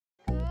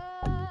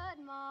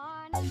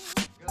Good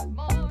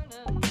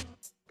morning.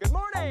 Good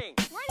morning.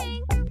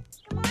 Morning.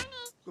 Good morning.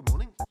 Good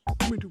morning.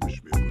 You mean to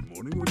wish me a good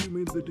morning, or do you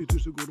mean that it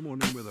is a good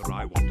morning whether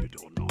I want it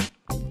or not?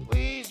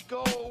 Please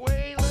go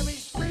away. Let me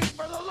speak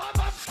for the love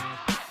of God.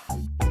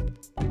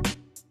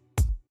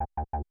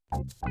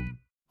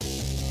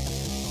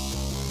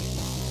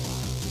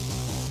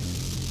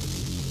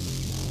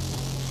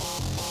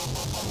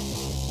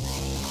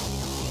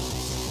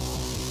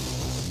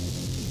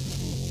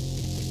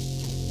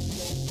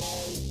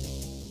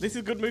 This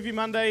is Good Movie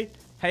Monday.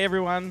 Hey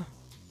everyone,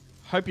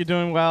 hope you're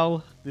doing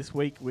well. This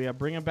week we are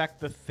bringing back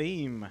the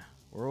theme.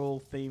 We're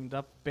all themed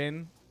up,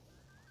 Ben.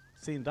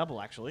 Scene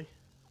double, actually.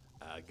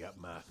 I got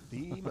my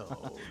theme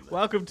on.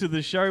 Welcome to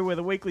the show, where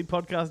the weekly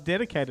podcast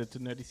dedicated to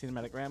nerdy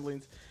cinematic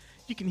ramblings.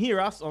 You can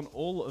hear us on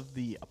all of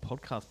the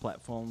podcast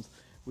platforms,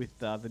 with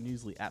the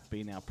Newsly app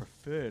being our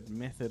preferred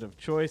method of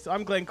choice.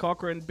 I'm Glenn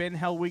Cochran. Ben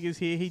Hellwig is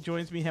here. He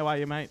joins me. How are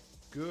you, mate?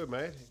 Good,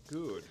 mate.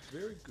 Good.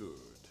 Very good.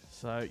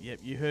 So, yep,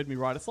 you heard me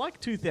right. It's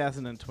like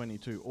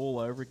 2022 all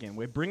over again.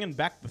 We're bringing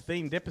back the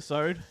themed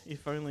episode,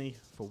 if only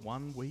for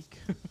 1 week.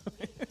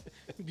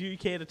 Do you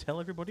care to tell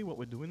everybody what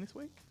we're doing this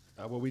week?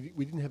 Well, we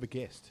didn't have a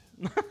guest.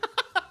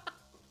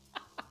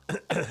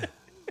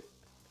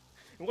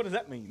 What does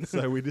that mean?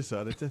 So we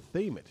decided to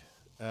theme it.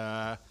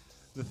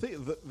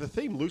 The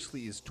theme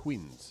loosely is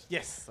twins.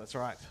 Yes, that's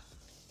right.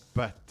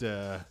 But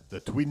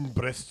the twin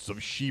breasts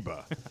of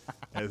Sheba,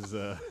 as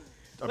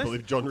I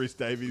believe John Rhys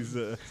Davies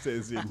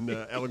says in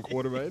Alan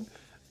Quatermain.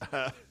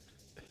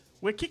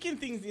 We're kicking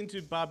things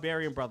into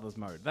Barbarian Brothers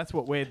mode. That's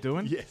what we're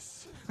doing.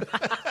 Yes.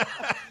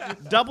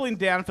 Doubling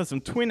down for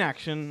some twin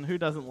action. Who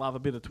doesn't love a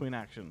bit of twin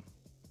action?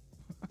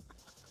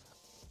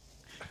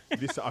 I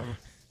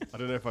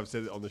don't know if I've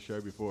said it on the show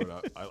before. And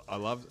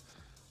I've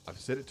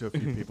said it to a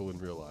few people in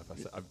real life.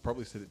 I've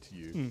probably said it to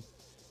you,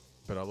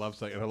 but I love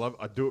saying, and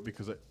I do it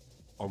because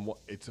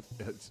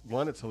it's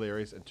one, it's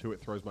hilarious, and two,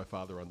 it throws my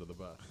father under the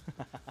bus.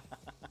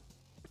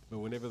 But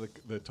whenever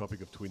the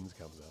topic of twins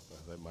comes up, I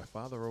say, my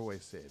father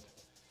always said,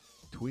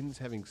 twins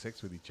having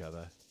sex with each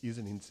other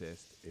isn't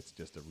incest. It's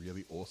just a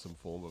really awesome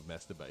form of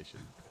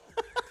masturbation.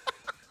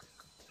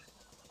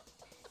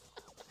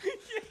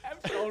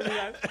 I've told me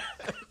that.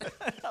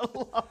 I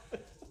love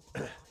it.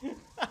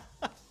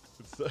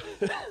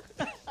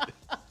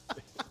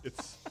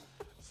 It's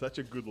such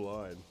a good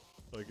line.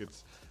 Like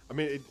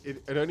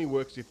it only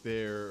works if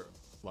they're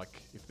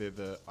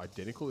the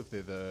identical, if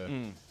they're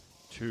the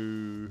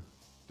two.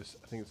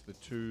 I think it's the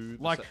two.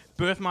 Like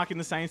birthmark in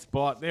the same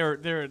spot. They're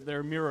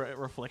a mirror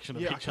reflection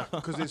of each other.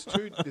 Because there's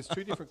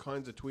two different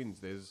kinds of twins.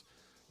 There's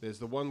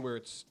the one where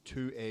it's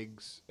 2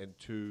 eggs and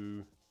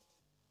two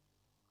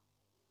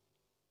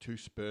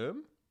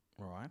sperm.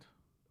 Right.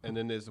 And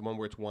then there's the one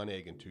where it's 1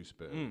 egg and 2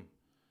 sperm.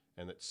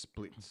 And it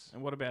splits.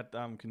 And what about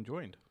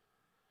conjoined?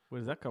 Where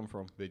does that come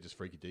from? They're just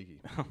freaky deaky.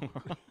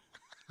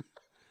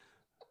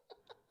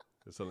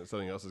 There's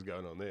something else is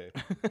going on there.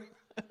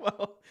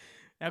 Well,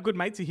 our good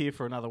mates are here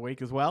for another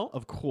week as well,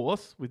 of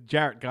course, with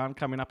Jarrett Gunn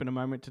coming up in a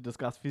moment to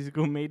discuss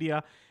physical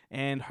media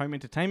and home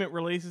entertainment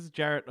releases.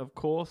 Jarrett, of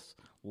course,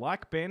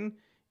 like Ben,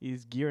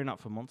 is gearing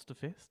up for Monster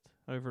Fest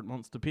over at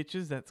Monster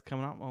Pictures. That's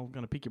coming up. I'm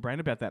going to pick your brain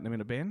about that in a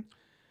minute, Ben.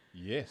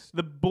 Yes.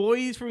 The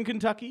boys from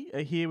Kentucky are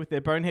here with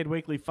their Bonehead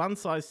Weekly fun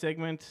size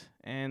segment.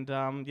 And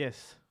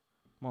yes,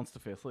 Monster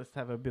Fest. Let's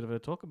have a bit of a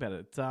talk about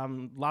it.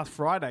 Last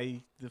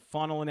Friday, the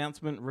final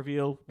announcement,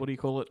 reveal, what do you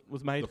call it,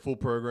 was made. The full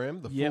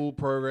program, full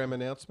program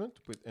announcement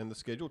and the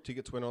schedule.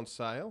 Tickets went on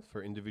sale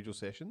for individual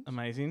sessions.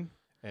 Amazing.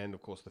 And,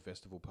 of course, the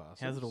festival passes.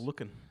 How's it all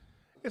looking?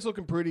 It's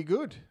looking pretty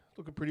good.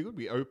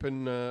 We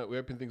open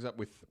things up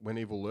with When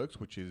Evil Lurks,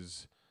 which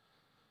is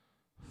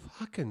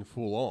fucking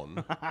full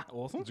on.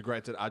 Awesome.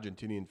 It's an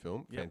Argentinian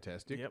film. Yep.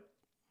 Fantastic. Yep.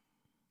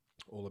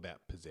 All about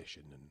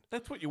possession and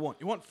That's what you want.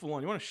 You want full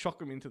on. You want to shock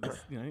them into the,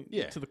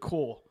 to the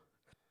core.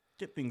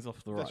 Get things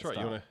off the right that's right.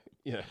 start.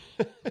 You want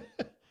to,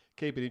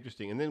 keep it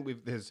interesting. And then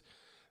there's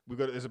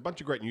a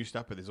bunch of great new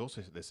stuff, but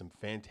there's some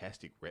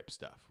fantastic rep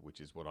stuff,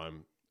 which is what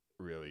I'm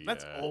really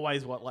That's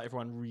always what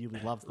everyone really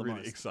loves the really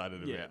most.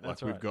 excited Yeah, about.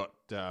 that's We've got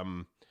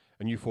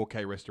a new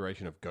 4K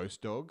restoration of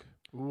Ghost Dog.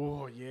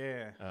 Oh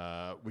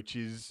yeah. Which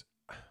is,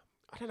 I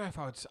don't know if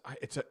I would say,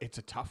 it's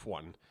a tough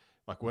one.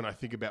 Like when I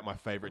think about my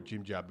favorite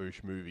Jim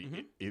Jarmusch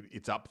movie,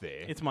 it's up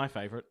there. It's my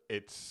favorite.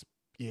 It's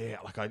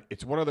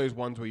one of those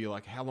ones where you're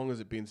like, how long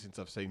has it been since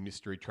I've seen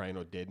Mystery Train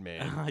or Dead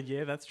Man?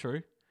 Yeah, that's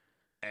true.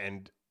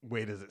 And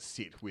where does it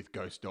sit with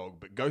Ghost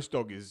Dog? But Ghost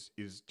Dog is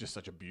just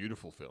such a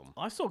beautiful film.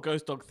 I saw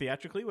Ghost Dog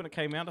theatrically when it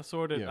came out. I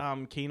saw it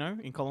at Kino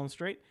in Collins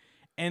Street,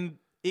 and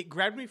it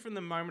grabbed me from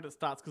the moment it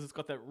starts because it's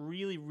got that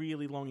really,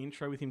 really long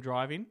intro with him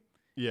driving.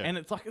 Yeah. And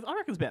it's like, I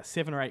reckon it's about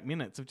 7 or 8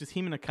 minutes of just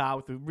him in a car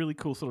with a really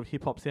cool sort of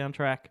hip-hop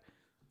soundtrack.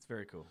 It's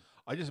very cool.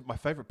 My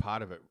favourite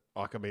part of it,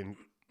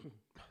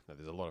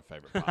 there's a lot of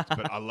favourite parts,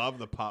 but I love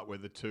the part where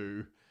the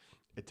two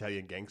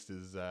Italian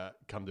gangsters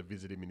come to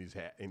visit him in his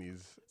house.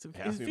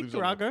 Is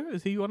Victor Argo?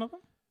 Is he one of them?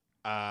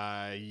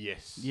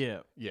 Yes. Yeah.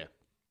 Yeah.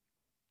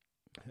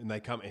 And they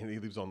come, and he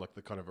lives on like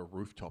the kind of a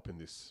rooftop in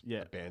this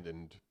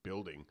abandoned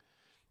building.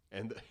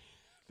 And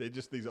they're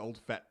just these old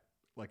fat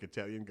like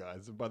Italian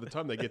guys, and by the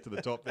time they get to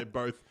the top, they're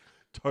both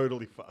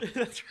totally fucked.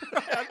 That's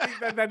right. I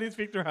think that is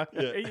Victor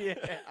Hugo. Yeah.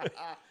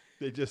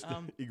 They're just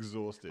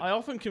exhausted. I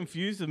often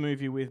confuse the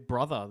movie with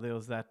Brother. There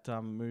was that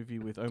movie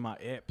with Omar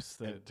Epps.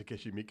 And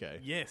Takeshi Miike.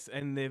 Yes,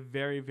 and they're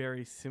very,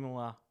 very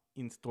similar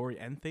in story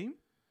and theme.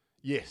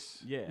 Yes.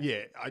 Yeah.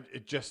 Yeah.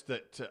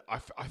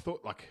 I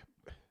thought like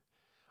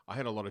I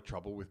had a lot of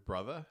trouble with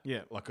Brother.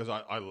 Yeah. Like because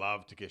I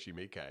love Takeshi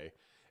Miike,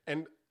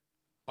 and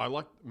I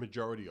like the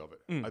majority of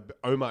it.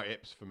 Omar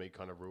Epps for me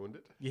kind of ruined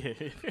it. Yeah,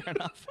 fair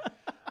enough.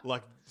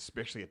 Like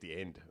especially at the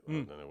end. I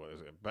don't know what it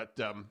is. But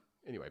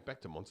anyway, back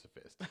to Monster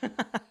Fest.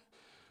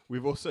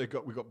 We've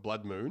got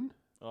Blood Moon.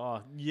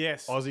 Oh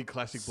yes, Aussie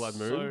classic Blood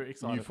Moon. So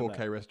excited New for 4K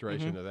that.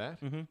 restoration of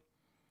that. Mm-hmm.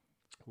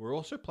 We're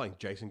also playing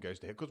Jason Goes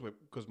to Hell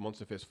because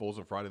Monster Fest falls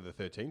on Friday the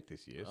 13th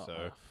this year.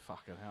 So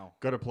fucking hell.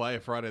 got to play a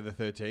Friday the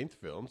 13th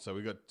film. So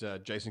we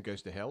got Jason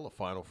Goes to Hell, a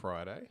final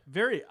Friday.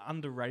 Very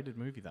underrated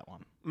movie, that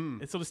one.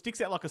 It sort of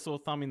sticks out like a sore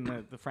thumb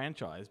in the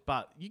franchise,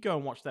 but you go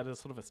and watch that as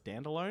sort of a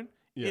standalone.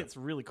 Yeah. It's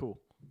really cool.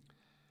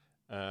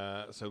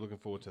 So looking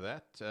forward to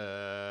that.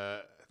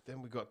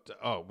 Then we got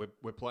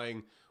we're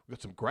playing. We've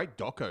got some great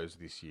docos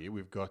this year.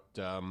 We've got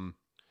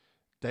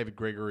David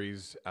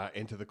Gregory's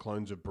Enter the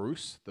Clones of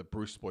Bruce, the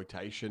Bruce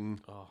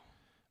exploitation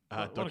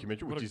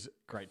documentary, which is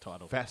great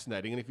title.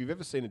 fascinating. And if you've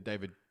ever seen a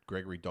David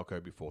Gregory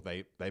doco before,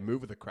 they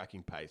move with a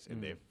cracking pace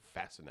and they're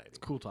fascinating.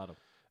 Cool title.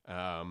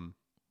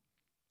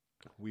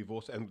 We've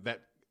also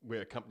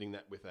we're accompanying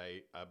that with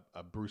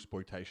a Bruce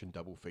exploitation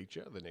double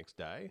feature the next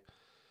day.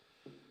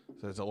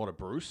 So there's a lot of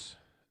Bruce.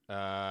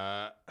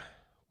 What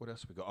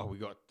else we got? Oh, we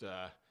got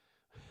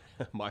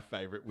my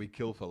favorite, We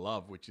Kill for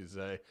Love, which is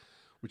a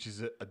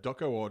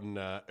doco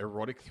on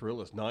erotic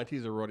thrillers,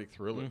 90s erotic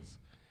thrillers,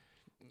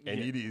 and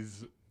it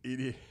is.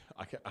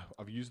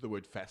 I've used the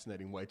word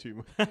fascinating way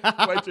too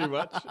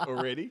much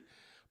already,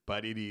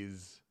 but it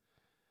is.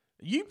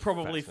 You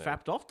probably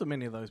fapped off to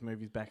many of those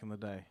movies back in the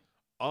day.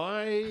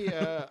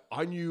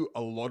 I knew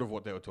a lot of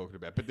what they were talking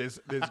about, but there's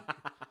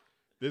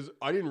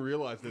I didn't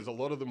realize there's a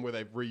lot of them where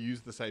they've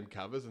reused the same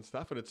covers and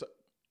stuff, and it's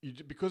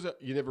because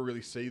you never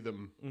really see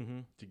them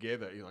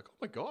together. You're like, oh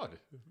my god.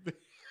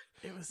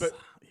 It was, but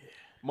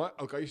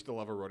I used to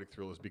love erotic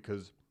thrillers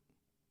because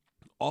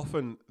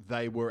often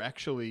they were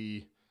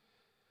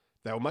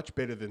much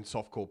better than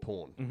softcore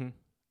porn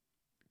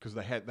because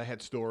they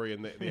had story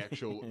and the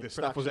actual the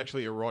stuff was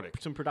actually erotic,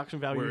 some production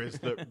value. Whereas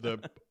the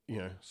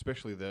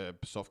especially the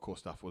softcore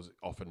stuff was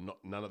often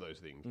none of those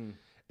things.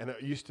 And I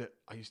used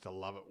to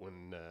love it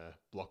when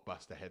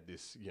Blockbuster had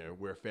this,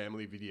 we're a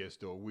family video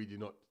store. We do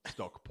not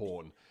stock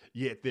porn.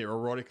 Yet their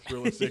erotic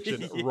thriller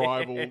section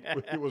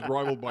was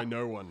rivaled by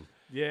no one.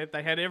 Yeah,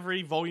 they had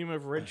every volume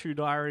of Red Shoe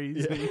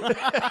Diaries.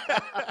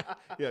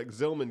 Yeah, like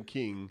Zellman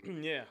King.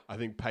 Yeah, I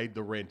think paid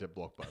the rent at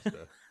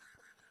Blockbuster.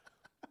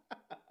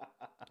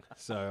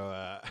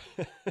 So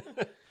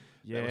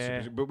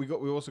yeah, but we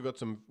also got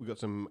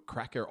some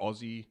cracker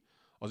Aussie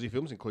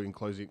films, including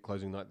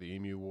Closing Night, The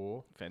Emu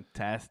War.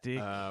 Fantastic.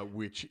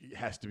 Which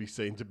has to be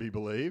seen to be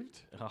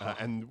believed.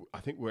 And I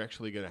think we're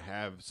actually going to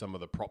have some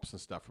of the props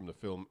and stuff from the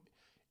film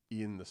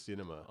in the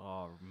cinema.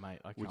 Oh, mate,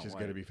 I can't which is wait.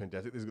 going to be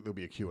fantastic. There'll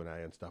be a Q&A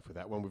and stuff with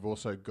that one. We've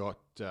also got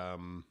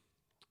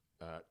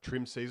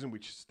Trim Season,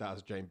 which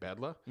stars Jane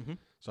Badler.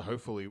 So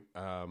hopefully,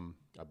 I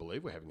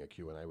believe we're having a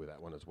Q&A with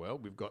that one as well.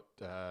 We've got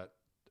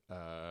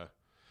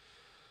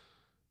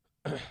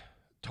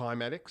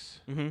Time Addicts,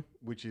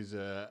 which is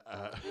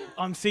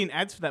I'm seeing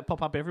ads for that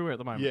pop up everywhere at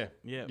the moment.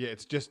 Yeah.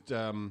 It's just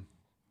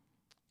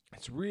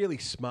it's really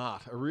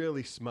smart.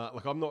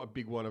 Like I'm not a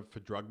big one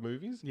for drug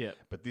movies. Yeah.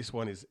 But this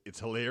one it's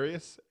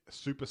hilarious,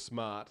 super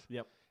smart.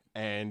 Yep.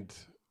 And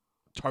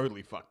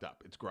totally fucked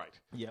up. It's great.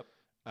 Yep.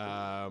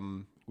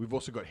 We've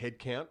also got Head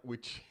Count,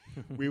 which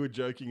we were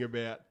joking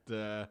about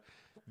the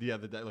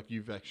other day. Like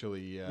you've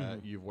actually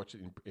you've watched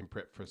it in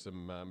prep for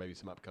some maybe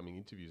some upcoming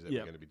interviews that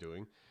we're going to be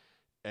doing.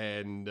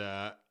 And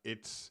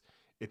it's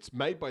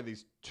made by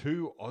these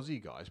two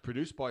Aussie guys,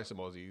 produced by some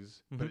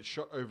Aussies, but it's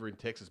shot over in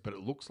Texas. But it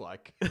looks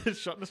like It's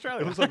shot in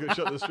Australia. it looks like it's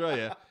shot in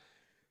Australia,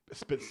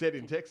 but set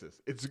in Texas.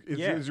 It's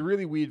a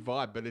really weird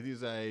vibe, but it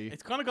is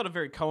It's kind of got a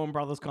very Coen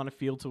Brothers kind of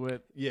feel to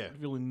it. Yeah.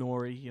 Really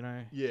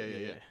Nori,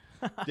 Yeah.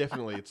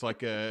 Definitely, it's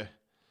like a.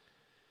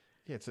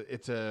 Yeah,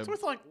 it's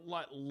almost like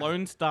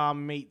Lone Star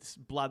meets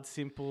Blood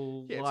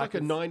Simple. Yeah, it's like a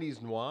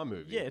 '90s noir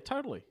movie. Yeah,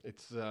 totally.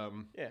 It's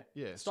super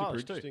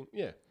Stylish interesting. too.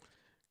 Yeah,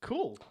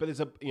 cool. but there's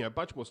a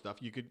bunch more stuff.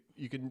 You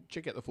can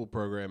check out the full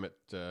program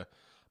at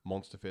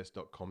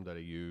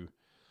monsterfest.com.au,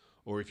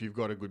 or if you've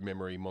got a good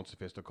memory,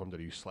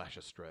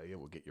 monsterfest.com.au/Australia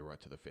will get you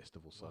right to the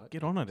festival site.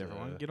 Get on it,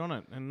 everyone. Get on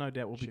it, and no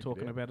doubt we'll be check it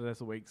talking out. about it as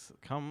the weeks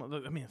come.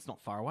 I mean, it's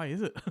not far away,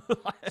 is it?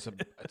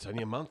 It's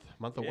only a month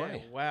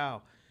away. Yeah,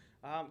 wow.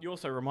 You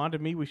also reminded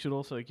me we should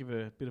also give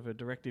a bit of a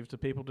directive to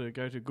people to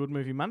go to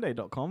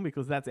goodmoviemonday.com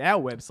because that's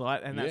our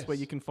website and that's where Yes.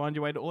 you can find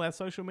your way to all our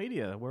social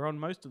media. We're on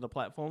most of the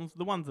platforms,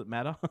 the ones that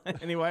matter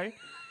anyway.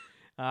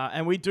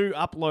 And we do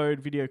upload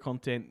video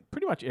content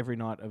pretty much every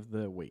night of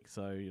the week.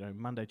 So,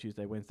 Monday,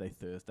 Tuesday, Wednesday,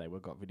 Thursday,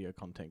 we've got video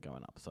content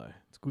going up. So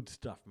it's good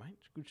stuff, mate.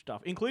 It's good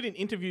stuff. Including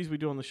interviews we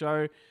do on the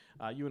show.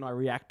 You and I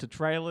react to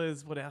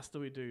trailers. What else do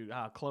we do?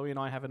 Chloe and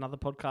I have another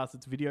podcast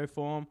that's video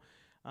form.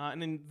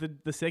 And then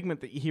the segment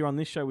that you hear on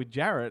this show with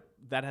Jarrett,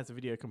 that has a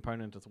video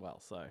component as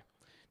well. So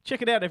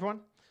check it out,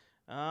 everyone.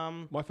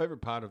 My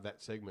favourite part of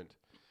that segment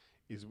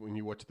is when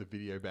you watch the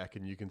video back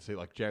and you can see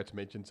like Jarrett's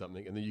mentioned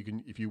something, and then you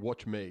can, if you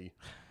watch me,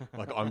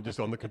 like I'm just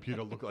on the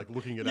computer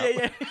looking it up.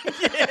 Yeah.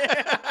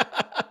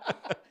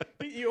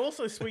 But you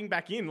also swing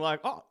back in like,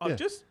 I've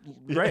just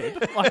read.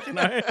 Like,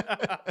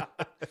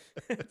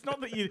 it's not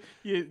that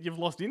you've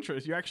lost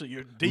interest.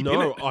 You're deep in it.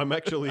 No, I'm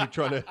actually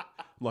trying to.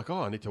 I'm like,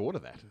 I need to order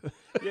that.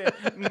 Yeah.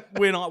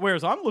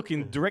 Whereas I'm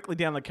looking directly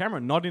down the camera,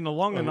 nodding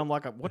along, and I'm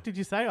like, what did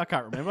you say? I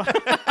can't remember.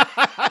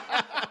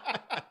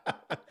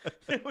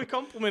 We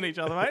compliment each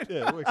other, mate.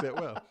 Yeah, it works out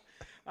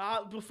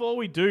well. Before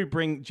we do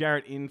bring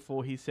Jarrett in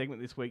for his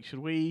segment this week, should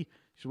we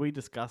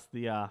discuss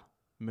the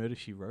Murder,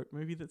 She Wrote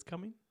movie that's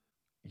coming?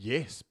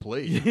 Yes,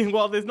 please.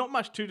 Well, there's not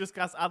much to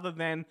discuss other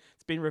than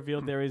it's been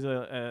revealed there is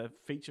a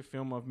feature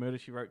film of Murder,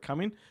 She Wrote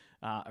coming.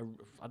 I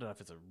don't know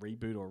if it's a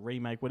reboot or a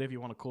remake, whatever you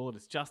want to call it.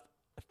 It's just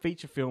a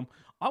feature film.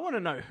 I want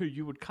to know who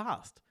you would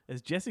cast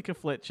as Jessica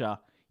Fletcher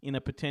in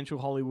a potential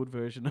Hollywood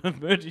version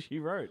of Murder, She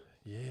Wrote.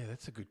 Yeah,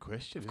 that's a good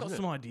question. I've got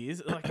some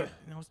ideas. Like,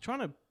 I was trying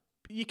to.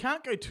 You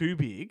can't go too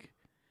big,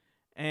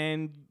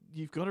 and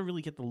you've got to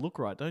really get the look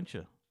right, don't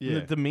you? Yeah.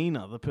 The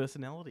demeanor, the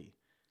personality.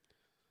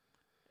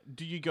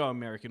 Do you go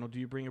American or do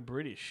you bring a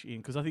British in?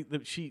 Because I think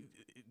that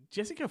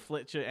Jessica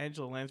Fletcher,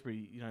 Angela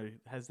Lansbury,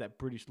 has that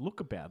British look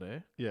about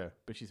her. Yeah,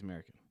 but she's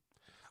American.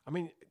 I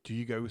mean, do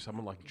you go with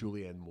someone like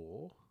Julianne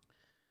Moore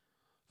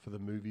for the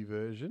movie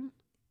version?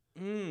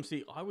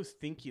 See, I was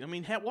thinking. I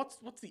mean, what's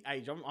the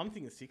age? I'm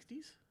thinking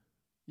 60s.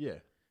 Yeah.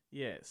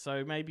 Yeah,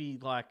 so maybe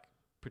like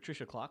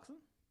Patricia Clarkson.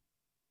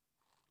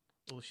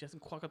 Well, she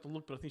hasn't quite got the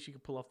look, but I think she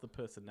could pull off the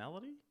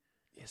personality.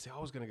 Yeah, see, I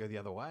was going to go the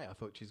other way. I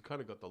thought she's kind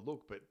of got the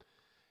look, but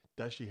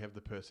does she have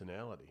the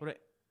personality? What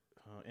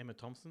about Emma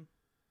Thompson?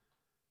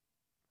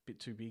 Bit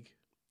too big.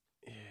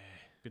 Yeah.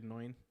 Bit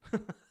annoying.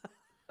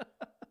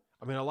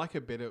 I mean, I like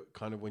her better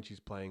kind of when she's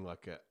playing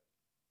like a...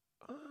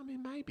 I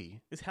mean,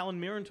 maybe. Is Helen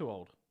Mirren too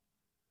old?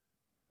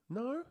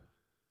 No.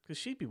 Because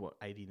she'd be,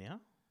 80 now?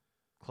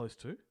 Close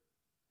to.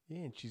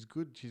 Yeah, and she's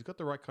good. She's got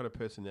the right kind of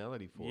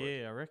personality for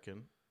it. Yeah, I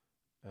reckon.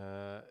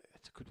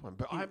 It's a good one.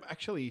 But I'm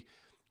actually...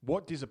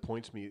 What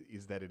disappoints me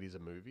is that it is a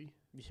movie.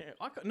 Yeah,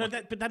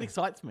 but that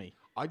excites me.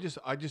 I just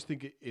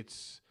think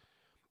it's...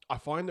 I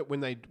find that when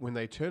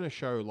they turn a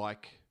show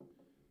like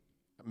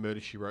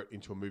Murder, She Wrote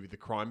into a movie, the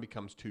crime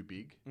becomes too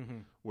big. Mm-hmm.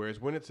 Whereas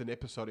when it's an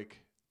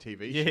episodic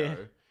TV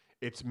show,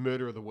 it's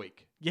Murder of the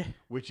Week. Yeah.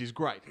 Which is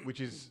great.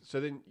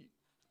 So then,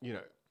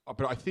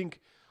 but I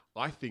think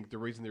the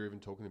reason they're even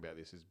talking about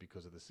this is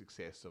because of the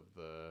success of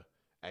the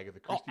Agatha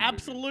Christie movie.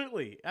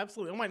 Absolutely.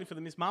 Absolutely. I'm waiting for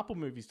the Miss Marple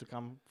movies to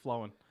come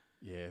flowing.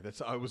 Yeah,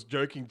 I was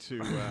joking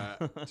to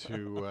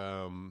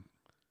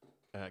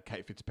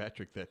Kate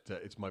Fitzpatrick that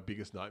it's my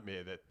biggest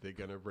nightmare that they're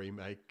going to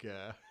remake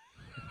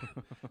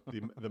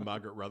the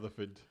Margaret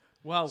Rutherford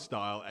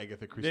style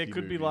Agatha Christie. There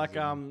could be like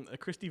a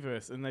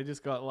Christieverse, and they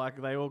just got like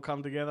they all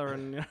come together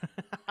and.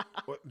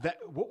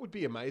 What would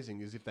be amazing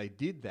is if they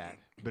did that,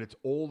 but it's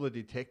all the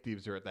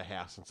detectives are at the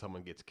house and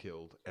someone gets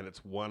killed, and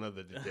it's one of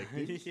the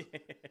detectives.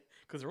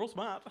 Because they're all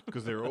smart.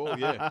 Because they're all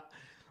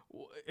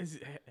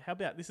How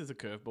about, this is a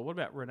curve, but what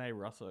about Renee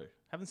Russo?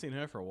 Haven't seen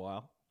her for a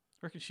while.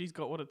 Reckon she's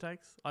got what it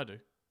takes? I do.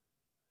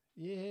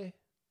 Yeah.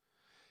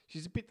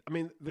 She's a bit, I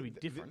mean,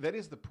 different. That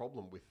is the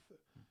problem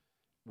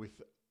with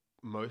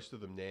most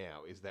of them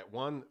now, is that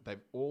one,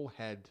 they've all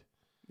had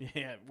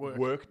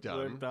work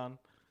done.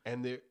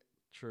 And they're...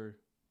 True.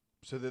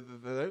 So they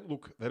don't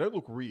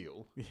look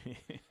real,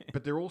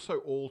 but they're also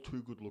all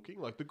too good looking.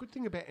 Like, the good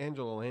thing about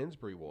Angela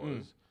Lansbury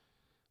was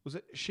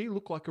that she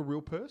looked like a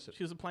real person.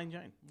 She was a plain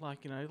Jane.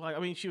 I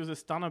mean, she was a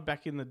stunner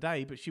back in the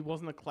day, but she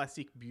wasn't a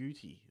classic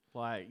beauty.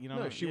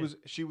 No, she was,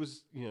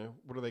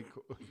 what do they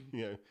call,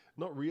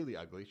 not really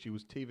ugly. She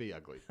was TV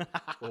ugly.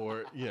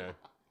 Or,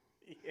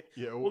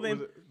 Well,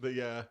 then,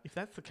 if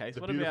that's the case,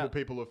 the what beautiful about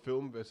people of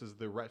film versus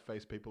the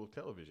rat-faced people of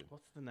television?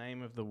 What's the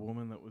name of the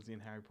woman that was in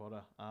Harry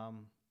Potter?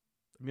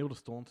 Milda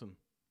Staunton.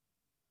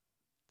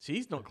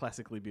 She's not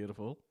classically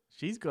beautiful.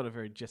 She's got a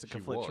very Jessica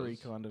Fletcher-y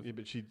kind of... Yeah,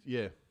 but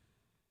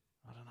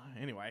I don't know.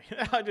 Anyway,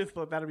 I just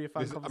thought that'd be a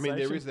fun conversation. I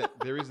mean,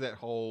 there is that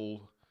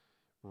whole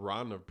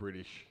run of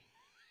British,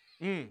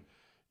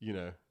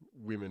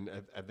 women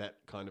at that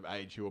kind of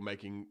age who are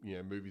making,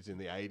 movies in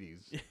the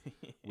 80s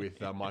with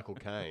Michael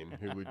Caine,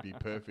 who would be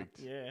perfect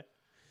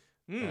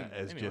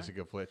as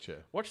Jessica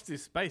Fletcher. Watch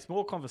this space.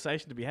 More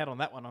conversation to be had on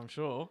that one, I'm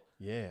sure.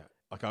 Yeah.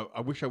 Like,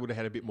 I wish I would have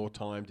had a bit more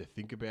time to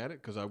think about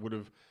it, because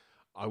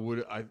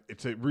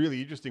it's a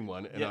really interesting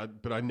one,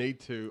 but I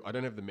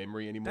don't have the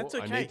memory anymore. That's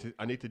okay.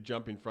 I need to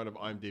jump in front of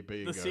IMDb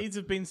and the seeds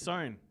have been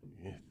sown.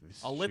 Yeah,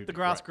 I'll let the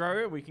grass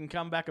grow. We can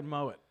come back and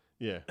mow it.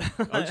 Yeah.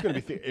 I'm just going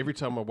to be every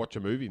time I watch a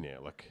movie now,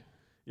 like...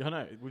 I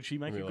know. Would she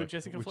make a good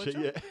Jessica would Fletcher?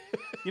 she? Yeah.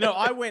 You know,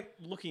 I went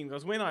looking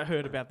because when I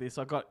heard about this,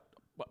 I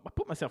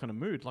put myself in a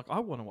mood. Like, I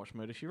want to watch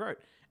Murder, She Wrote,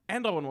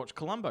 and I want to watch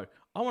Columbo.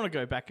 I want to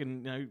go back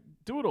and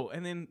do it all,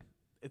 and then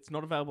it's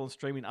not available on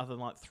streaming other than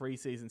like 3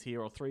 seasons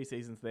here or 3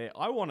 seasons there.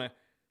 I want to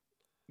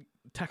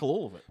tackle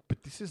all of it.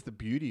 But this is the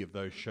beauty of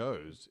those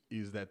shows,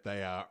 is that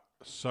they are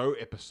so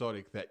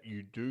episodic that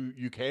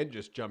you can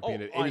just jump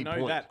in at any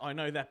point. I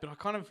know that, but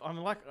I'm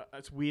like,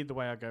 it's weird the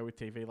way I go with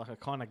TV. Like, I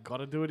kind of got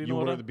to do it in You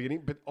want order. it at the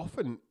beginning, but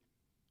often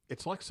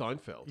it's like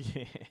Seinfeld.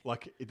 Yeah.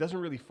 Like, it doesn't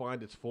really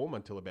find its form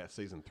until about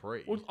season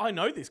 3. Well, I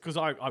know this because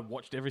I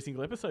watched every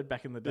single episode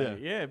back in the day.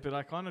 Yeah, but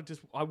I kind of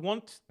just, I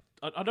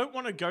don't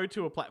want to go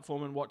to a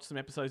platform and watch some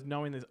episodes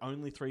knowing there's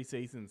only 3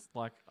 seasons.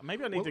 Like,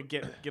 maybe I need to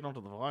get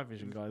onto the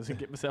Vision, guys, and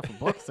get myself a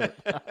box set.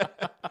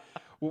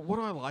 Well, what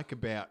I like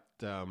about,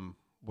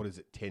 what is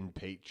it, 10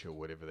 Peach or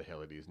whatever the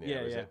hell it is now.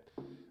 That,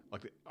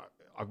 like,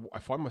 I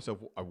find myself,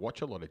 I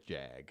watch a lot of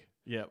Jag.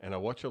 Yeah. And I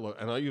watch a lot,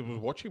 and I was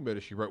watching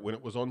Murder, She Wrote when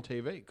it was on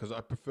TV, because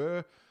I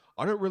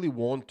don't really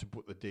want to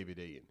put the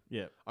DVD in.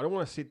 Yeah. I don't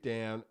want to sit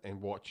down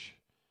and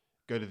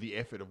go to the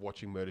effort of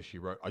watching Murder, She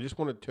Wrote. I just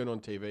want to turn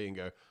on TV and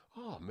go,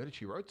 oh, Murder,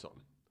 She Wrote's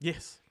on.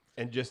 Yes.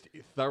 And just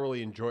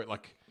thoroughly enjoy it,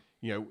 like,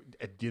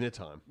 at dinner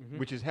time,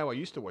 which is how I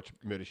used to watch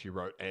Murder, She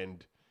Wrote.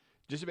 And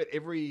just about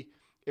every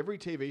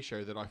TV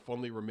show that I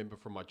fondly remember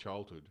from my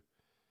childhood,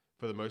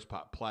 for the most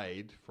part,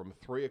 played from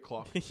 3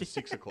 o'clock to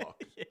 6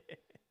 o'clock.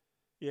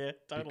 Yeah,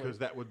 totally. Because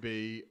that would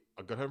be,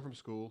 I got home from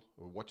school,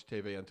 I would watch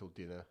TV until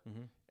dinner,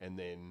 and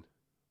then,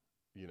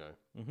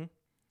 Man,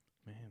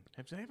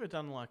 have they ever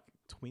done, like,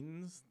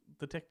 twins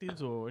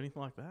detectives or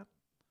anything like that?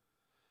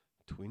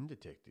 Twin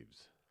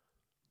detectives.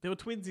 There were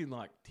twins in,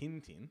 like,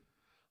 Tintin.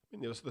 I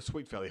mean, there was the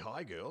Sweet Valley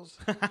High girls.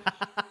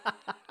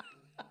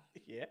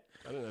 Yeah.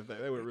 I don't know if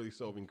they weren't really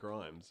solving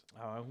crimes.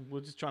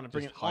 We're just trying to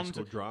bring Just it high on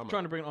school drama.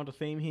 Trying to bring it onto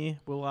theme here.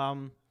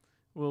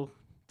 We'll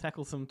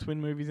tackle some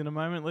twin movies in a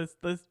moment.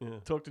 Let's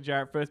talk to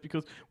Jarrett first,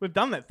 because we've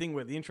done that thing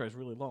where the intro is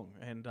really long,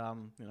 and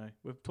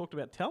we've talked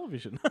about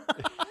television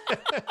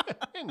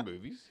And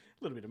movies.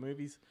 A little bit of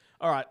movies.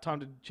 All right, time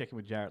to check in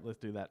with Jarrett. Let's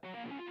do that.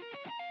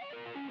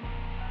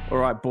 All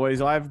right,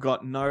 boys, I've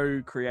got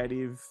no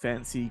creative,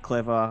 fancy,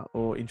 clever,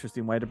 or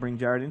interesting way to bring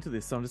Jarrett into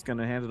this, so I'm just going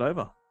to hand it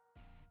over.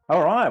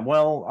 All right.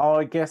 Well,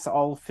 I guess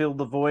I'll fill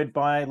the void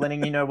by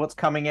letting you know what's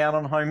coming out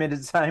on home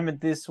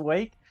entertainment this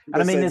week.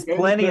 And I mean, there's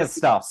plenty of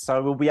stuff,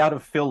 so we'll be able to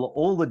fill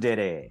all the dead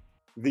air.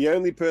 The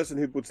only person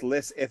who puts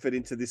less effort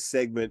into this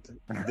segment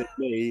than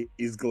me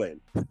is Glenn.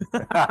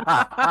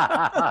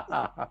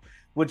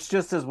 Which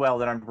just as well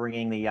that I'm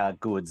bringing the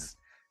goods.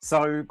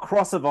 So,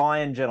 Cross of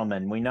Iron,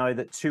 gentlemen, we know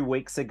that 2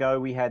 weeks ago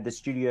we had the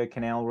Studio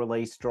Canal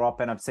release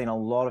drop, and I've seen a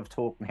lot of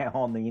talk now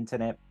on the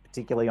internet,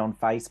 particularly on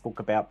Facebook,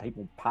 about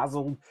people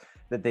puzzled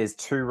that there's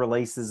 2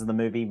 releases of the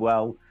movie.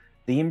 Well,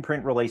 the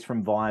imprint release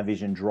from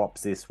Vision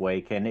drops this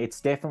week, and it's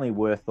definitely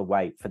worth the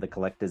wait for the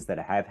collectors that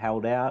have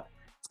held out.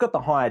 It's got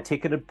the higher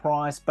ticketed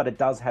price, but it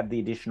does have the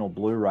additional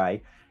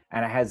Blu-ray,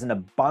 and it has an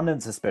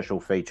abundance of special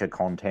feature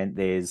content.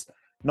 There's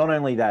not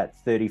only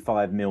that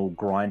 35mm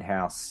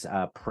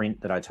Grindhouse print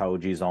that I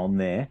told you is on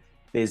there,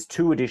 there's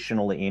 2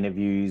 additional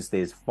interviews,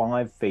 there's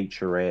 5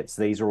 featurettes.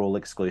 These are all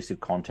exclusive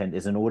content.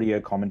 There's an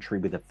audio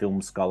commentary with a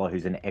film scholar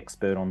who's an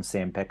expert on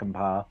Sam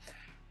Peckinpah.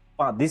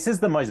 But this is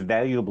the most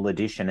valuable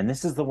edition, and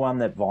this is the one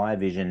that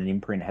Vision and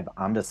Imprint have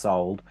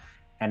undersold,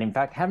 and in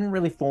fact haven't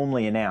really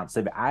formally announced.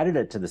 They've added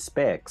it to the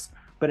specs,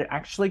 but it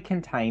actually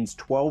contains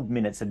 12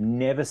 minutes of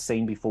never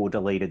seen before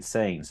deleted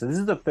scenes. So this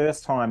is the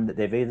first time that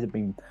they've either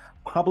been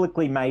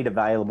publicly made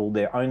available,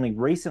 they're only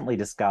recently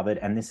discovered,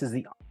 and this is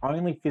the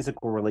only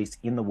physical release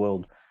in the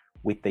world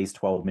with these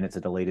 12 minutes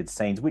of deleted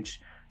scenes,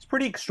 which is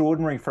pretty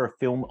extraordinary for a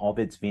film of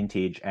its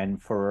vintage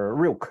and for a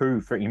real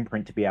coup for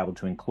Imprint to be able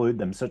to include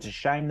them. So it's a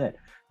shame that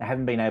they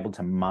haven't been able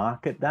to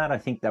market that. I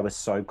think they were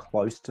so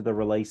close to the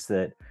release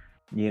that,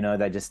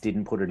 they just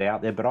didn't put it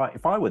out there. But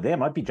if I were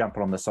them, I'd be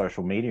jumping on the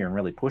social media and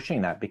really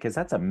pushing that, because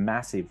that's a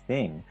massive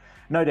thing.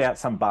 No doubt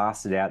some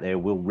bastard out there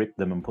will rip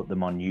them and put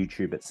them on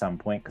YouTube at some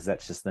point, because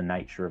that's just the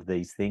nature of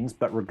these things.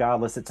 But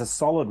regardless, it's a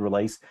solid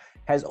release,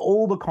 has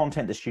all the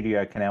content the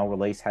Studio Canal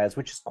release has,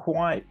 which is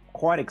quite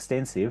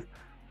extensive,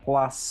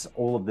 plus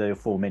all of the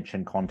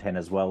aforementioned content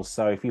as well.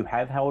 So if you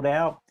have held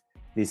out,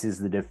 this is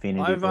the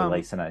definitive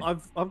release.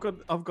 I've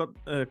got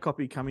a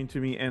copy coming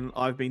to me, and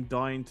I've been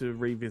dying to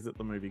revisit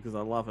the movie because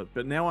I love it.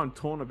 But now I'm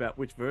torn about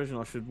which version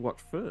I should watch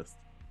first.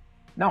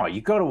 No,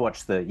 you just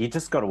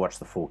got to watch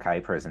the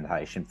 4K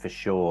presentation for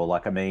sure.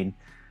 Like, I mean,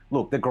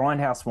 look, the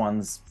Grindhouse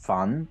one's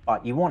fun,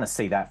 but you want to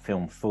see that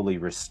film fully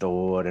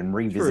restored and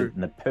revisit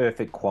in the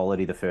perfect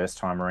quality the first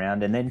time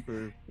around. And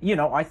then,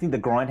 I think the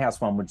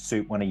Grindhouse one would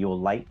suit one of your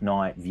late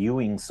night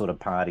viewing sort of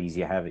parties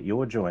you have at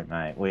your joint,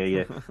 mate, where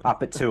you're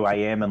up at 2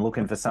 a.m. and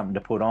looking for something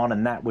to put on,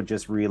 and that would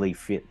just really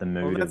fit the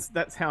mood. Well,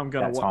 that's how I'm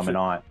going to watch time of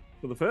night.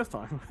 For the first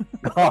time.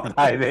 Oh,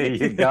 hey, there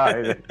you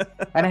go.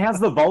 And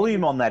how's the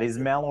volume on that? Is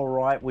Mel all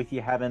right with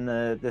you having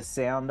the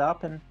sound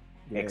up? And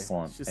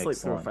excellent. Just sleep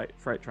through a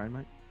freight train,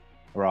 mate.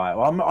 Right.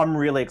 Well, I'm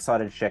really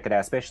excited to check it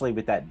out, especially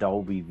with that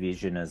Dolby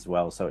Vision as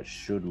well. So it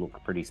should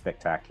look pretty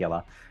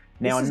spectacular.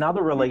 Now, This is another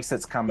gonna be- release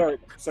that's come.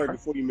 Sorry,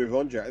 before you move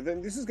on, Joe.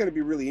 Then this is going to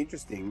be really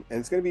interesting, and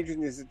it's going to be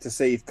interesting to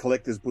see if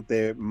collectors put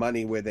their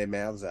money where their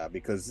mouths are,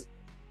 because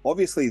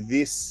obviously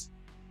this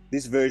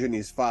version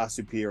is far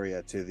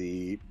superior to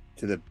the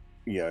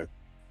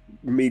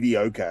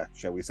mediocre,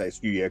 shall we say,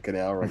 Studio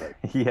Canal release.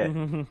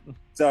 Yeah.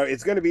 So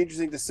it's going to be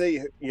interesting to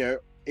see,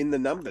 in the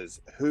numbers,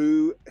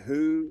 who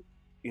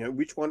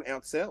which one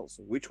outsells,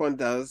 which one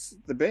does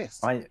the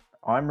best.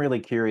 I'm really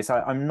curious.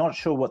 I'm not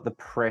sure what the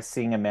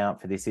pressing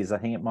amount for this is. I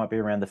think it might be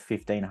around the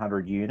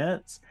 1,500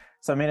 units.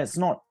 So, I mean, it's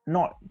not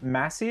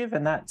massive,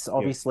 and that's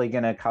obviously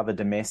going to cover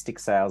domestic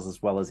sales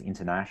as well as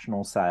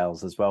international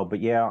sales as well. But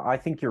yeah, I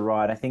think you're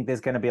right. I think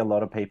there's going to be a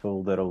lot of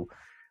people that'll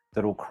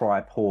cry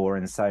poor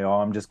and say,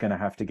 oh, I'm just going to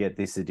have to get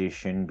this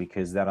edition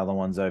because that other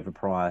one's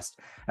overpriced.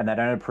 And they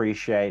don't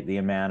appreciate the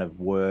amount of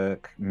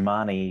work,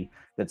 money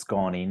that's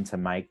gone in to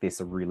make this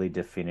a really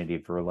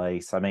definitive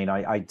release. I mean,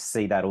 I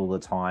see that all the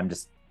time,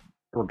 just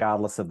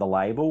regardless of the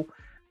label,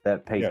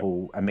 that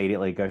people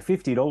immediately go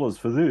 $50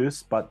 for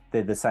this, but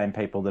they're the same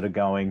people that are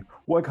going,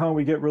 why can't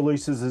we get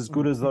releases as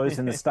good as those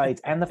in the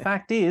States? And the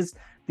fact is,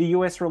 the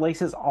US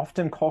releases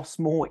often cost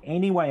more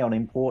anyway on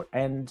import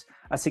and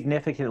are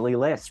significantly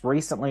less.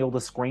 Recently, all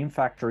the Scream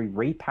Factory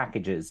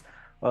repackages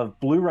of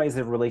Blu-rays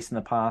they've released in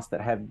the past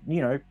that have,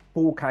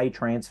 4K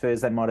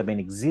transfers, they might have been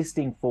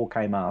existing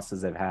 4K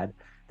masters they've had.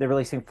 They're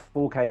releasing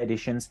 4K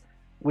editions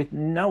with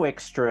no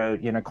extra,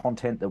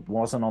 content that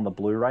wasn't on the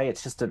Blu-ray.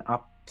 It's just an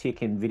uptick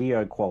in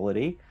video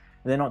quality.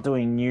 They're not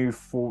doing new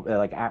full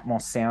like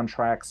Atmos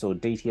soundtracks or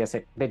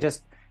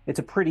DTS. It's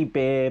a pretty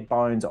bare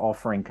bones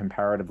offering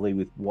comparatively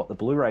with what the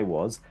Blu-ray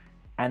was,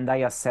 and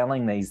they are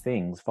selling these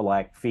things for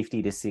like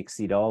 $50 to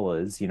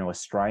 $60,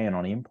 Australian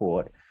on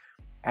import.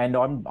 And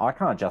I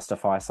can't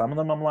justify some of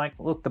them. I'm like,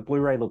 look, the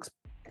Blu-ray looks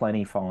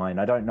plenty fine.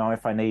 I don't know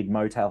if I need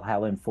Motel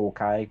Hell in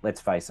 4K.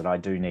 Let's face it, I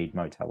do need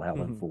Motel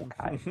Hell in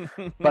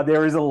 4K. But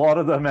there is a lot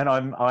of them, and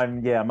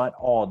I'm at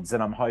odds,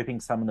 and I'm hoping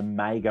some of them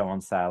may go on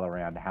sale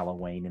around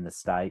Halloween in the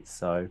States.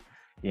 So,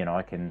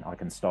 I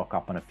can stock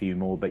up on a few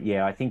more. But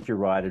yeah, I think you're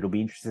right. It'll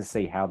be interesting to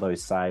see how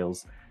those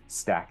sales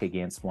stack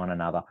against one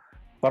another.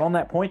 But on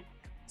that point,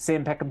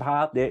 Sam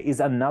Peckinpah, there is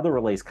another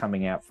release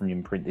coming out from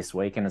Imprint this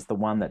week, and it's the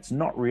one that's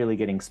not really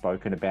getting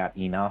spoken about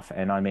enough.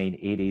 And I mean,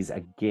 it is,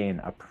 again,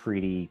 a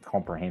pretty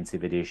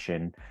comprehensive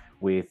edition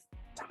with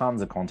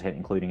tons of content,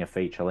 including a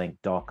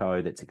feature-length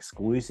doco that's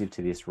exclusive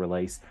to this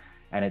release.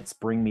 And it's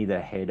Bring Me the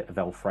Head of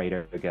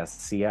Alfredo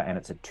Garcia, and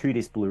it's a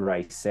 2-disc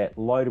Blu-ray set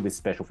loaded with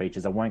special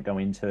features. I won't go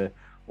into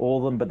all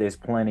of them, but there's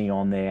plenty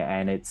on there,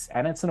 and it's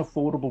an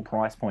affordable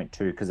price point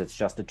too, because it's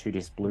just a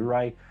 2-disc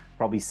Blu-ray.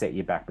 Probably set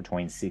you back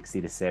between $60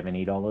 to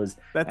 $70.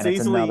 That's and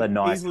easily another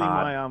nice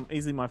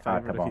easily my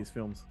favorite of his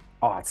films.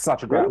 Oh, it's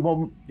such a great.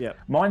 Well, yeah,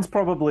 mine's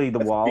probably The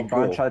Wild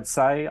Bunch. I'd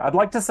say. I'd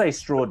like to say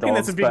Straw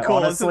Dogs, but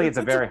honestly, it's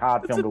a very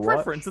hard film to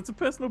watch. It's a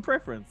personal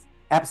preference.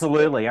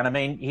 Absolutely, and I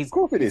mean, he's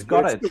got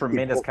a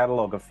tremendous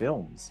catalogue of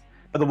films.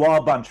 But The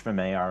Wild Bunch for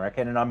me, I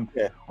reckon, and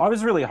I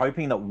was really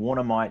hoping that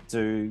Warner might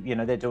do,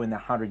 they're doing the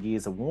 100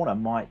 Years of Warner,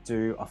 might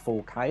do a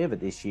 4K of it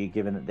this year,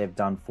 given that they've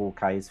done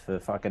 4Ks for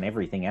fucking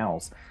everything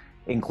else,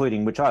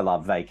 including, which I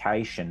love,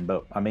 Vacation.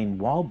 But I mean,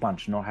 Wild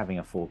Bunch not having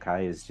a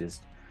 4K is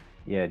just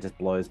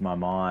blows my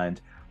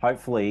mind.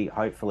 Hopefully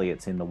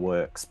it's in the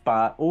works.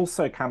 But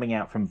also coming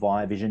out from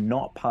Viavision,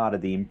 not part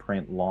of the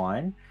Imprint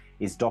line,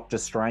 is Doctor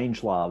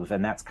Strangelove,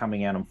 and that's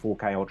coming out on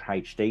 4K Ultra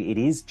HD. It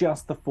is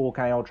just the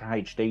 4K Ultra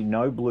HD,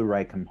 no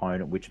Blu-ray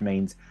component, which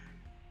means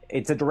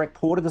it's a direct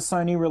port of the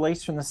Sony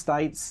release from the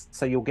States,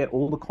 so you'll get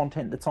all the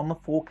content that's on the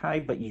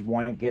 4K, but you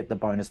won't get the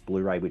bonus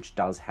Blu-ray, which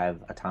does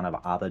have a ton of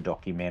other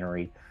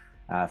documentary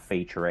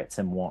featurettes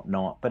and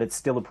whatnot. But it's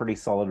still a pretty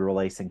solid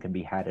release and can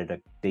be had at a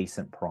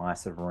decent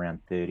price of around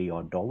 $30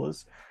 odd.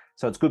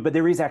 So it's good, but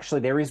there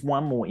is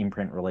one more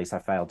Imprint release I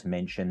failed to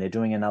mention. They're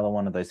doing another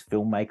one of those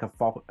filmmaker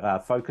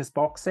focus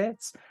box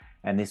sets,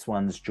 and this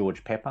one's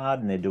George Peppard,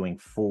 and they're doing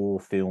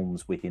 4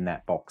 films within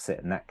that box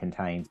set, and that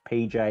contains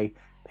PJ,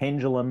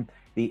 Pendulum,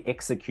 The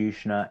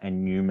Executioner,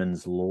 and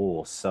Newman's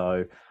Law.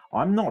 So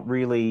I'm not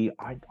really,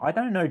 I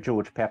don't know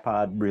George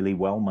Peppard really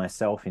well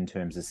myself in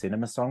terms of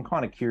cinema, so I'm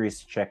kind of curious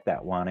to check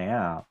that one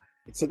out.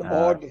 It's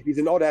he's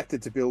an odd actor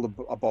to build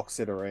a box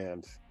set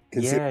around.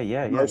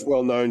 Yeah. Most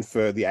well known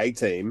for the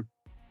A-Team.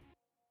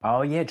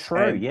 Oh yeah, true.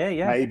 And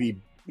yeah.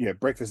 Maybe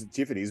Breakfast at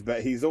Tiffany's,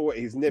 but he's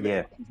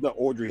never he's not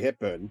Audrey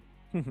Hepburn.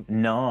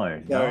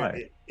 No.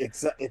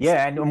 It's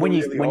and when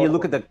really you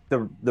look at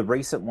the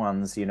recent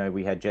ones,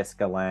 we had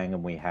Jessica Lange,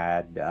 and we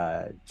had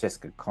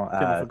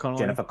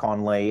Jennifer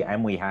Connelly,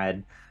 and we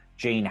had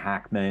Gene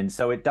Hackman.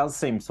 So it does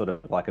seem sort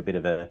of like a bit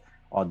of a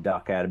odd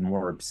duck out of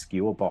more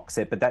obscure box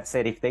set. But that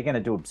said, if they're going to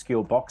do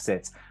obscure box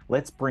sets,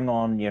 let's bring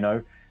on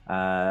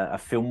a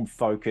film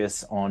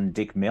focus on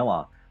Dick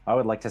Miller. I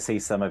would like to see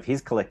some of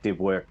his collective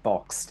work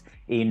boxed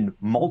in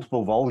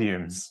multiple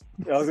volumes.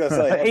 I was going to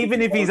say,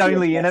 even if he's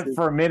only in it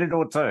for a minute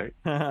or two.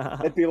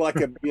 It'd be like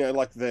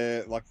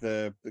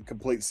the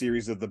complete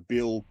series of the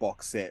Bill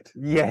box set.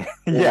 Yeah,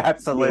 Or- yeah,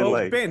 absolutely.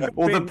 Well, Ben,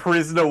 or the Ben-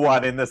 prisoner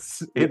one in the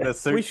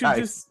suitcase. We should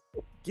just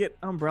get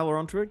Umbrella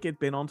onto it, get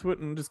Ben onto it,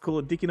 and just call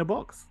it Dick in a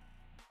Box.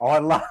 Oh, I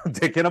love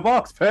Dick in a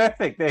Box.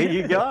 Perfect. There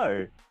you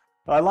go.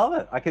 I love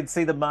it. I can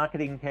see the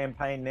marketing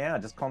campaign now.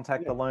 Just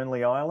contact the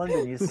Lonely Island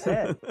and you're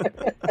set.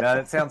 No,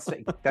 that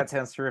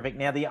sounds terrific.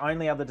 Now, the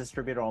only other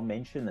distributor I'll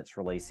mention that's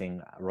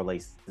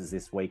releases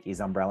this week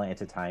is Umbrella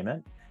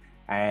Entertainment.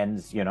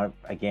 And, you know,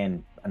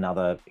 again,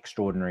 another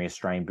extraordinary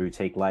Australian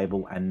boutique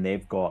label. And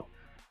they've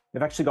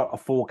actually got a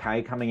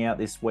 4K coming out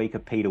this week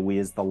of Peter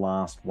Weir's The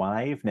Last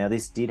Wave. Now,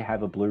 this did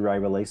have a Blu-ray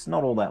release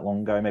not all that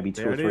long ago, maybe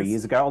 2 or 3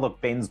 years ago. Oh, look,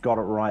 Ben's got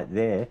it right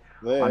there.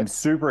 I'm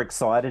super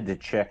excited to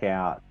check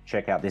out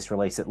this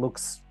release. It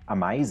looks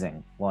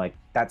amazing. Like,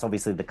 that's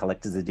obviously the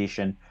collector's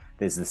edition.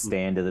 There's the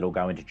standard that'll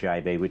go into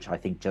JB, which I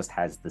think just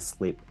has the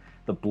slip.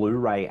 The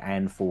Blu-ray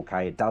and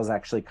 4K, it does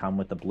actually come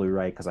with the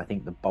Blu-ray because I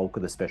think the bulk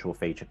of the special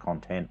feature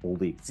content, all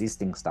the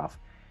existing stuff,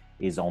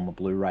 is on the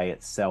Blu-ray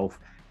itself.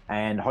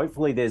 And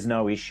hopefully there's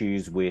no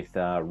issues with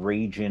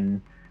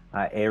region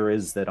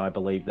errors that I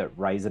believe that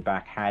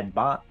Razorback had,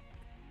 but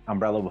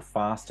Umbrella were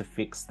fast to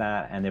fix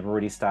that, and they've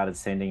already started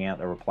sending out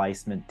the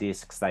replacement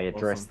discs. They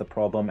addressed the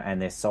problem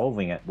and they're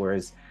solving it.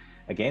 Whereas,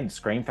 again,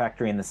 Scream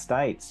Factory in the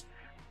States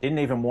didn't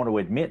even want to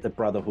admit that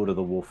Brotherhood of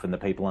the Wolf and the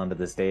People Under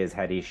the Stairs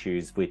had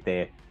issues with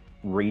their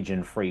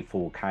region-free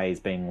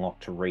 4Ks being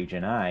locked to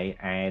region A,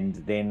 and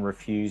then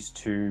refused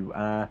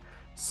to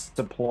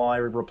supply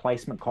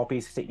replacement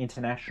copies to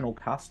international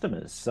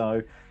customers.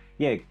 So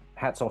yeah,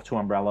 hats off to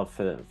Umbrella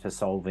for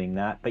solving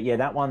that. But yeah,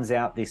 that one's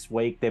out this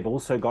week. They've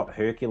also got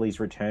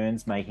Hercules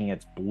Returns making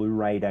its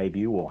Blu-ray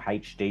debut or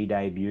HD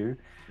debut.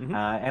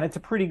 And it's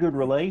a pretty good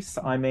release.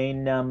 I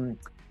mean, it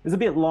was a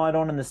bit light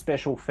on in the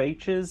special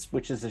features,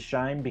 which is a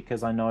shame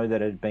because I know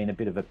that it had been a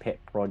bit of a pet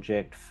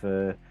project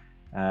for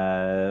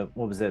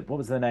what was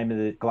the name of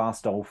the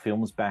Glass Doll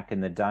films back in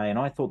the day, and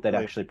I thought they'd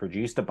actually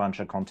produced a bunch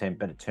of content,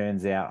 but it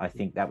turns out I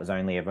think that was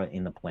only ever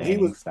in the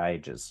planning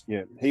stages.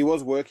 Yeah, he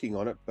was working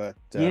on it, but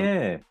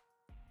yeah,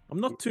 I'm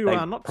not too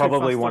they not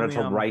probably too fussed wanted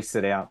on to the, race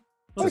it out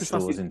not to too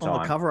fussed stores in on the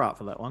time. cover art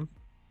for that one.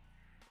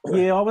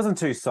 Yeah, I wasn't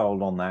too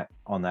sold on that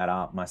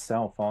art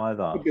myself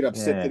either. I'm a bit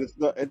upset that it's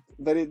not.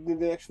 They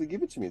didn't actually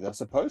give it to me. They're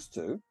supposed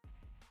to,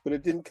 but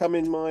it didn't come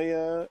in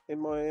my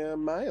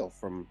mail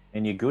from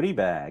in your goodie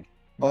bag.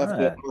 I'll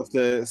have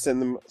to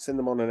send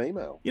them on an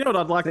email. You know what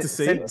I'd like to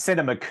see? Send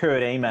them a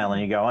curt email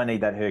and you go, I need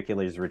that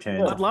Hercules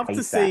Return. I'd love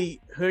to see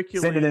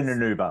Hercules. Send it in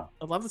an Uber.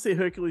 I'd love to see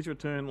Hercules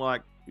Return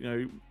like,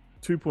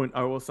 2.0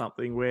 or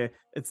something where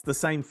it's the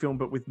same film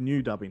but with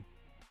new dubbing.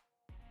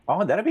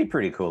 Oh, that'd be a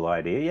pretty cool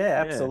idea.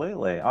 Yeah,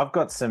 absolutely. I've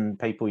got some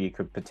people you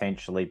could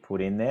potentially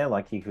put in there.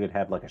 Like you could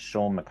have like a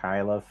Sean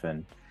McAuliffe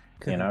and,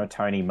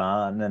 Tony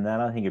Martin and that.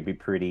 I think it'd be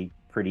pretty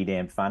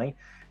damn funny.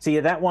 So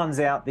yeah, that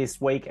one's out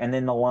this week. And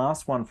then the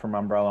last one from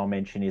Umbrella I'll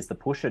mention is the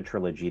Pusher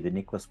trilogy, the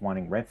Nicholas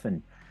Winding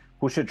Refn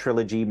Pusher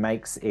trilogy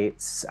makes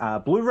its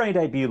Blu-ray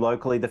debut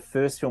locally. The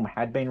first film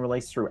had been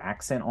released through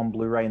Accent on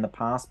Blu-ray in the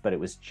past, but it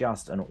was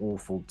just an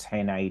awful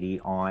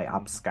 1080i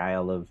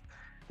upscale of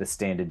the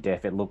standard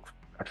def. It looked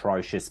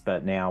atrocious,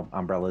 but now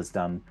Umbrella's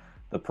done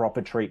the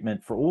proper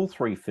treatment for all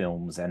 3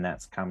 films, and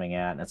that's coming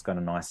out, and it's got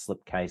a nice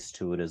slipcase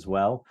to it as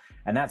well.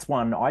 And that's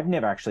one I've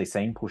never actually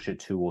seen, Pusher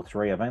 2 or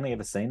 3. I've only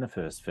ever seen the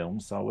first film,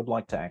 so I would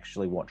like to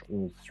actually watch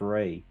all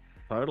 3.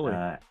 Totally.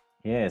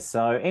 Yeah,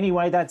 so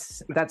anyway,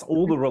 that's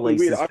all the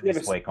releases for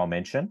this week I'll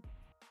mention.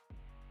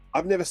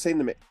 I've never seen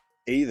them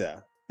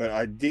either, but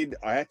I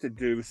had to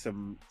do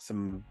some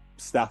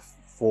stuff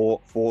for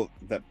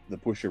the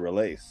Pusher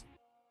release.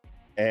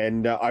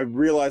 And I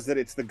realized that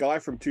it's the guy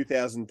from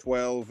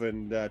 2012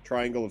 and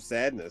Triangle of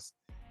Sadness,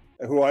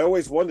 who I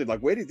always wondered,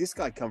 like, where did this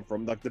guy come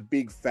from? Like the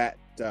big fat,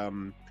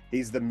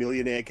 he's the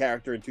millionaire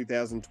character in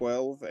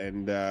 2012,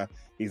 and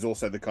he's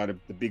also the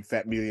big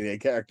fat millionaire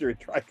character in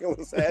Triangle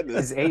of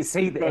Sadness. He's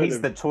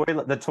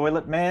the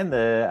toilet man,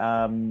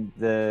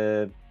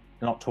 the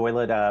not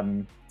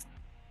toilet,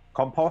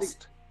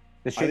 compost,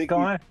 the shit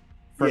guy.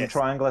 From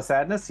Triangle of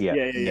Sadness, yeah,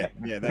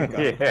 that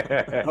guy.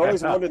 Yeah. I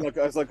always wondered,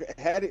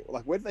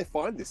 where did they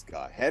find this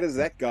guy? How does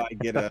that guy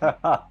get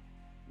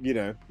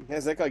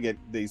how's that guy get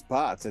these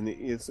parts? And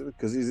it's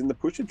because he's in the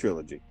Pusher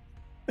trilogy.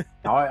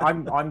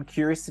 I'm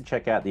curious to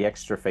check out the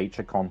extra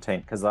feature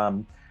content because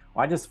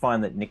I just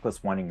find that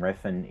Nicholas Winding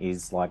Refn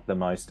is like the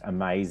most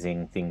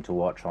amazing thing to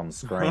watch on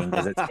screen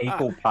because it's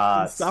equal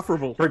parts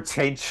insufferable,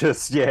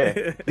 pretentious,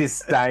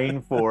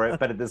 disdain for it,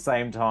 but at the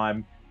same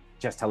time,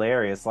 just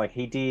hilarious. Like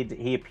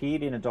he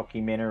appeared in a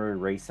documentary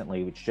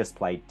recently which just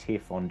played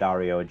Tiff on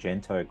Dario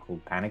Argento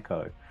called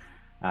Panico.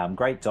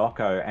 Great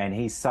doco, and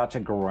he's such a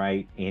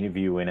great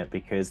interview in it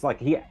because like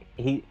he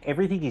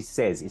everything he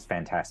says is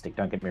fantastic,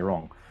 don't get me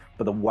wrong,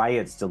 but the way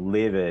it's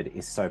delivered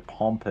is so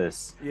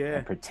pompous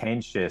and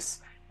pretentious,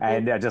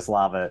 and I just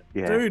love it.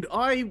 Yeah, dude,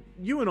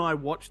 you and I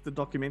watched the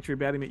documentary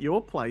about him at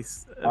your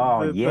place.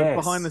 The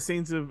behind the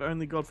scenes of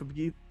Only God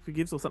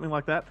Forgives or something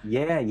like that.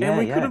 And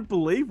we couldn't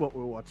believe what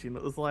we were watching.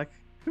 It was like,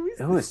 who is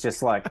this? It was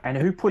just like, and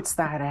who puts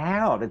that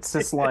out? It's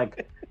just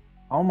like,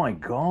 Oh my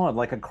God,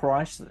 like a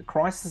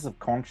crisis of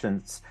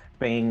conscience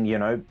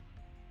being,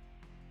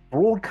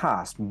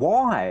 broadcast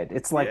wide.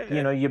 It's like,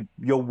 Yeah.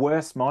 your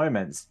worst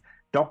moments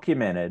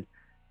documented.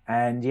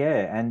 And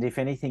yeah, and if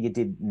anything, it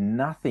did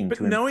nothing But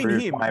to improve my knowing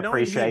him,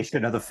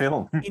 appreciation of the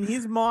film. in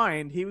his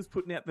mind, he was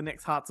putting out the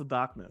next Hearts of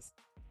Darkness.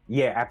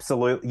 Yeah,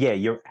 absolutely. Yeah,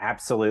 you're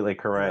absolutely You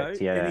know? correct.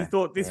 Yeah. And he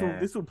thought this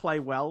yeah. will play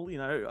well.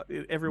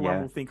 Everyone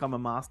Yeah. will think I'm a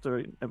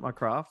master at my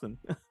craft. And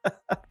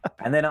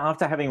And then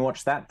after having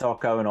watched that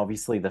doco and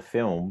obviously the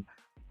film,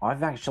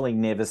 I've actually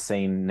never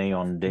seen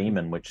Neon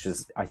Demon, which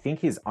is, I think,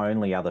 his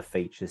only other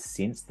feature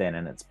since then,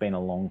 and it's been a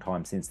long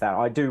time since that.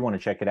 I do want to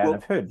check it out. Well-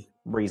 I've heard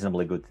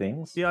reasonably good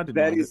things. yeah, I didn't.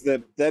 That mind is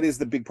it. that is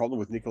the big problem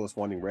with Nicholas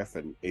Winding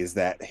Refn, is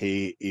that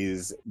he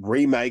is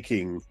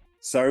remaking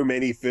so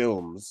many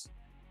films,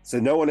 so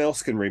no one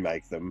else can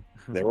remake them.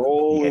 They're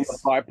all in the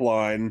Yes.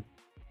 pipeline.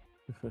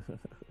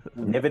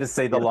 Never to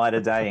see the light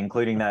of day,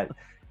 including that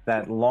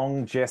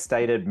long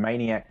gestated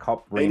Maniac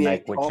Cop remake,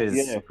 Maniac Cop, which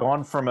has yeah.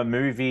 gone from a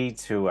movie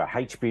to a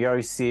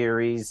HBO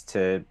series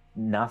to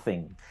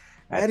nothing.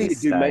 How at do you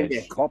this do stage.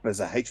 Maniac Cop as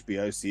a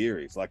HBO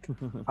series? Like,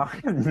 I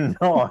have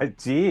no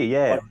idea.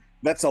 Yeah.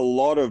 that's a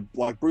lot of,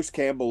 like, Bruce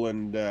Campbell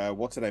and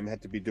what's her name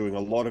had to be doing a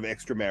lot of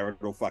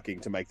extramarital fucking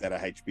to make that a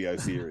HBO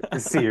series. The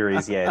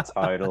series, yeah,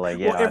 totally.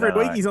 Yeah, Well, every I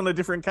know. week he's on a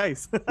different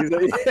case.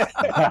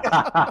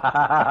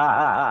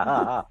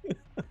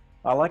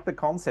 I like the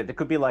concept. It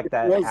could be like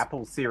that was-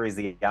 Apple series,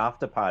 The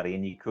After Party,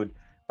 and you could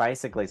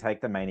basically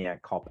take the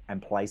Maniac Cop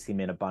and place him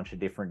in a bunch of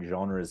different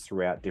genres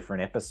throughout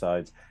different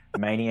episodes.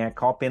 Maniac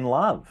Cop in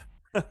love.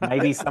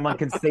 Maybe someone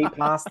can see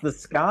past the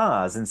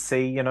scars and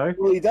see, Well,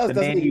 he does, the doesn't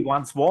man he he?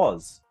 once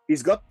was.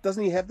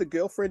 Doesn't he have the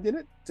girlfriend in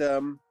it?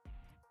 The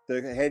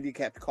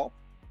handicapped cop.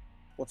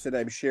 What's her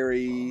name?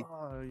 Sherry.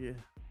 Oh yeah.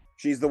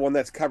 She's the one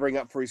that's covering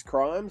up for his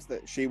crimes.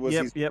 That she was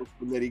Yep, his yep.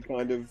 girlfriend, that he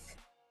kind of.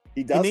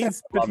 He does have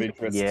needs- a love but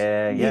interest.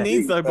 Yeah, He yeah.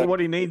 needs though, but what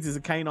he needs is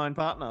a canine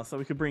partner. So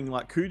we could bring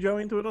like Cujo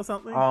into it or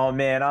something. Oh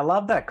man, I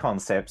love that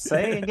concept. See,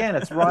 again,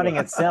 it's writing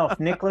itself.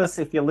 Nicholas,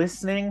 if you're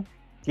listening,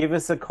 give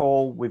us a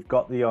call. We've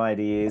got the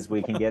ideas.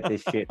 We can get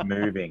this shit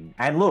moving.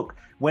 And look,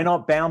 we're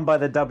not bound by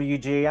the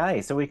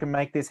WGA, so we can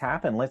make this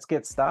happen. Let's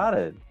get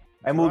started.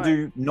 And we'll Right.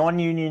 do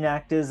non-union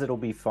actors. It'll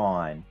be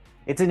fine.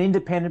 It's an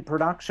independent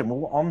production.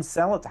 We'll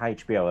on-sell it to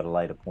HBO at a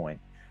later point.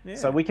 Yeah.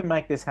 So we can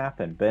make this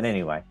happen. But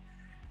anyway.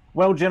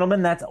 Well,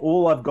 gentlemen, that's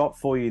all I've got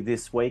for you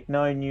this week.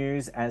 No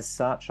news as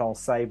such. I'll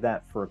save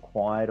that for a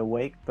quieter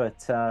week.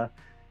 But hope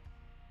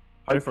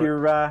for it.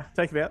 you're...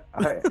 Take it out.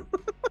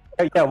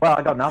 yeah, well,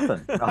 I got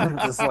nothing. I'm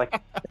just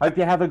like, hope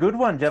you have a good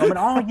one, gentlemen.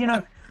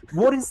 Oh,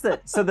 what is the...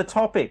 So the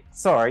topic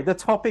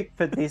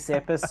for this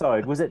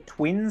episode, was it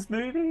twins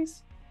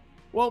movies?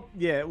 Well,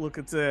 yeah. Look,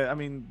 it's I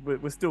mean,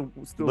 we're still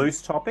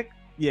Loose topic?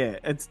 Yeah,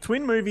 it's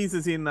twin movies,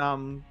 as in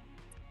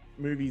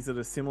movies that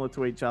are similar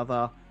to each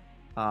other,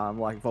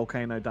 like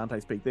Volcano,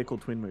 Dante's Peak. They're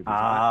called twin movies. Right?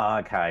 Ah,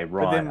 okay, But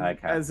right, then,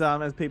 okay.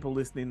 as people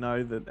listening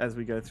know, that as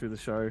we go through the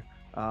show,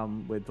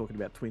 we're talking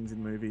about twins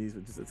in movies.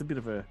 It's a bit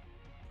of a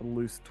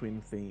loose twin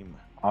theme.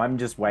 I'm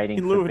just waiting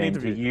In lieu for of an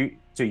Ben interview.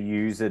 to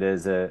use it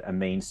as a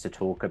means to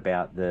talk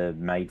about the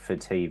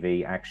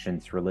made-for-TV action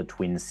thriller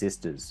Twin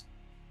Sisters.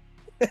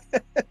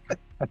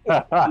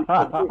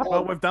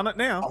 Well, we've done it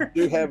now. I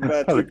do have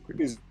two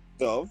copies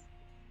of.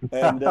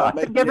 And I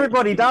think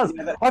everybody does.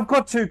 I've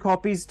got 2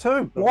 copies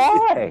too.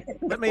 Why?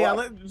 Let me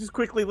just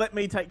quickly let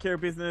me take care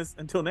of business.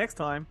 Until next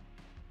time,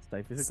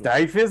 stay physical.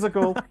 Stay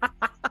physical.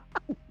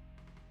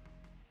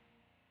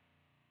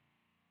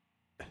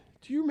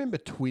 Do you remember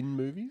twin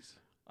movies?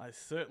 I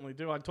certainly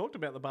do. I talked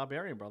about the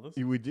Barbarian Brothers.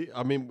 We did.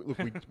 I mean, look,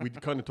 we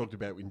kind of talked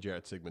about it in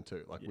Jarrett's segment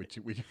too. Like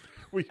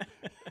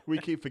we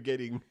keep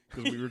forgetting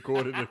because we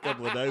recorded a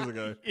couple of days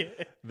ago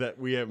that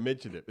we haven't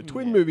mentioned it. But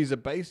twin movies are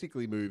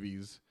basically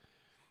movies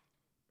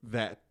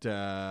that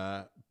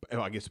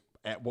I guess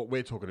what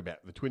we're talking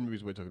about, the twin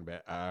movies we're talking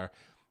about are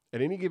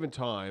at any given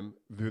time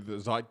the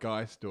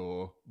zeitgeist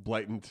or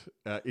blatant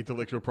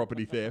intellectual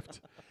property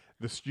theft.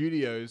 The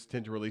studios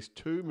tend to release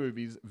 2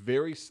 movies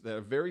that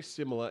are very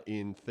similar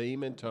in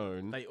theme and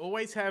tone. They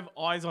always have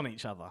eyes on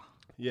each other.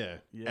 Yeah.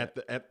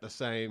 At the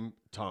same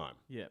time.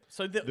 Yeah.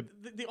 So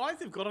the eyes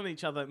they've got on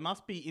each other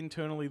must be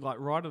internally, like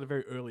right at a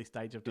very early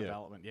stage of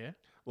development. Yeah.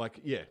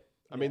 Like, yeah.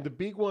 I mean, the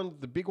big one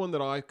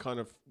that I kind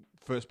of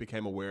first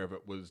became aware of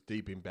it was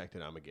Deep Impact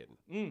and Armageddon.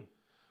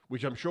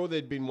 Which I'm sure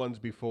there'd been ones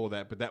before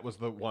that, but that was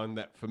the one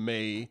that, for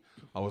me,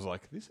 I was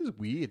like, this is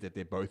weird that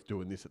they're both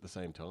doing this at the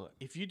same time.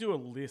 If you do a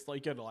list, like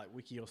you go to like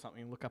Wiki or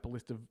something and look up a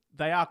list of,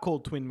 they are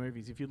called twin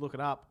movies. If you look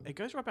it up, it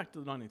goes right back to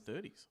the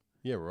 1930s.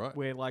 Yeah, right.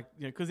 Where like,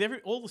 because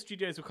all the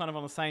studios were kind of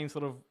on the same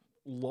sort of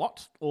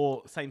lot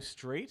or same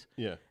street.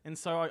 Yeah. And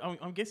so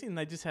I'm guessing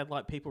they just had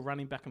like people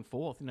running back and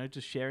forth,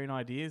 just sharing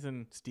ideas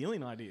and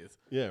stealing ideas.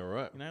 Yeah,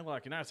 right.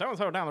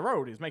 So-and-so down the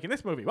road is making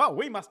this movie. Well,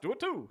 we must do it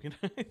too.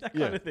 That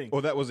kind of thing.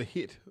 Or that was a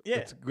hit. Yeah.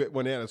 Let's get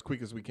one out as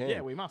quick as we can.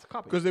 Yeah, we must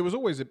copy. Because there was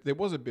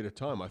a bit of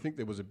time. I think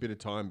there was a bit of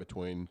time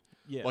between,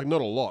 Yeah. like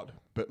not a lot,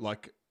 but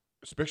like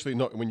especially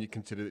not when you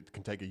consider it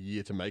can take a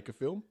year to make a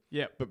film.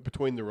 Yeah. But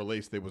between the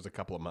release, there was a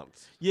couple of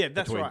months. Yeah,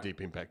 that's between right.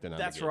 Deep Impact and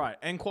That's Armageddon. right.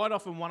 And quite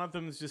often one of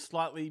them is just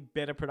slightly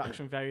better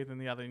production value than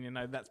the other. And,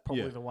 that's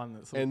probably Yeah. the one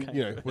that sort And of came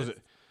you know, first.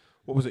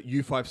 what was it?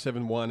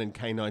 U571 and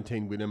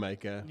K19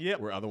 Winnermaker. Yep.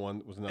 Were another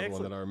one was another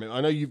Excellent. one that I remember.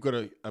 I know you've got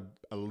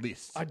a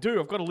list. I do.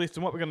 I've got a list,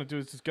 and what we're going to do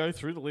is just go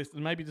through the list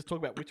and maybe just talk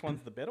about which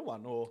one's the better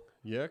one or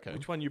Yeah. Okay.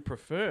 which one you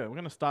prefer. We're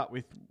going to start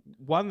with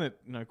one that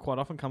quite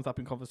often comes up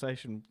in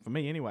conversation for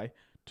me anyway.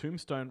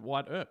 Tombstone,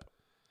 White Earp,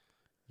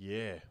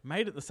 Yeah.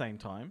 made at the same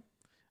time,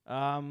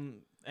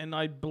 and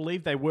I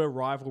believe they were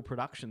rival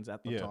productions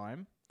at the Yeah.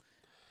 time.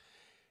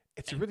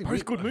 It's a really Both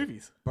weird- good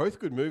movies. Both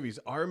good movies.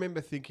 I remember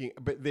thinking,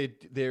 but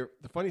they're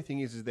the funny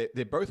thing is that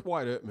they're both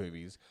White Earp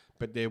movies,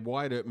 but they're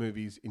White Earp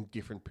movies in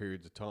different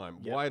periods of time.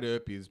 Yep. White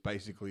Earp is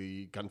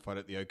basically gunfight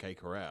at the OK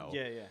Corral.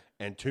 Yeah.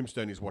 And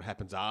Tombstone is what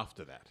happens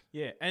after that.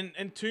 Yeah, and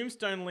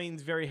Tombstone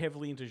leans very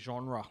heavily into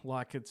genre.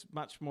 Like, it's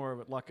much more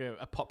of like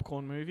a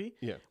popcorn movie.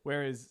 Yeah.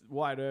 Whereas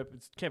White Earp,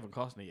 it's Kevin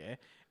Costner, yeah.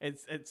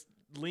 It's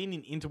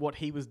leaning into what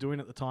he was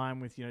doing at the time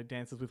with,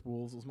 Dances with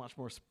Wolves. It was much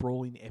more a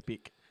sprawling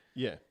epic.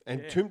 Yeah.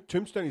 And Yeah.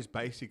 Tombstone is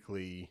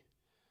basically,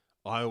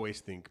 I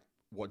always think,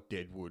 what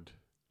Deadwood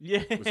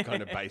Yeah. was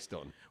kind of based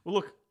on. Well,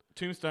 look,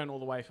 Tombstone all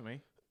the way for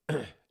me.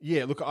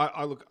 Yeah, look,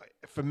 I look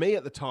for me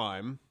at the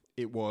time.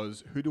 It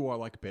was who do I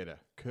like better,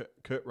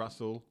 Kurt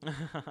Russell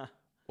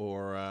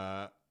or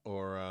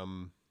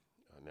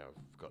now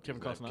I've forgotten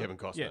Kevin his name. Costner. Kevin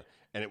Costner, Yeah.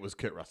 and it was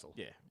Kurt Russell.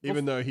 Yeah.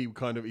 Even though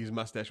his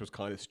mustache was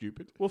kind of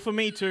stupid. Well, for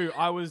me too,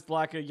 I was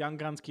like a Young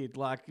Guns kid,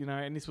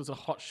 and this was a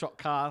hot shot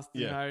cast,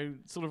 Yeah.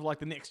 sort of like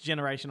the next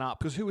generation up.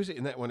 Because who is it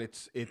in that one?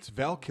 It's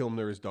Val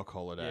Kilmer as Doc Yeah.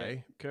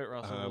 Holliday. Kurt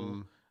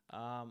Russell.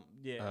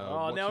 Yeah.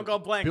 What's Now I've it-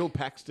 got blank. Bill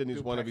Paxton is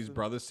Bill one of his Paxton.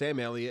 brothers. Sam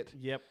Elliott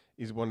Yep.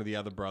 is one of the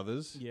other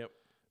brothers. Yep.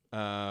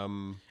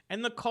 Um,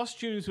 And the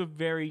costumes were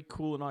very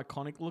cool and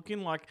iconic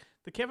looking. Like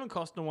the Kevin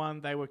Costner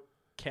one, they were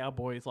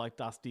cowboys like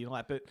Dusty and all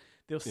that. But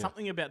there was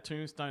something about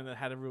Tombstone that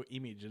had a real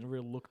image and a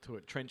real look to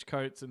it. Trench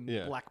coats and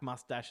Yeah. black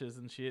mustaches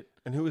and shit.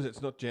 and who is it?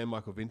 It's not Jan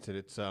Michael Vincent.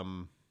 It's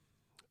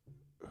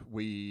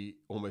we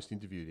almost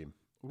interviewed him.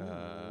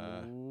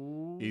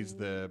 He's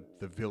the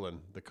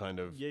villain, the kind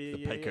of the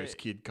Pecos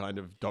kid kind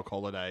of Doc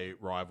Holliday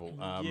rival.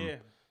 Yeah.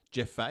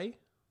 Jeff Fay.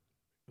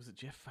 Was it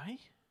Jeff Fay?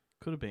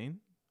 Could have been.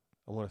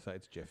 I want to say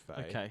it's Jeff Fay.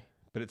 Okay.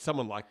 But it's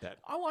someone like that.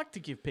 I like to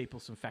give people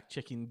some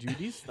fact-checking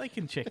duties. They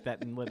can check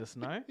that and let us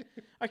know.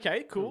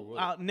 Okay, cool.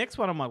 Next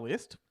one on my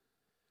list.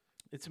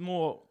 It's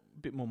a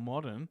bit more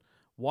modern.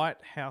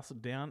 White House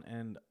Down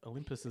and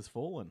Olympus Has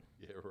Fallen.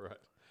 Yeah, right.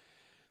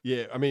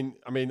 Yeah, I mean,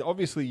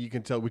 obviously you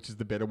can tell which is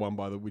the better one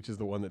by which is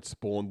the one that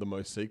spawned the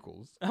most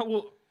sequels.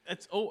 Well,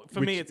 it's all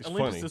for me. Which It's is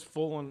Olympus funny. Has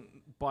Fallen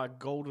by a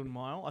golden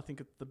mile. I think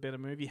it's the better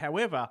movie.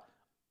 However,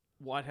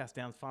 White House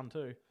Down's fun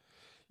too.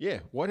 Yeah,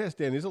 White House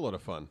Down is a lot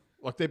of fun.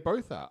 Like they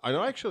both are. And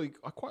I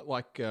quite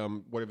like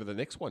whatever the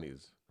next one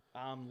is.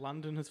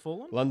 London Has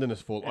Fallen. London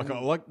Has Fallen. Like I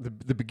like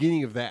the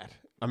beginning of that.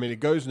 I mean, it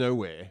goes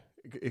nowhere.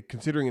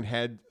 Considering it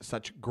had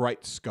such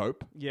great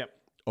scope Yep.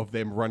 of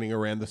them running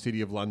around the city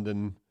of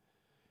London,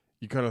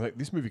 you kind of think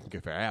this movie can go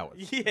for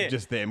hours. Yeah.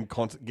 Just them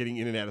getting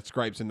in and out of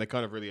scrapes, and they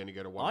kind of really only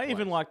go to one I place.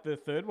 even like the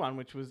third one,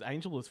 which was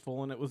Angel Has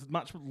Fallen. It was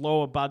much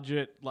lower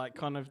budget, like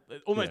kind of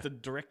almost Yeah. a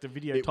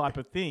direct-to-video type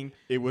of thing.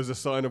 It was a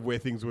sign of where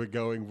things were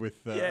going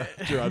with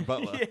Gerard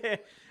Butler. Yeah,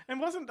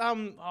 and wasn't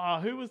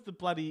who was the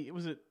bloody?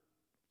 Was it?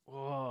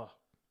 Oh,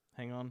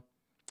 hang on.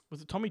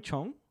 Was it Tommy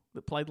Chong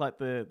that played like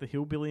the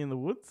hillbilly in the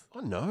woods?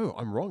 Oh no,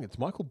 I'm wrong. It's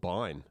Michael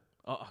Bine.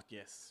 Oh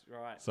yes,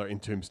 right. So in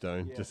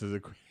Tombstone, Yeah. just as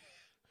a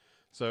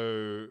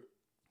so,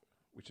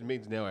 which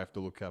means now I have to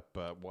look up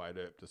White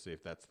Earp to see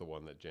if that's the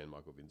one that Jan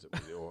Michael Vincent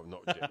was, or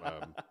not. That's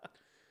right.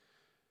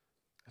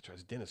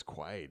 It's Dennis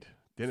Quaid.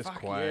 Dennis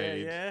Fuck,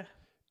 Quaid. yeah.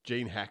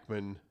 Gene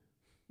Hackman,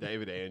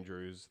 David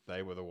Andrews.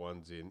 They were the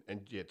ones in,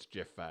 and it's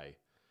Jeff Fay.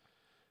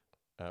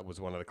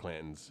 Was one of the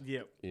clans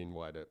Yep. in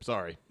White Earp.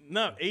 Sorry,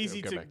 No,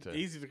 easy go to back to-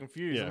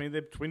 confuse. Yeah. I mean,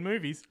 they're twin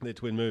movies. they're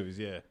twin movies.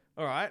 Yeah.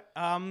 All right.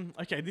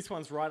 Okay, this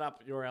one's right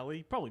up your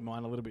alley. Probably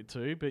mine a little bit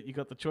too. But you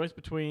got the choice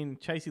between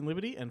Chasing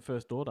Liberty and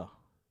First Order.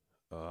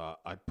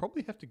 I'd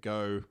probably have to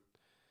go.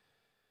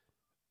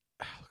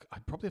 Look,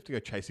 I'd probably have to go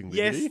Chasing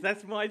Liberty. Yes,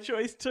 that's my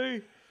choice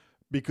too.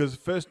 Because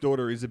First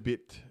Order is a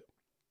bit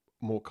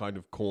more kind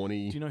of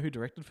corny. Do you know who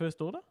directed First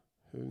Order?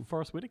 Who?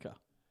 Forrest Whitaker.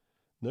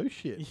 No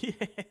shit.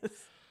 Yes.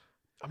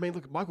 I mean,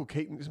 look, Michael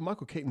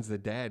Keaton's the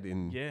dad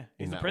in Yeah,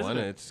 he's in the that one.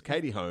 president. It's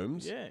Katie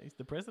Holmes, Yeah, he's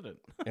the president.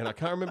 and I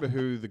can't remember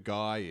who the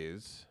guy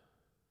is.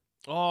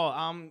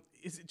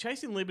 Is it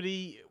Chasing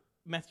Liberty?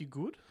 Matthew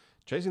Good?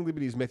 Chasing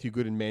Liberty is Matthew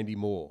Good and Mandy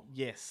Moore.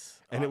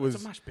 Yes, And it it's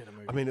was a much better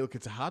movie. I mean, look,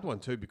 it's a hard one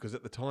too because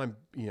at the time,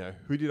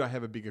 who did I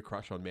have a bigger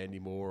crush on, Mandy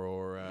Moore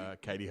or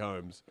Katie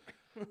Holmes?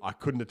 I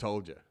couldn't have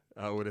told you.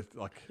 I would have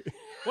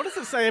what does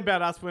it say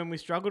about us when we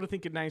struggle to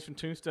think of names from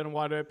Tombstone and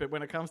White Earp, but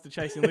when it comes to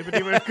Chasing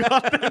Liberty, we've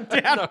got them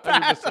down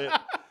pat? 100%.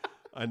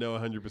 I know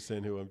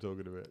 100% who I'm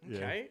talking about. Yeah.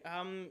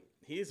 Okay.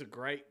 Here's a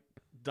great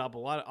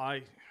double.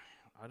 I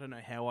don't know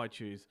how I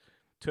choose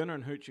Turner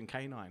and Hooch and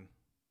K9.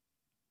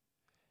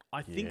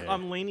 I think Yeah.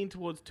 I'm leaning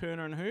towards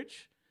Turner and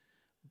Hooch,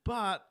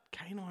 but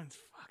K9's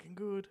fucking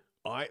good.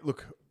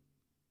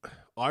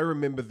 I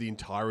remember the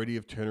entirety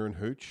of Turner and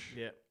Hooch.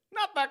 Yeah.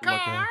 Not the Like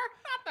car.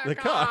 Not the the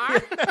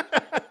car.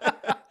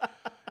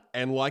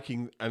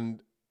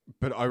 And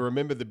but I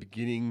remember the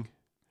beginning.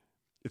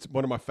 It's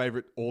one of my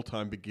favorite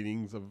all-time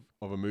beginnings of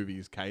a movie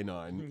is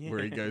K9, where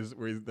he Yeah. goes,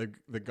 where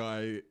the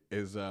guy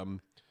is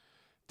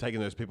taking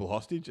those people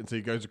hostage, and so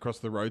he goes across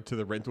the road to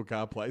the rental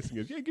car place and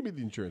goes, "Yeah, give me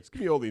the insurance,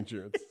 give me all the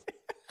insurance."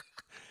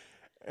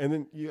 And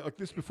then like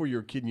this before you're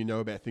a kid, and you know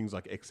about things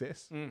like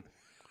excess.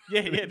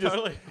 Yeah,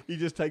 totally. He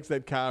just takes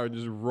that car and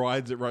just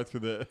rides it right through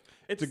the.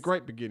 It's a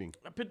great beginning.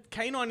 But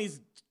K9 is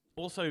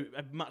also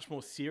a much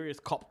more serious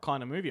cop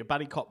kind of movie, a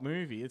buddy cop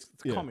movie. It's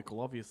comical,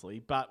 obviously,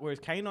 but whereas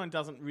K9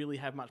 doesn't really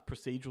have much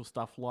procedural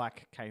stuff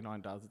like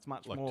K9 does. It's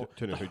much Like more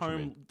Turner the and Hooch, you home.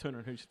 mean? Turner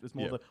and Hooch. There's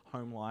more the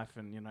home life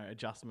and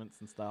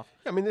adjustments and stuff.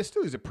 I mean, there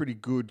still is a pretty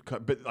good,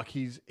 but like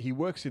he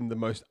works in the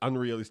most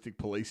unrealistic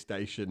police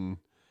station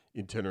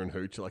in Turner and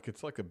Hooch. Like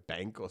it's like a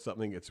bank or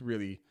something.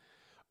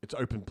 It's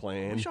open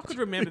plan. I wish I could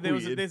remember.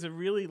 There's Weird. there's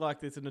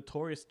a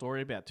notorious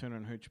story about Turner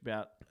and Hooch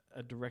about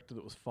a director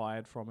that was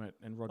fired from it,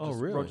 and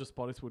Roger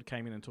Spottiswoode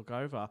came in and took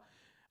over.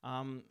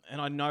 And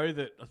I know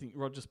that I think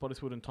Roger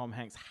Spottiswoode and Tom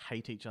Hanks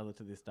hate each other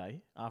to this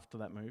day after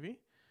that movie.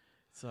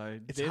 So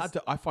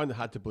I find it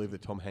hard to believe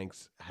that Tom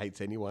Hanks hates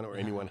anyone or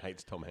anyone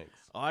hates Tom Hanks.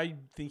 I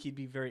think he'd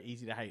be very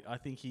easy to hate. I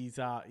think he's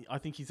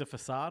a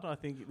facade. I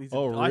think he's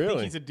Oh, I think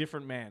really? he's a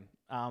different man.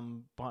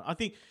 But I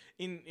think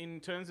in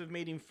terms of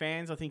meeting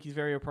fans, I think he's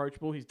very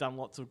approachable. He's done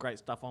lots of great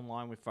stuff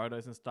online with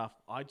photos and stuff.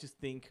 I just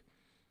think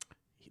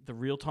the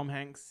real Tom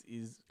Hanks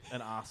is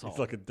an arsehole. It's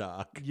like a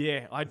dark.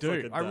 Yeah, I do.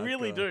 like a I dark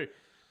really guy. do.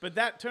 But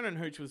that Turner and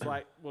Hooch was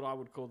like what I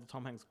would call the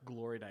Tom Hanks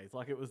glory days.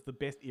 Like it was the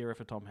best era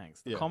for Tom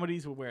Hanks. The Yeah.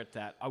 comedies were where it's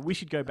at. I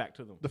wish he'd go back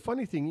to them. The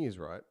funny thing is,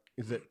 right,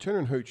 is that Turner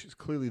and Hooch is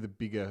clearly the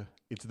bigger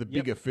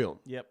film.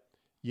 Yep.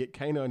 Yet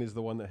K9 is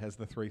the one that has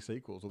the 3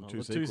 sequels or the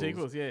two sequels. 2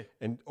 sequels, yeah.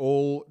 And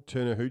all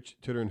Turner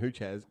and Hooch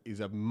has is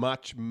a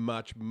much,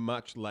 much,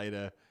 much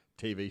later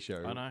TV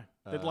show. I know.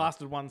 It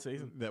lasted one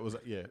season. That was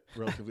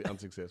relatively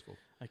unsuccessful.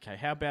 Okay,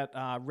 how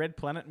about Red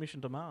Planet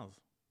Mission to Mars?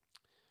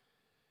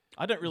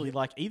 I don't really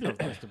like either of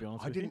those, to be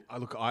honest with you.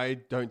 I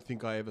don't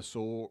think I ever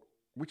saw.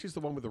 Which is the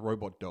one with the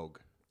robot dog?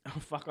 Oh,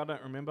 fuck, I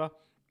don't remember.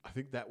 I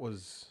think that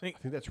was. Think- I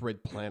think that's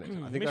Red Planet.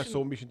 I think I Mission-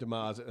 saw Mission to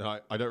Mars, and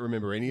I don't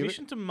remember any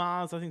Mission to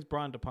Mars, I think, is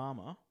Brian De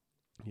Palma.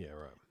 of it. Yeah,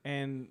 right.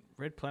 And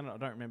Red Planet, I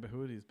don't remember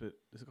who it is, but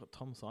has it got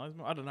Tom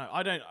Sizemore? I don't know.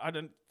 I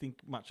don't think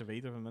much of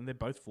either of them, and they're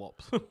both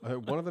flops.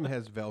 One of them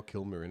has Val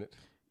Kilmer in it,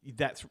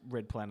 That's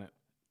Red Planet.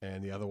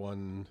 and the other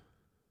one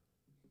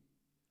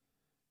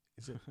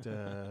is it.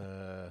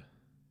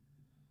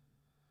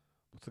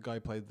 What's the guy who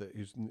played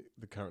who's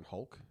the current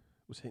Hulk?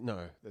 Was he?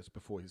 No, that's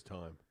before his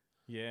time.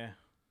 Yeah.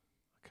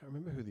 I can't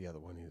remember who the other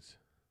one is.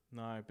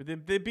 No, but they're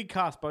big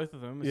cast, both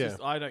of them. It's Yeah.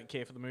 just I don't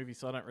care for the movie,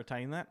 so I don't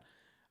retain that.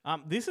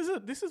 This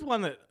is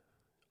one that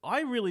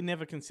I really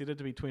never considered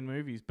to be twin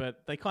movies,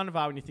 but they kind of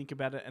are when you think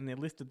about it, and they're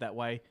listed that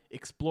way: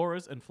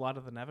 Explorers and Flight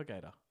of the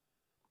Navigator,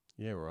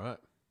 Yeah, right.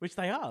 which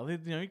they are.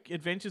 They're,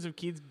 adventures of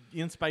kids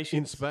in spaceships.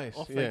 In space,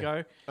 off yeah. they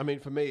go. I mean,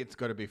 for me, it's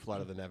got to be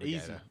Flight of the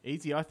Navigator.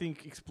 Easy. I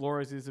think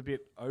Explorers is a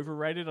bit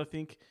overrated. I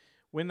think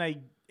when they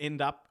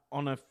end up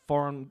on a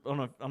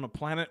on a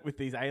planet with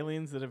these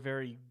aliens that are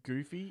very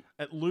goofy,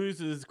 it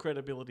loses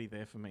credibility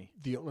there for me.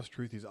 The honest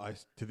truth is, I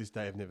to this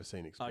day have never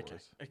seen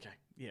Explorers. Okay,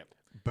 yeah.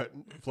 But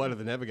Flight of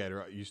the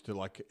Navigator, I used to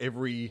like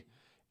every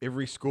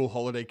school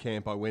holiday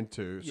camp I went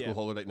to, Yeah. school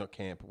holiday, not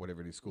camp, whatever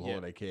it is, school Yeah.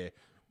 holiday care,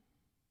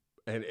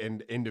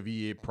 and end of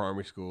year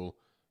primary school,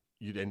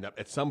 you'd end up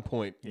at some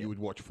point you would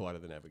watch Flight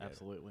of the Navigator.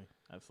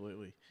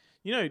 Absolutely.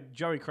 You know,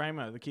 Joey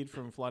Kramer, the kid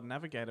from Flight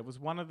Navigator, was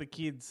one of the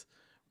kids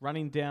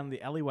running down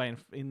the alleyway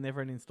in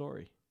Neverending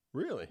Story.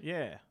 Really?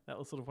 Yeah, that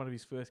was sort of one of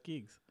his first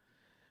gigs.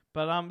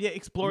 But yeah, I,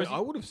 Explorers. mean,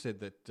 I would have said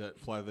that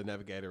Flight of the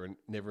Navigator and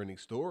Neverending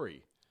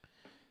Story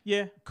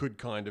yeah, could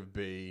kind of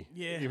be,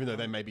 Yeah. even though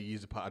they may be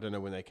years apart. I don't know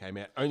when they came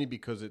out, only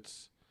because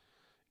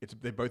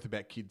they're both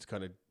about kids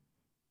kind of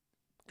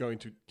going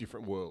to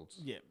different worlds.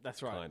 yeah,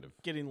 that's right. Kind of.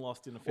 Getting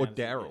lost in a Or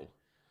fantasy. Daryl.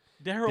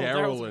 Daryl's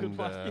Daryl a good and,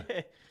 one.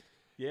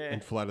 Yeah.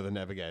 And Flight of the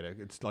Navigator.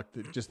 It's like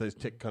just those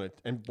tech kind of,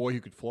 and Boy Who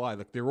Could Fly.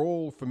 Like they're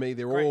all, for me,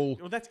 they're Great. all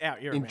Well, that's our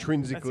era, man.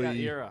 intrinsically That's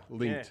our era.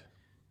 linked.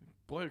 Yeah.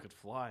 Boy Who Could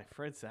Fly,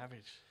 Fred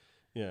Savage.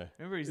 Yeah.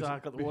 Remember he's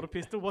got the water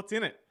pistol? What's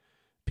in it?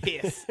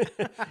 Piss.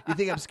 You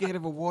think I'm scared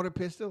of a water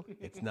pistol?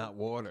 It's not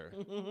water.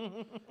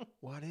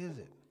 What is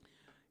it?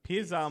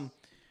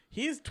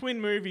 Here's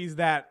twin movies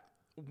that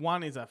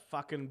one is a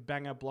fucking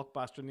banger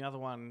blockbuster and the other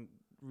one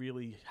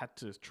really had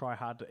to try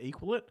hard to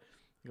equal it.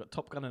 You got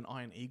Top Gun and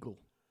Iron Eagle.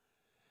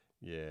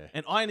 Yeah.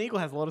 And Iron Eagle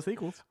has a lot of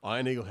sequels.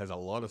 Iron Eagle has a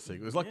lot of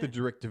sequels. It's like the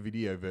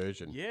direct-to-video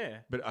version. Yeah.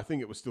 But I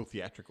think it was still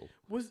theatrical.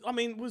 Was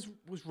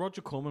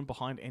Roger Corman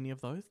behind any of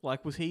those?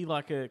 Like, was he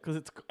like because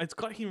it's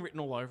got him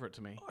written all over it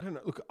to me. I don't know.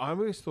 Look, I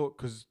always thought,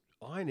 because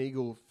Iron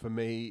Eagle, for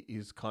me,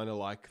 is kind of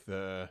like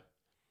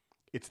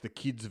it's the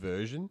kids'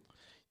 version.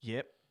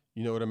 Yep.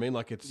 You know what I mean?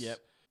 Like it's... Yep.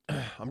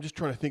 I'm just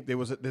trying to think.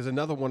 There's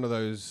another one of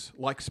those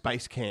like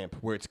Space Camp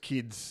where it's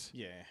kids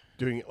Yeah.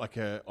 doing it like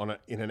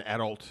in an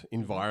adult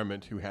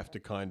environment who have to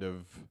kind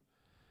of,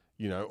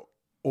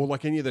 or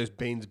like any of those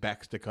Beans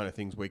Baxter kind of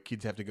things where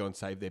kids have to go and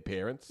save their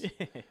parents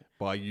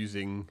by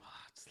using.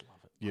 I just love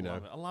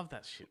it. I love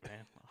that shit,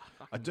 man.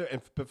 I do,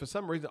 but for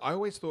some reason, I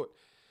always thought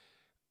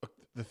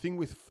the thing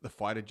with the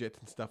fighter jets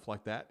and stuff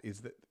like that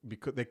is that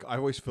because I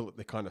always feel that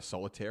they're kind of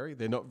solitary.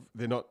 They're not.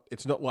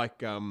 It's not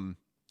like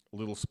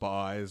Little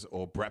Spies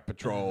or Brat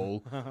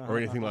Patrol or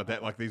anything like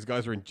that. Like these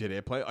guys are in jet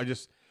airplane.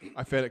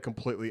 I found it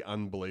completely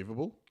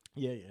unbelievable.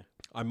 Yeah.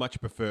 I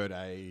much preferred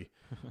a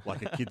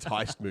kid's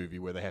heist movie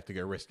where they have to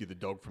go rescue the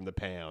dog from the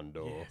pound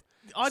or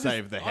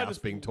save the house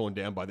being torn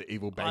down by the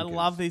evil bankers. I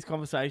love these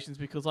conversations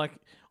because, like,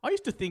 I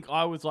used to think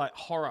I was like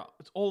horror.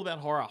 It's all about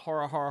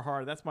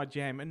horror. That's my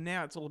jam. And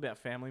now it's all about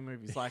family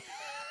movies. Like,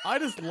 I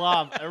just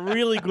love a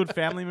really good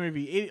family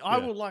movie. I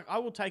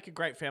will take a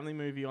great family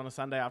movie on a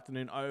Sunday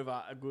afternoon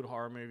over a good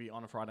horror movie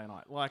on a Friday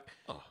night. Like,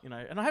 and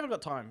I haven't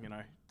got time,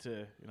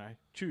 to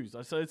choose.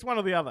 So it's one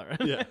or the other.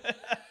 Yeah.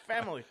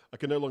 Family. I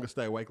can no longer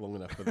stay awake long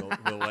enough for the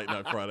late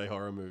night Friday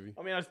horror movie.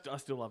 I mean, I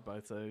still love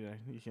both, so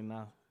you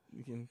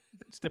can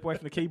step away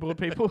from the keyboard,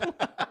 people.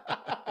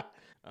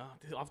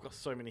 I've got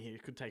so many here.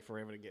 It could take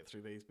forever to get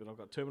through these, but I've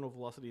got Terminal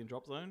Velocity and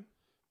Drop Zone.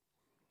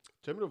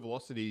 Terminal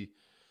Velocity.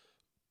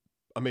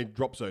 I mean,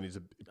 Drop Zone is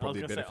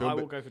probably a better film. I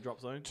will go for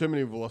Drop Zone.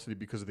 Terminal Velocity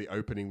because of the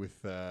opening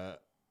with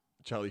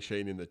Charlie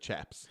Sheen in the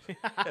chaps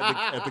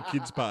at the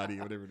kids' party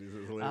or whatever it is. It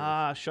was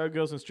hilarious.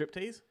 Showgirls and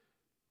Striptease.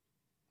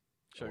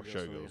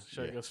 Showgirls.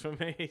 Showgirls for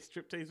me.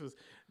 Striptease was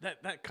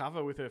that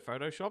cover with her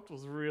photoshopped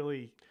was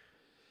really.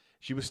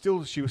 She was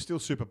still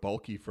super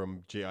bulky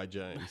from G.I.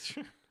 Jane.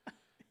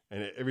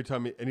 And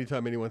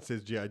anytime anyone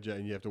says G.I.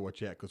 Jane, you have to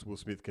watch out because Will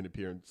Smith can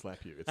appear and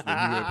slap you. It's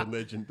the new urban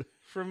legend.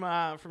 From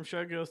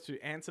Showgirls to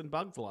Ants and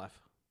Bugs Life.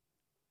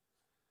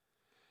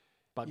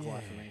 Bugs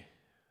Life for me.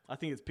 I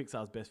think it's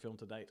Pixar's best film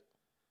to date.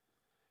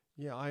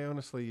 Yeah, I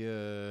honestly.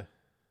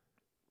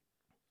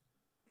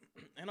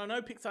 And I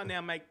know Pixar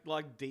now make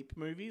like deep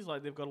movies,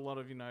 like they've got a lot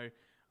of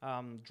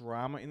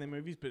drama in their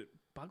movies, but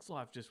Bugs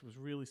Life just was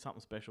really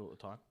something special at the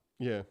time.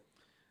 Yeah.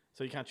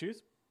 So you can't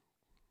choose.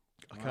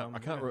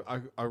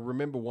 I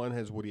remember one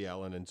has Woody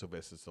Allen and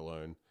Sylvester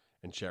Stallone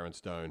and Sharon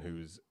Stone,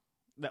 who's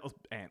that was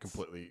Ants.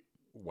 Completely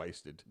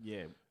wasted.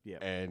 Yeah.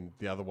 And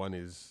the other one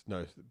is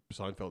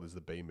Seinfeld is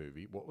the B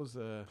movie. What was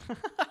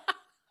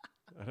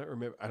I don't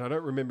remember, and I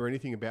don't remember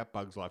anything about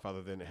Bugs Life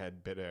other than it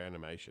had better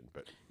animation.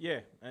 But yeah,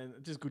 and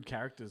just good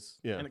characters.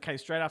 Yeah, and it came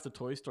straight after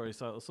Toy Story,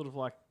 so it was sort of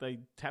like they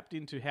tapped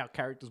into how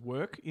characters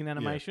work in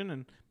animation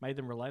and made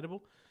them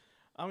relatable.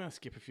 I'm going to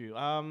skip a few.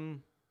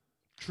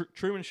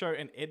 Truman Show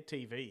and Ed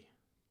TV.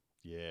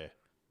 Yeah,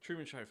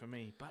 Truman Show for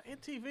me, but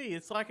Ed TV,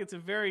 it's a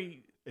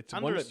very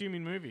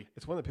underassuming movie.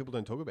 It's one that people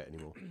don't talk about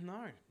anymore.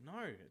 No,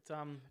 it's Do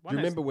you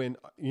remember when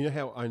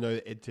how I know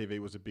that Ed TV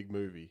was a big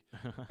movie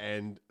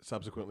and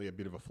subsequently a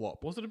bit of a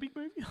flop? Was it a big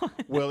movie?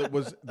 Well, it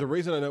was. The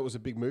reason I know it was a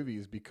big movie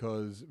is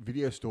because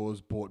video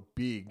stores bought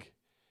big,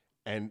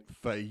 and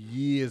for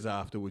years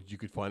afterwards, you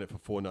could find it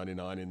for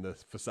 $4.99 in the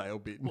for sale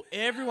bin. Well,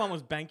 everyone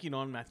was banking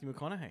on Matthew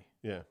McConaughey.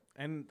 Yeah.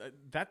 And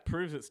that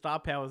proves that star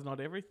power is not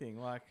everything.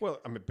 Like,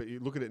 well, I mean, but you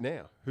look at it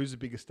now. Who's the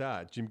biggest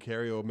star, Jim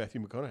Carrey or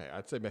Matthew McConaughey?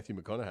 I'd say Matthew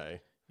McConaughey.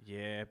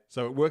 Yeah.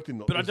 So it worked in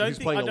the. But I don't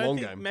think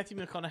game. Matthew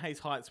McConaughey's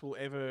heights will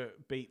ever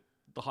beat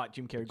the height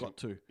Jim Carrey got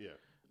to. Yeah.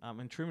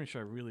 And Truman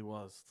Show really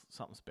was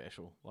something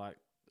special. Like,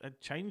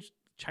 it changed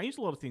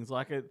a lot of things.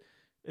 Like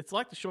it's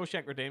like the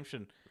Shawshank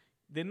Redemption.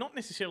 They're not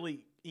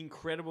necessarily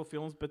incredible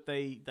films, but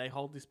they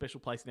hold this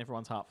special place in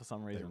everyone's heart for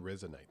some reason. They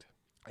resonate.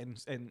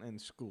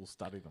 And schools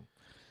study them.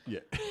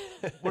 Yeah.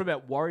 What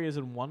about Warriors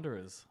and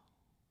Wanderers?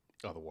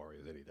 Oh, the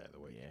Warriors any day of the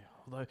week. Yeah,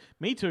 although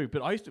me too.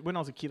 But when I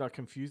was a kid, I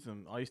confused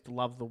them. I used to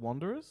love the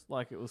Wanderers,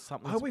 like it was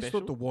something. I always special.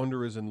 thought the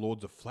Wanderers and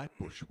Lords of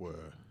Flatbush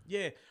were.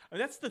 Yeah,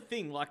 and that's the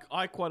thing. Like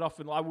I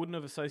wouldn't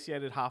have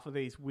associated half of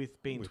these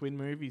with being twin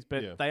movies,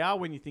 but they are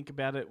when you think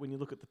about it. When you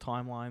look at the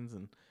timelines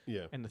and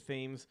the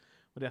themes.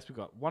 What else we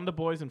got? Wonder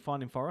Boys and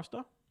Finding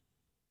Forrester.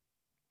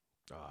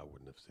 Oh, I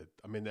wouldn't have said.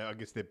 I mean, I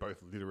guess they're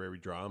both literary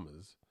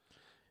dramas,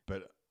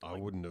 but I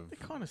wouldn't have.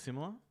 They're kind of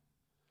similar.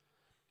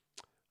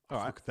 All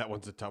right, that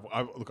one's a tough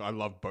one. I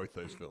love both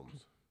those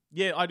films.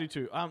 Yeah, I do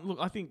too. Look,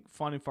 I think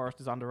Finding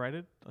Forrester is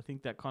underrated. I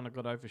think that kind of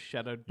got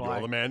overshadowed by.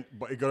 You're the man.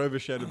 But it got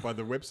overshadowed by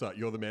the website.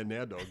 You're the man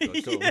now, dog. Yeah,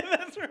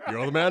 that's right.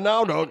 You're the man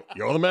now, dog.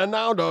 You're the man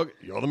now, dog.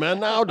 You're the man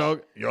now,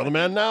 dog. You're the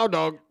man now,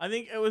 dog. I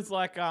think it was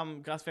like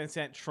Gus Van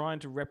Sant trying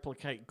to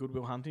replicate Good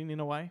Will Hunting in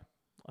a way.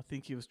 I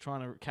think he was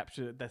trying to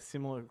capture that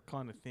similar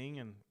kind of thing,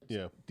 and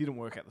didn't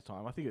work at the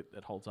time. I think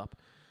it holds up.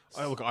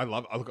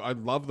 I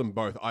love them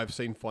both. I've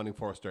seen Finding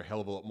Forrester a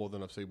hell of a lot more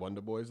than I've seen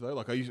Wonder Boys though.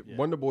 Like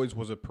Wonder Boys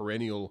was a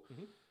perennial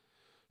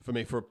for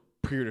me for a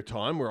period of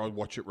time where I'd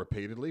watch it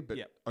repeatedly. But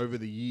over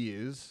the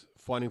years,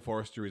 Finding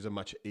Forrester is a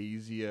much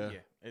easier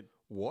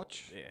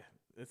watch.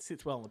 Yeah, it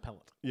sits well on the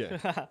palate.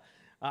 Yeah.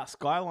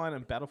 Skyline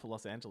and Battle for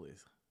Los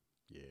Angeles.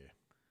 Yeah.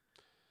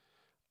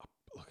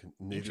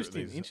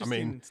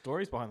 Interesting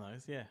stories behind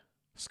those. Yeah.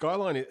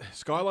 Skyline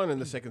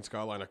and the second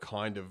Skyline are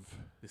kind of,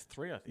 There's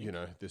 3, I think. you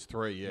know, there's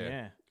 3,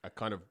 Yeah. are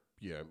kind of,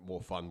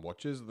 more fun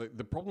watches.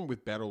 The problem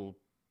with Battle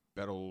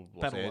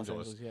Los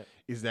Angeles yeah.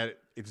 is that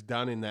it's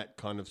done in that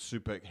kind of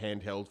super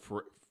handheld,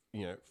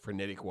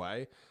 frenetic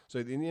way. So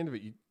in the end of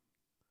it,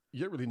 you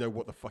don't really know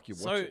what the fuck you're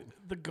So watching.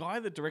 the guy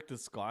that directed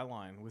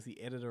Skyline was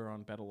the editor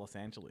on Battle Los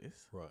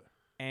Angeles. Right.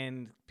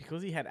 And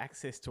because he had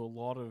access to a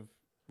lot of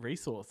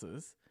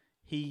resources,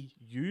 he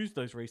used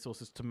those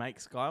resources to make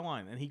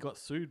Skyline, and he got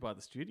sued by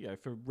the studio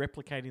for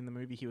replicating the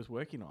movie he was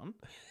working on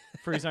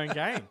for his own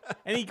game.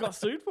 And he got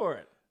sued for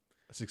it.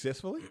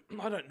 Successfully?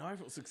 I don't know if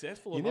it was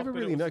successful or You not. never but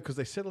it really was- know because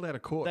they settled out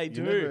of court. They You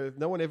do.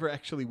 no one ever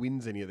actually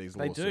wins any of these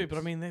They lawsuits. do, but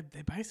I mean, they're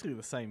basically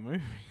the same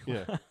movie.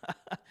 Yeah.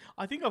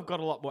 I think I've got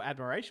a lot more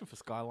admiration for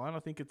Skyline. I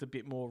think it's a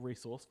bit more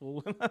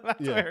resourceful.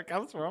 That's Yeah. where it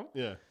comes from.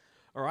 Yeah.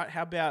 All right,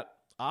 how about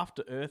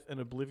After Earth and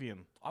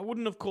Oblivion? I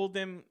wouldn't have called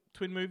them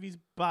twin movies,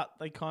 but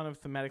they kind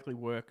of thematically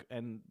work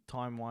and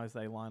time-wise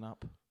they line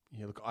up.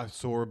 Yeah, look, I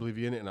saw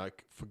Oblivion and I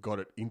forgot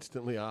it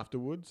instantly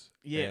afterwards.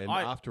 Yeah, and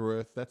After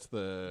Earth, that's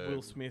the...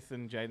 Will Smith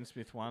and Jaden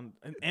Smith one.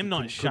 And M.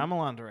 Night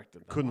Shyamalan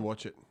directed that Couldn't one.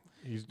 watch it.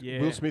 Yeah.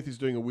 Will Smith is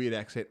doing a weird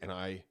accent,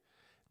 and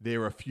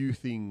there are a few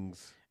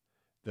things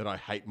that I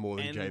hate more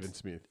than Jaden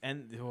Smith.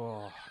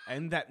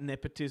 And that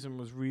nepotism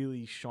was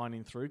really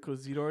shining through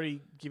because he'd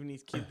already given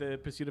his kid the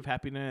Pursuit of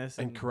Happiness.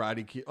 And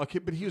Karate Kid. Okay,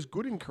 but he was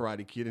good in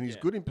Karate Kid, and he's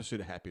good in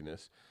Pursuit of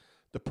Happiness.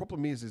 The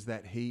problem is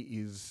that he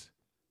is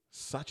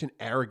such an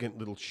arrogant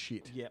little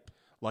shit. Yep.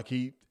 Like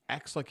he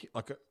acts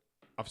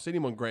I've seen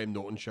him on Graham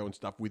Norton's show and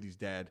stuff with his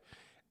dad,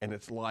 and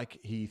it's like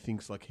he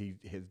thinks like he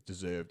has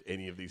deserved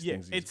any of these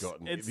things he's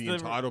gotten. The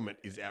entitlement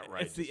is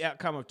outrageous. It's the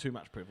outcome of too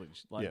much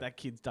privilege. Like that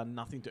kid's done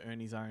nothing to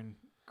earn his own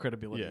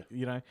credibility. Yeah.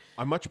 You know,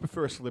 I much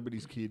prefer a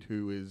celebrity's kid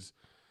who is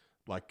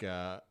like,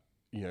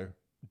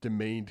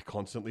 demeaned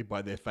constantly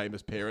by their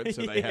famous parents,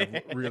 so they have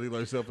really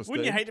low self-esteem.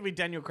 Wouldn't you hate to be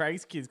Daniel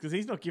Craig's kids because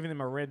he's not giving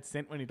them a red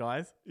cent when he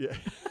dies? Yeah.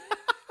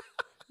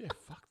 Yeah,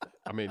 fuck that.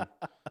 I mean,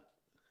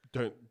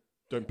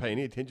 don't pay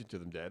any attention to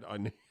them, Dad.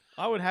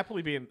 I would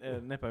happily be a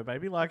nepo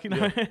baby. Like, you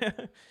know,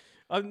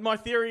 my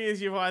theory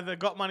is you've either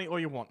got money or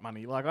you want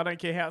money. Like, I don't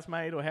care how it's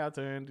made or how it's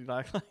earned.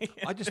 Like,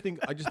 I just think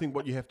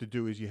what you have to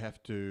do is you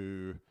have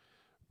to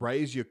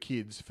raise your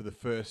kids for the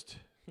first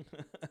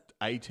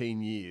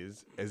 18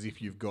 years as if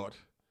you've got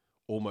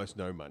almost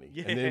no money.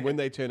 Yeah. And then when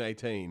they turn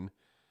 18,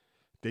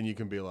 then you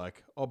can be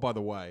like, oh, by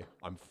the way,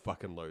 I'm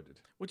fucking loaded.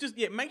 well, just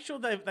make sure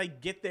they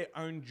get their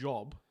own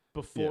job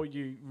before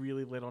you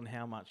really let on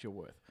how much you're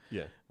worth.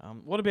 Yeah.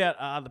 What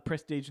about The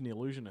Prestige and The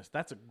Illusionist?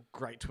 That's a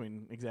great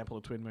example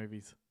of twin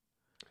movies.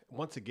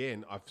 Once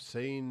again, I've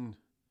seen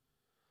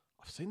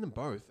them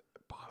both.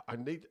 But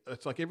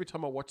it's like every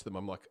time I watch them,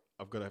 I'm like,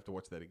 I've got to have to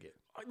watch that again.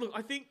 Look,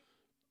 I think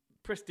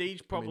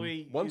Prestige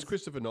probably one's is-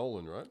 Christopher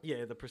Nolan, right?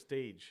 Yeah, The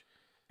Prestige.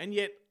 And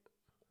yet,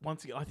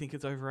 once again, I think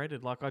it's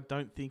overrated. Like, I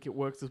don't think it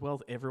works as well as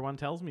everyone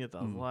tells me it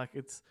does. Like,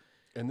 it's...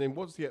 And then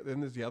then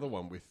there's the other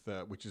one with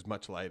which is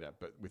much later,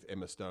 but with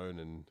Emma Stone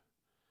and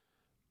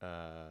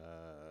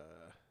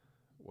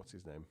what's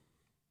his name?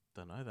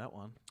 Don't know that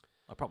one.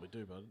 I probably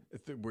do,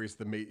 but... Where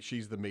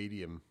she's the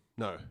medium.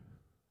 No,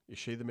 is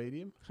she the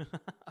medium?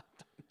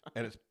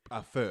 And it's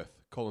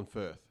Colin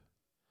Firth.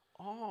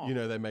 Oh. You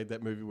know, they made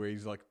that movie where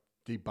he's like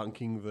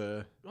debunking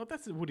the... Oh,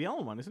 that's the Woody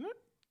Allen one, isn't it?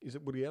 Is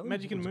it Woody Allen?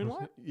 Magic in What's-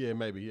 Moonlight? Yeah,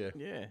 maybe, yeah.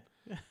 Yeah.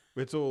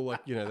 It's all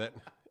like, that,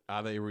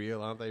 are they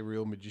real? Aren't they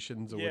real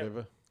magicians or Yeah.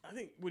 whatever? I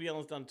think Woody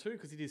Allen's done too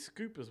because he did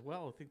Scoop as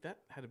well. I think that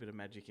had a bit of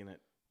magic in it.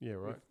 Yeah,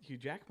 right. With Hugh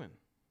Jackman.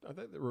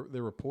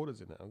 They're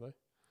reporters in it, aren't they?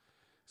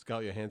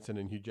 Scarlett Johansson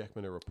and Hugh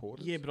Jackman are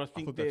reporters. Yeah, but I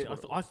think that's they're... what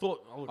it I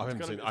thought... Oh, look, I it's haven't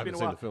gonna- seen- I it's been haven't a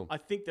seen while. the film. I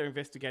think they're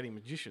investigating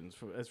magicians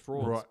as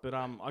frauds, Right. but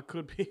I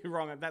could be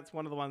wrong. That's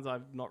one of the ones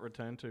I've not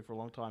returned to for a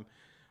long time.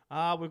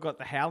 We've got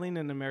The Howling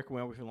and American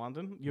Werewolf in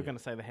London. You're going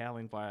to say The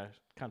Howling by a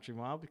country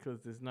mile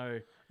because there's no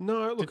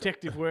No, look,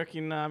 detective work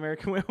in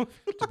American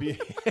Werewolf. to be,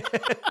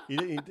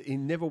 he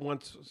never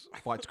once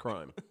fights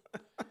crime.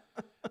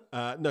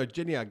 No,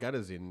 Jenny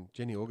Aguta's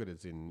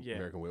in Yeah.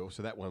 American Werewolf,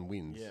 so that one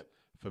wins Yep.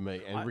 for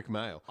me. And Rick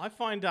Mail. I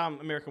find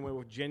American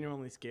Werewolf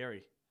genuinely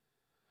scary.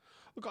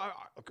 Look,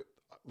 look,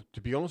 to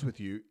be honest with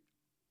you,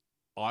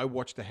 I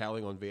watched The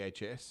Howling on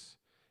VHS.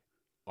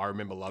 I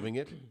remember loving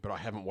it, but I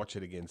haven't watched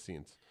it again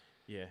since.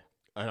 Yeah.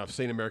 And I've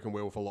seen American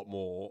Werewolf a lot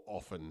more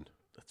often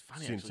That's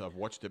funny, since actually. I've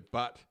watched it.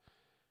 But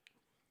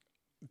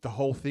the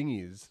whole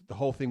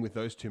thing with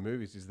those two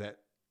movies is that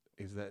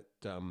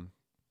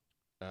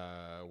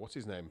what's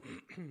his name?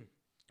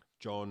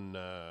 John.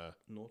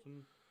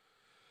 Norton?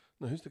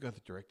 No, who's the guy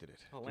that directed it?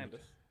 Oh,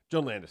 Landis.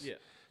 John Landis. Yeah.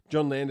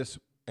 John Landis,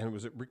 and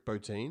was it Rick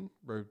Bodine?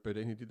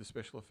 Bodine who did the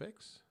special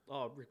effects?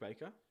 Oh, Rick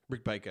Baker.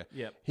 Rick Baker.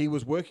 Yep. He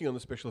was working on the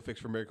special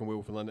effects for American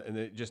Werewolf in London, and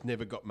it just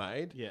never got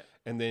made. Yeah.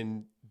 And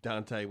then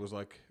Dante was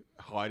like,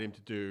 hired him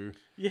to do.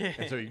 Yeah.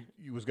 And so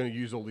he was going to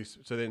use all this.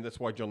 So then that's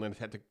why John Landis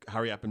had to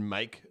hurry up and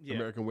make Yeah.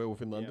 American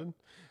Werewolf in London.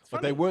 It's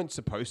But funny. they weren't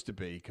supposed to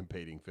be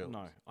competing films.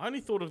 No. I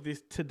only thought of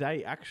this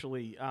today,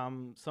 actually.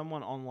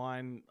 Someone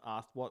online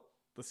asked what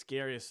the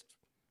scariest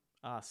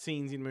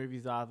scenes in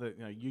movies are that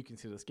you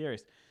consider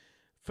scariest.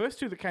 First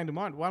two that came to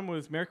mind, one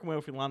was American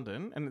Werewolf in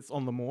London, and it's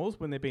on the moors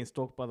when they're being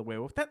stalked by the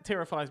werewolf. That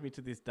terrifies me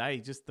to this day,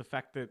 just the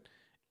fact that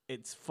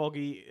it's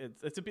foggy.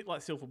 It's a bit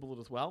like Silver Bullet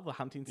as well, the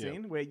hunting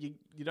scene, where you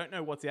don't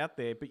know what's out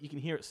there, but you can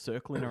hear it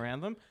circling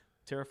around them.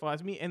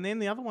 Terrifies me. And then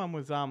the other one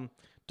was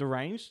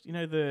Deranged,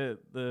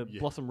 the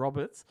Blossom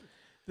Roberts.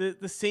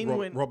 The scene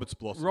when... Roberts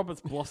Blossom.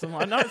 Roberts Blossom.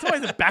 I know, it's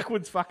always a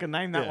backwards fucking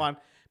name, that one.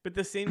 But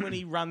the scene when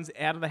he runs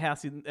out of the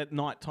house at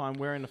night time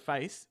wearing a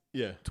face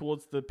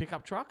towards the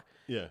pickup truck.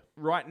 Yeah.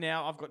 Right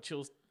now, I've got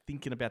chills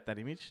thinking about that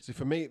image. See,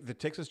 for me, the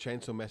Texas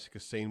Chainsaw Massacre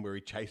scene where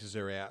he chases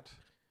her out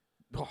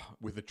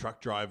with the truck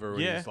driver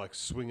and he's like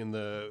swinging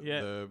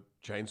the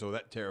chainsaw,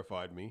 that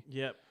terrified me.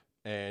 Yep.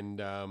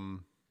 And...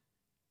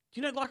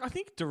 I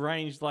think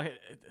Deranged,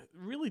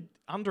 really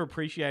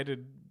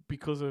underappreciated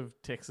because of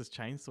Texas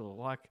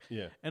Chainsaw.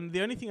 And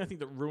the only thing I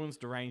think that ruins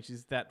Deranged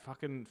is that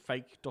fucking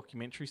fake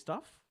documentary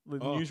stuff. The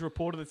news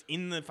reporter that's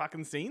in the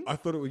fucking scene. I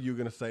thought you were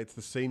going to say it's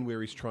the scene where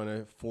he's trying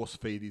to force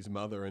feed his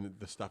mother and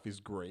the stuff is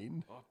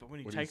green. Oh, but when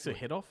he takes her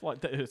head off,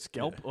 her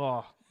scalp,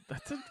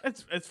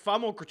 it's far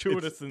more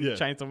gratuitous than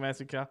Chainsaw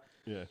Massacre.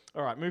 Yeah.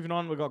 All right, moving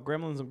on. We've got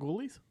Gremlins and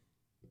Ghoulies.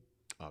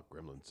 Oh,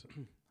 Gremlins.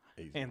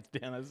 Easy. Hands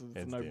down, it's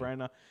a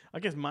no-brainer. I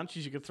guess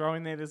Munchies you could throw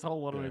in there. There's a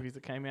whole lot of movies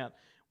that came out.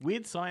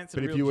 Weird Science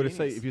and Real Genius.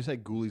 But if you say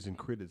Ghoulies and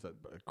Critters,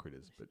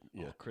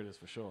 Critters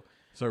for sure.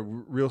 So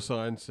Real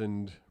Science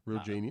and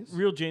Real Genius?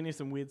 Real Genius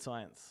and Weird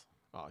Science.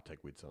 Oh, I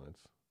take Weird Science.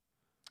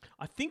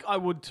 I think I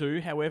would too.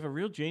 However,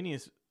 Real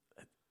Genius,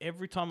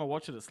 every time I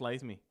watch it, it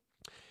slays me.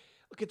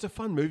 Look, it's a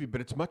fun movie,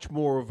 but it's much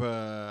more of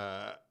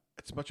a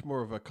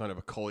kind of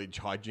a college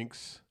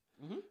hijinks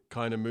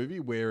kind of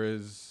movie.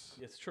 Whereas,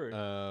 it's true.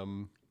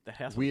 The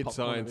House Weird of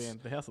the Popcorn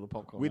Science, the House of the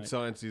Popcorn. Weird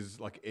Science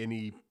is like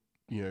any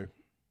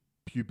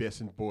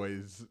pubescent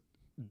boy's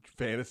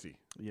fantasy.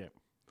 Yeah.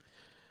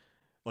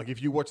 Like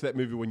if you watch that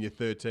movie when you're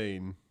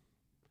 13,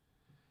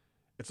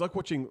 it's like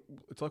watching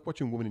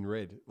Woman in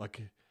Red.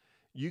 Like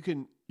you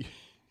can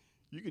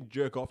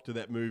jerk off to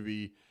that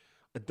movie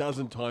a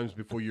dozen times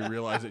before you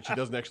realize that she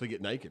doesn't actually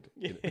get naked.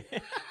 Yeah.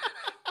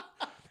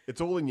 It's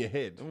all in your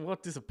head.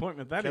 What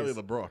disappointment that Kelly is.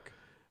 LeBrock.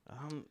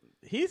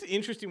 Here's an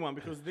interesting one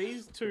because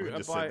these two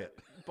are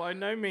by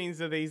no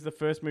means are these the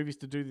first movies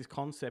to do this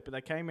concept, but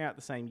they came out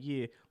the same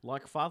year,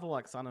 like Father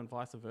Like Son and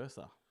vice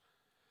versa.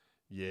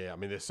 Yeah, I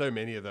mean, there's so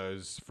many of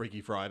those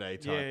Freaky Friday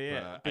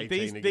type. But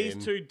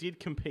these two did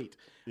compete.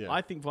 Yeah.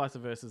 I think vice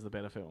versa is the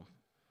better film.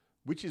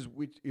 Which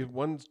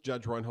one's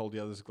Judge Reinhold, the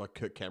other's like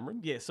Kirk Cameron?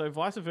 Yeah, so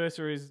vice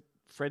versa is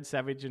Fred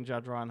Savage and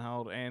Judge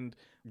Reinhold, and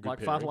Good like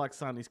pairing. Father Like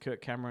Son is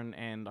Kirk Cameron,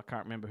 and I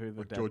can't remember who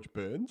the dad. George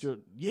Burns?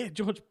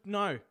 George.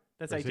 No,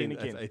 that's 18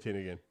 again. That's 18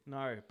 again.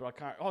 No, but I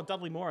can't. Oh,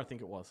 Dudley Moore, I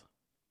think it was.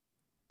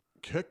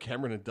 Kirk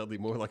Cameron and Dudley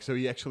Moore, so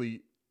he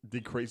actually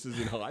decreases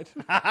in height.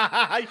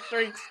 He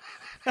shrinks.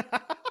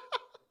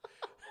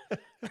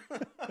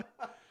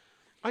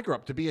 I grew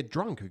up to be a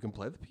drunk who can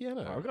play the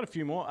piano. I've got a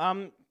few more.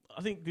 I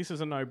think this is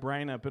a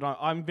no-brainer, but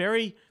I'm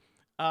very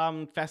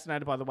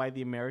fascinated by the way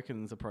the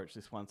Americans approach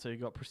this one. So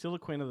you've got Priscilla,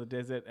 Queen of the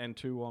Desert, and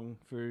Tu Wong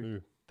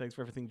Fu. Thanks for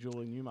everything,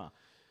 Julie Newmar.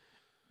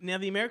 Now,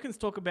 the Americans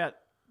talk about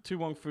Tu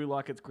Wong Fu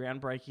like it's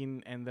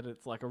groundbreaking and that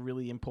it's like a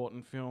really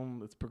important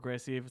film. It's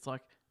progressive. It's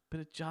like, but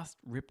it just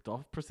ripped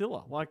off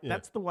Priscilla.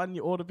 That's the one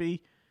you ought to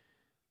be,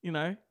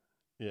 goo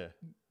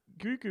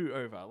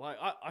over. Like,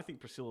 I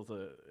think Priscilla's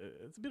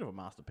it's a bit of a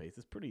masterpiece.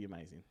 It's pretty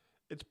amazing.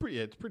 It's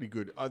pretty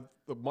good.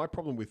 My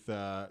problem with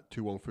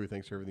Tu Wong Fu,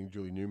 thanks for everything,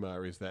 Julie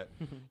Newmar, is that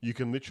you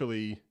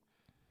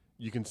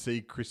can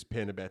see Chris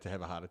Penn about to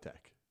have a heart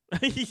attack.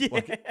 Yeah.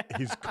 Like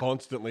he's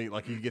constantly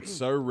he gets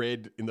so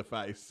red in the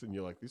face, and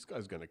you're like, this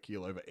guy's going to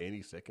keel over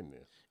any second now.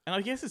 And I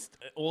guess it's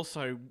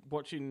also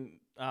watching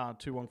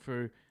Tu Wong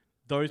Fu.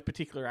 Those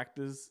particular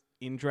actors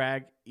in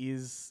drag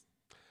it's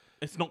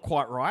not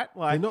quite right.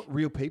 Like, they're not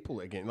real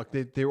people again. Like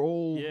they're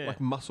all like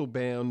muscle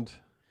bound.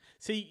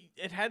 See,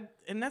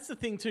 and that's the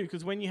thing too,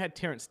 because when you had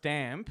Terence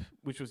Stamp,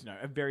 which was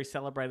a very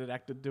celebrated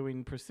actor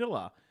doing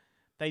Priscilla,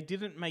 they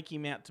didn't make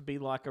him out to be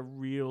like a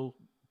real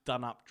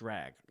done up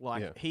drag.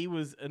 Like he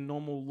was a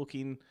normal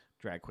looking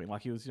drag queen.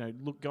 Like he was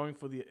going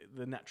for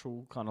the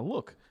natural kind of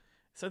look.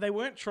 So they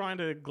weren't trying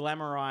to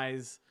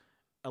glamorize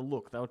a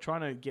look. They were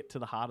trying to get to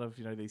the heart of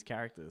these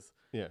characters.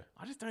 Yeah,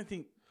 I just don't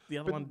think the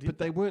other one did. But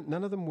they weren't.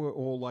 None of them were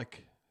all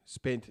like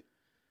spent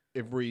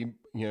every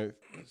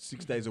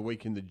 6 days a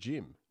week in the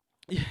gym.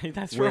 Yeah,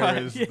 that's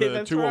Whereas right.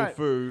 the Tu Wong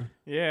Fu,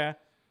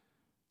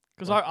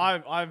 because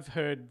I've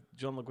heard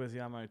John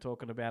Leguizamo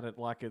talking about it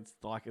like it's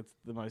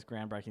the most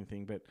groundbreaking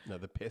thing. But no,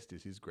 The Pest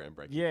is his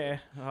groundbreaking. Yeah,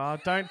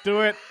 don't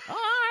do it.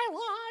 I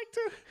like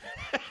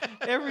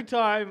to. Every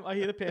time I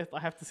hear The Pest,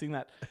 I have to sing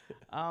that.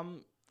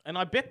 And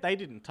I bet they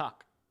didn't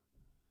tuck.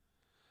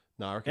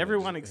 No, I reckon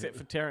everyone except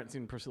for Terrence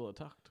in Priscilla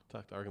tucked.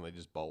 I reckon they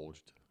just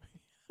bulged.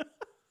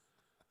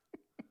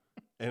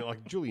 And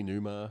like Julie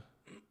Newmar.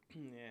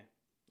 Yeah,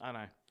 I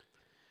know.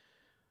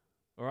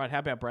 All right, how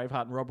about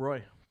Braveheart and Rob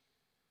Roy?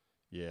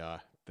 Yeah,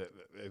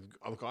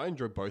 look, I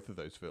enjoy both of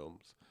those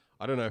films.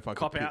 I don't know if I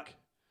could pick. Out.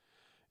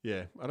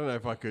 Yeah, I don't know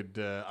if I could.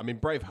 I mean,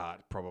 Braveheart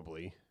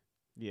probably,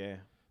 Yeah.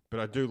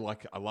 but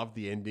I love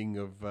the ending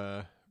of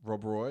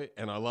Rob Roy,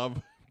 and I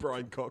love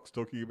Brian Cox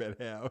talking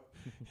about how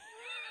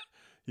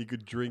he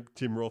could drink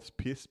Tim Roth's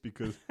piss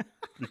because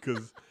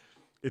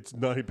it's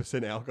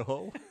 90%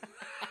 alcohol.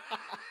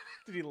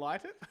 Did he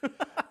light it?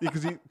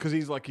 Because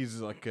he's like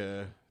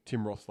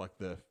Tim Roth's like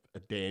a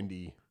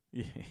dandy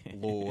Yeah.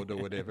 lord or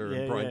whatever, Yeah,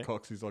 and Brian yeah.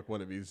 Cox is like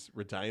one of his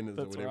retainers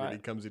That's or whatever. And he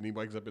right. comes in, he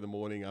wakes up in the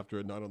morning after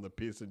a night on the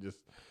piss and just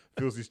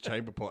fills his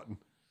chamber pot. And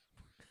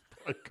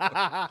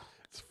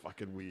it's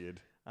fucking weird.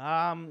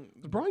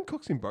 Is Brian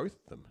Cox in both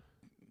of them?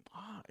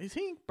 Is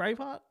he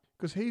Braveheart?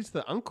 Because he's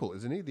the uncle,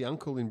 isn't he? The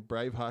uncle in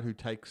Braveheart who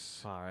takes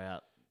Far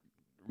out.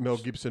 Mel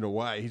Gibson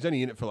away. He's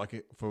only in it for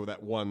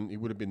that one. He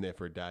would have been there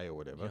for a day or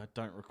whatever. Yeah, I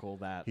don't recall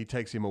that. He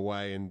takes him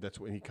away, and that's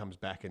when he comes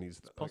back, and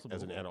he's possible.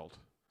 as an adult.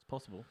 It's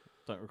possible.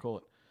 Don't recall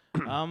it.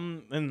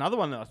 Another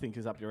one that I think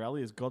is up your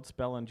alley is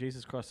Godspell and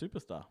Jesus Christ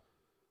Superstar.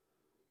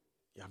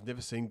 Yeah, I've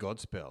never seen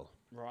Godspell.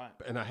 Right.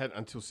 And I had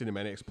until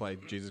Cinematics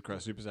played Jesus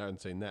Christ Superstar. I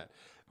hadn't seen that.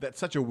 That's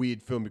such a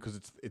weird film because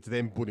it's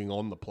them putting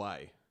on the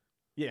play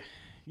Yeah.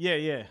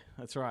 Yeah.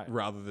 That's right.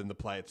 rather than the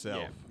play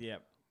itself, Yeah.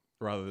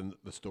 rather than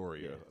the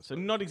story. Yeah. So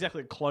not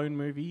exactly a clone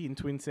movie in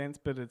twin sense,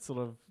 but it's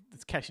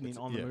cashing in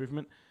on the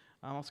movement.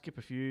 I'll skip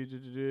a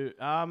few.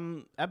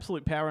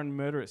 Absolute Power and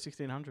Murder at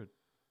 1600.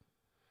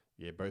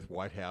 Yeah, both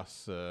White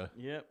House.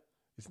 Yep.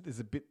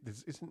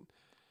 Isn't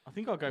I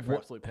think I'll go for What-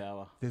 Absolute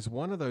Power. there's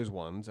one of those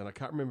ones, and I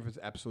can't remember if it's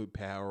Absolute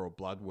Power or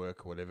Blood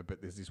Work or whatever,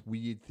 but there's this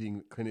weird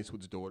thing, Clint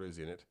Eastwood's daughter's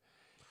in it,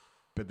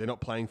 but they're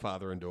not playing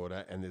father and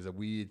daughter, and there's a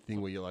weird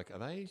thing where you're like, are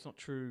they? It's not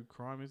True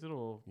Crime, is it?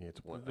 Or Yeah,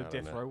 it's one. the I don't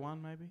Death know. Row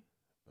one, maybe?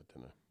 I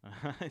don't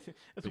know. It's a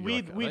But you're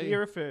weird, like, are weird they-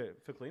 era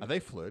for Clint. Are they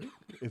flirty?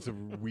 It's a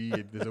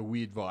weird. There's a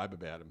weird vibe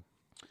about him,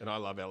 and I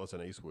love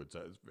Alison Eastwood,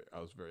 so I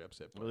was very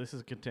upset. By Well, this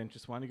is a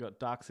contentious one. You got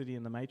Dark City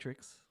and The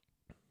Matrix.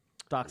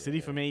 Dark City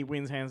for me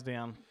wins hands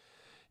down.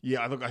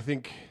 Yeah, look, I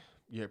think,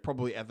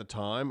 probably at the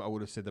time I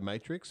would have said The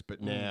Matrix, Mm.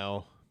 but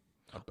now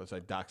I'd say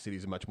Dark City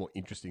is a much more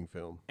interesting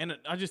film. And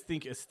I just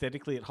think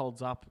aesthetically it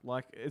holds up.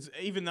 Like,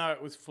 even though it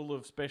was full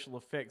of special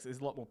effects, there's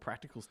a lot more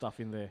practical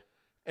stuff in there.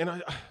 And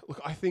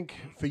I think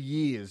for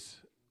years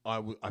I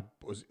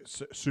was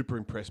super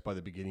impressed by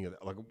the beginning of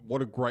that. Like,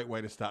 what a great way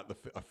to start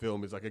a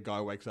film is like a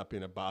guy wakes up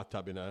in a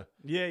bathtub in a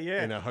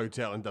in a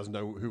hotel and doesn't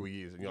know who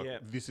he is, and you're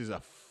like, this is a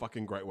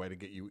fucking great way to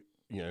get you,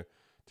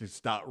 to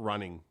start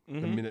running the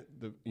minute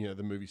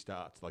the movie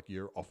starts. Like,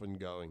 you're off and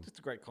going. Just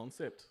a great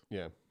concept.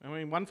 Yeah, I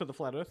mean, one for the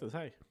flat earthers,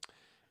 hey.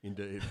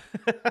 indeed.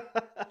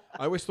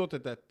 I always thought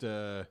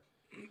that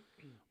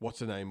what's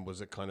the name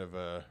was a kind of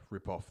a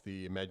rip off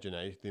the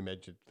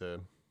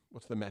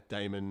what's the Matt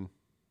Damon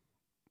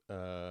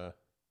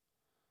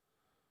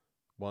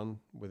one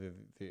with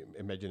the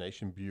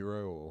Imagination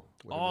Bureau or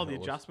whatever The it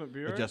was. Adjustment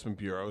Bureau. Adjustment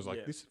Bureau. I was like,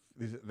 Yeah. this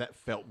that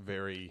felt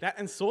very. That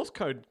and Source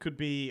Code could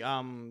be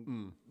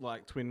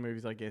like twin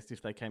movies, I guess,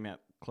 if they came out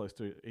close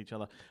to each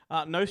other.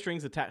 No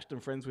Strings Attached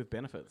and Friends with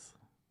Benefits.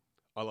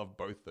 I love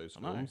both those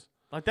I know. films.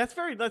 Like,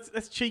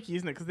 that's cheeky,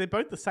 isn't it? Because they're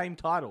both the same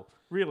title,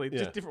 really, Yeah.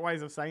 just different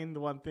ways of saying the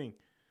one thing.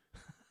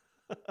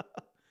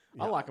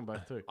 I like them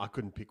both too. I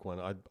couldn't pick one.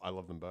 I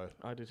love them both.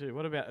 I do too.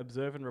 What about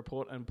Observe and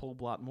Report and Paul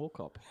Blart Mall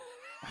Cop?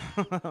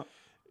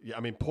 Yeah, I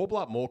mean, Paul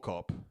Blart Mall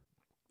Cop.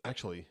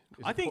 Actually,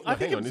 is I it think Paul-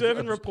 hang on, is Observe it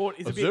and Report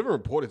is a Observe bit. and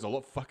Report is a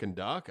lot fucking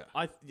darker.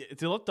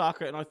 It's a lot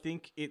darker, and I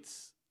think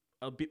it's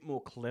a bit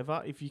more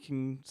clever, if you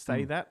can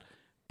say that.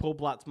 Paul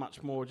Blart's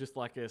much more just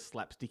like a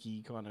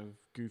slapsticky kind of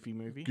goofy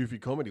movie. Goofy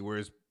comedy,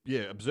 whereas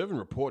Observe and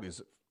Report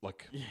is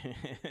like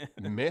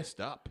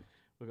messed up.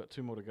 We've got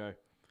two more to go.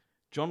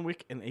 John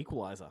Wick and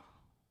Equalizer.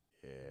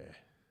 Yeah,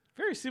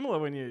 Very similar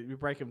when you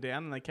break them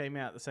down, and they came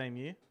out the same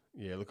year.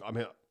 yeah. Look, I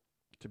mean,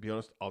 to be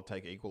honest, I'll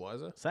take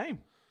Equalizer Same.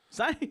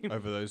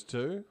 over those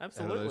two. Out of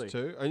Absolutely. those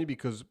two, only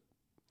because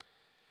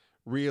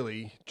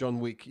really John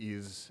Wick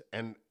is,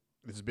 and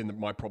this has been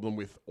my problem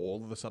with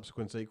all of the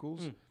subsequent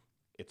sequels.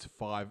 It's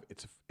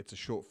a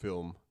short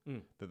film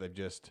that they've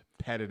just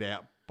padded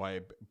out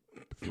by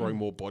throwing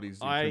more bodies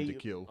in for him to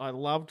kill. I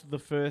loved the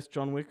first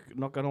John Wick,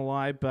 not going to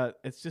lie, but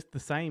it's just the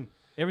same.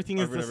 Everything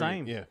is Over the and over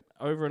same. again,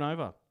 Over and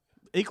over.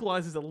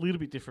 Equalizer's a little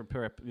bit different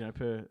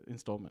per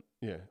installment.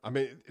 Yeah, I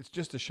mean, it's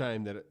just a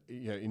shame that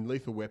in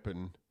Lethal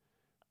Weapon,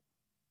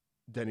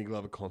 Danny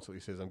Glover constantly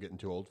says, "I'm getting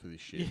too old for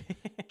this shit."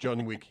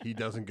 John Wick, he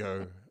doesn't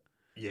go,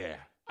 "Yeah,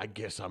 I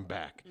guess I'm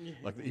back."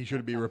 Like, he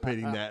should be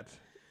repeating that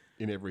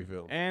in every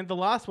film. And the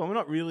last one,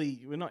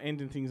 we're not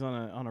ending things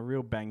on a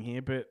real bang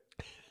here, but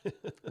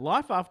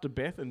Life After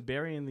Beth and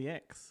Burying the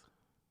Ex.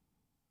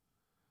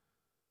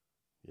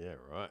 Yeah,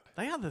 right.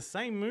 They are the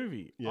same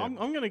movie. Yeah. I'm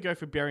going to go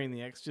for Burying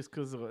the Ex just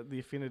because of the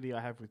affinity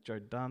I have with Joe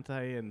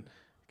Dante and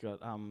got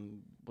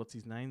what's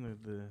his name?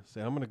 The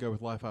So I'm going to go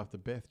with Life After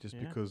Beth just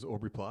Yeah. because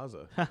Aubrey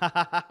Plaza.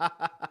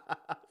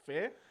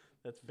 fair.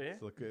 That's fair.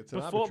 It's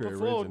an arbitrary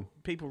reason.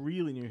 People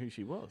really knew who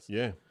she was.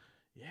 Yeah.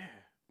 Yeah,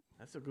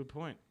 that's a good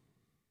point.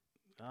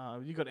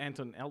 You got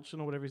Anton Elchin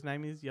or whatever his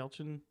name is,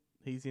 Yelchin.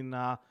 He's in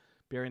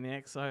Burying the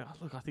Ex. So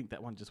look, I think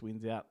that one just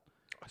wins out.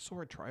 I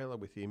saw a trailer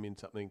with him in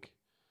something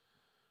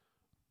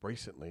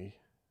recently,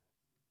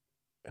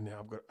 and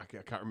now I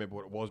can't remember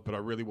what it was, but I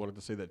really wanted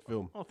to see that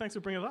film. Oh, thanks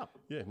for bringing it up.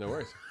 Yeah, no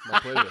worries. My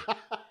pleasure.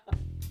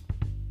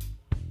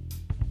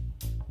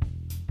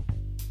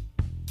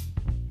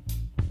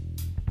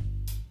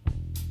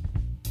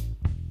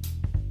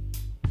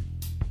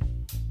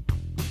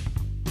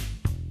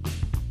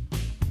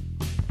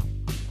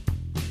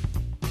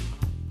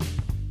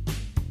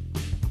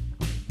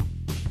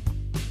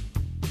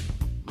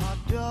 My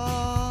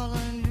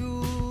darling,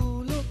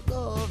 you look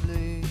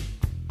lovely.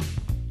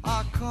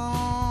 I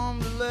come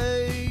to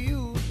lay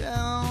you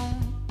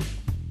down.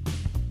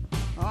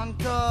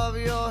 Uncover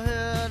your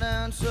head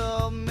and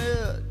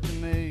submit to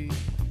me.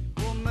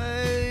 We'll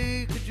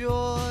make a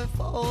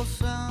joyful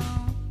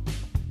sound.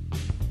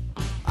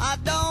 I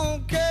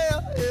don't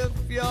care if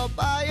you're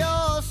by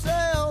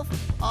yourself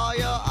or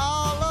you're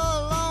all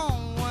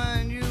alone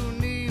when you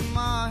need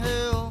my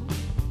help.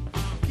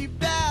 Keep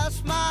that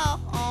smile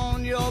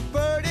on your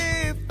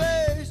pretty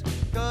face,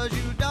 'cause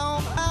you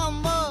don't have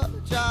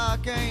much I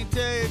can't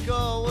take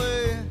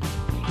away.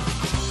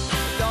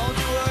 Don't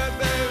you worry,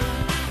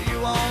 baby, you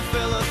won't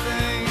feel a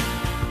thing.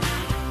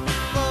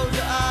 Close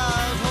your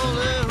eyes, hold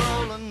it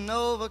rolling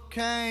over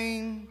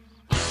cane.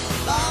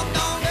 Love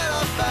don't get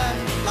us back,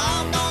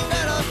 love don't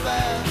get us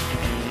back.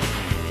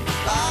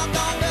 Love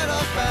don't get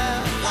us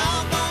back,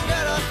 love don't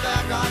get us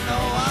back. I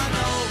know,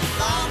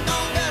 love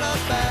don't get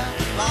us back,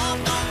 love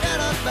don't get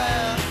us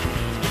back.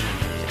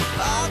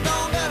 Love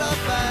don't get us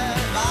back,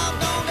 love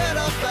don't get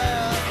us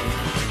back.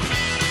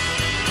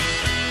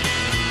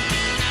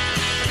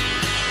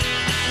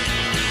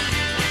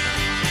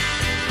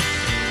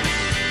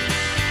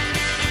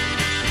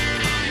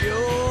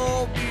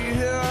 You'll be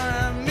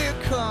hearing me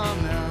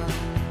coming,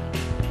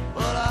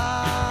 but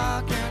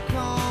I can't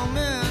come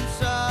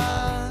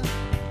inside.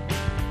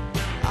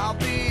 I'll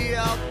be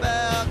out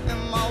back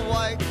in my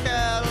white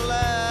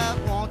Cadillac.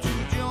 Won't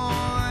you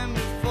join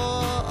me for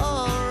a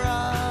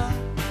ride?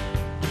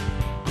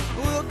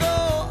 We'll go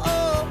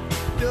up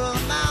to the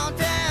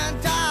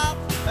mountain top.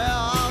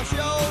 I'll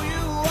show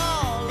you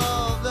all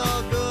of the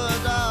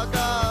goods I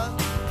got.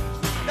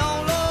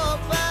 Don't look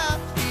back,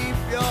 keep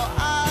your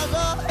eyes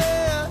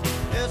ahead.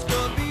 This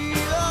could be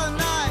the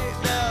night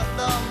that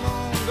the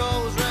moon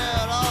goes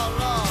red. Oh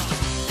Lord,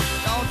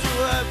 don't you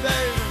worry,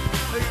 baby,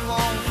 you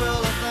won't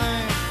feel a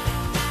thing.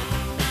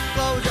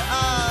 Close your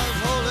eyes,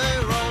 hold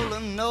it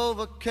rolling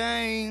over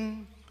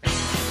cane.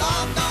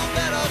 Love don't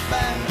get us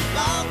back,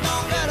 love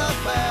don't get us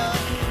back.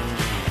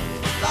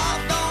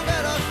 Love don't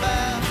get us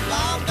back,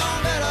 love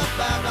don't get us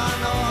back. I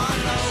know,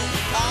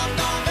 love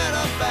don't get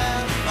us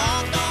back,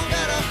 love don't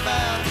get us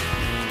back.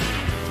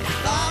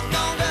 Love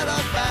don't get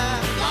us back,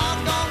 love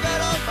don't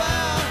get us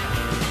back.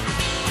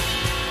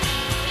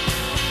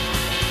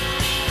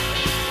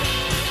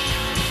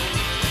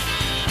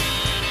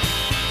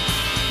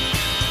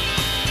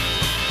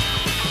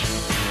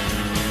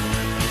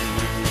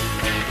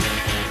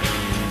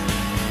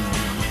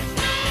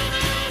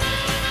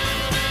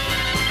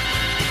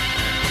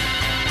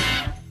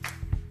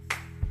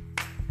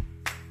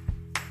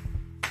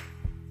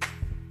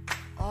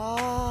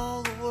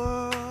 All the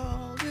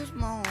world is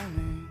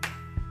moaning,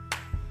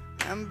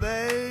 and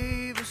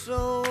baby,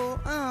 so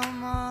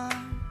am I.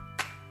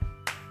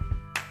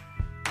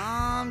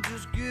 I'm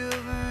just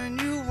giving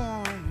you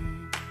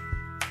warning,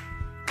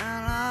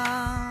 and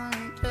I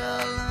ain't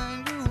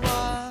telling you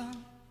why.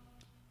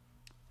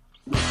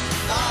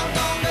 Love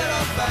don't get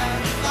us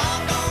back,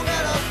 love don't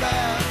get us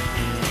back.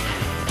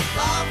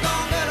 Love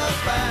don't get us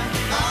back,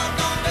 love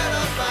don't get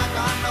us back.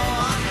 I know,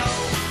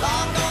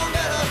 love don't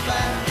get us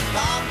back,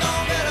 love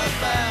don't get us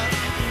back.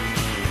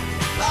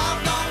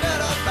 Love don't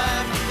get us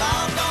back,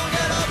 love don't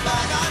get us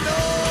back. I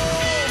know,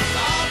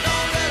 love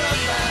don't get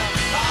us back,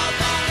 love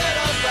don't get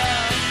us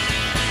back.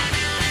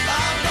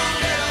 Love don't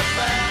get us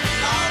back,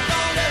 love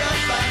don't get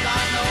us back.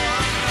 I know,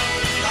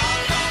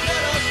 love don't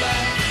get us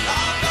back,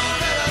 love don't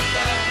get us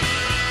back.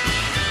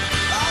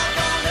 Love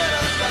don't get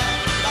us back,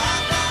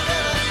 love don't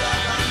get us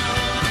back. I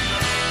know.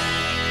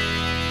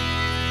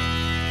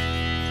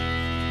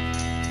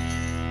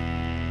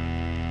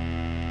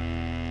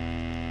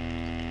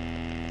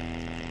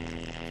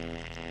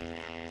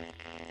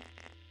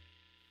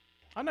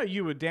 I know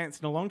you were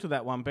dancing along to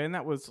that one, Ben.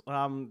 That was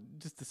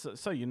just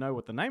so you know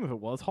what the name of it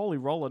was. Holy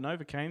Roller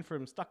Novocaine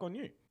from Stuck on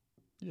You.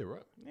 Yeah,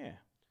 right. Yeah.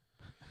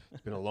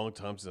 It's been a long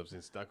time since I've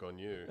seen Stuck on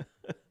You.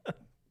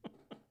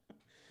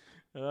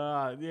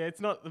 Yeah,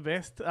 it's not the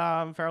best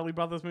Farrelly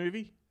Brothers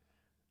movie.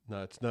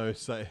 No, it's no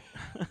say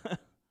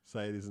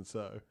it isn't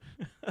so.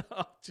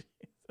 Oh, jeez,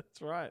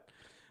 that's right.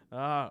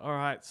 All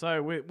right,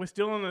 so we're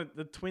still on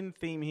the twin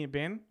theme here,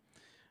 Ben.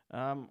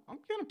 I'm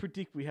going to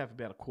predict we have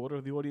about a quarter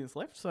of the audience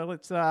left. So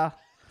let's. I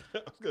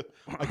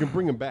can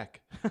bring him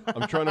back.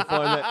 I'm trying to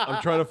find that.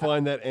 I'm trying to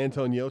find that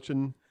Anton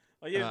Yelchin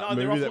Oh yeah, no,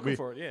 movie they're off that looking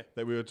for it. Yeah.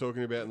 that we were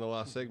talking about in the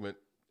last segment,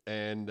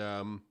 and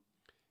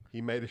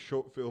he made a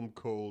short film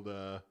called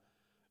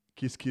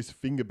 "Kiss Kiss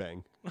Finger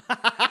Bang,"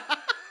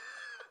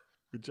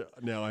 which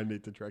now I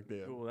need to track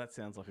down. Oh, that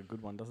sounds like a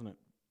good one, doesn't it?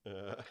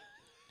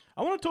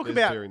 to talk There's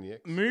about Bearing the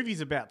X.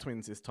 movies about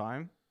twins this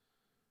time.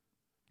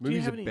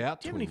 Movies do you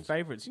about have any twins.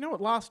 favourites? You know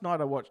what? Last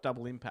night I watched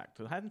Double Impact.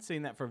 I hadn't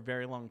seen that for a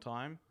very long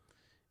time.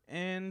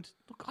 And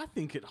look, I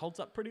think it holds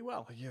up pretty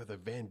well. Oh, yeah, the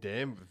Van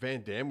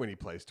Damme when he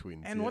plays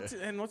twins. And yeah.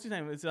 what's his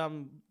name? It's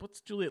what's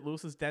Juliette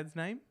Lewis's dad's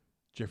name?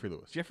 Jeffrey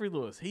Lewis. Jeffrey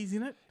Lewis. He's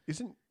in it.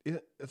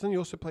 Doesn't he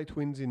also play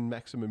twins in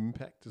Maximum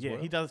Impact as well? Yeah,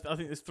 he does. I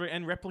think there's 3,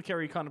 and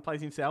Replicary kind of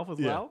plays himself as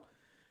Yeah. well.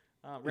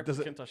 Does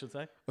it- Replicant, I should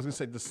say. I was going to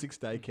say, does 6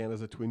 Day count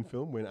as a twin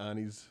film when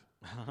Arnie's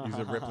is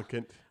a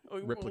replicant?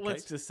 Well, Replicate?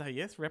 let's just say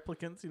yes,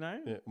 replicants. You know,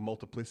 Yeah,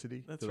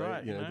 multiplicity. That's Do they-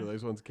 right, You you know, do know.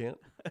 those ones count?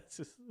 it's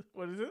just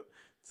what is it?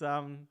 It's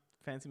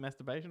fancy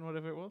masturbation,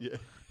 whatever it was. Yeah,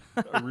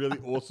 a really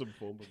awesome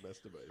form of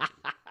masturbation.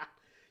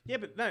 Yeah,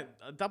 but no,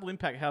 Double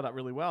Impact held up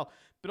really well.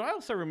 But I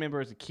also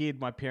remember as a kid,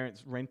 my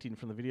parents renting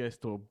from the video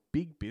store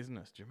Big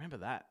Business. Do you remember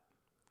that?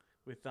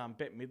 With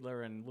Bette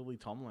Midler and Lily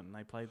Tomlin.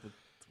 They played the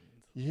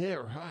twins. Yeah,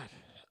 right.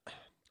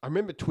 I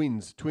remember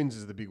Twins. Twins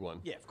is the big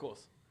one. Yeah, of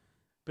course.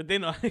 But then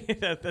that's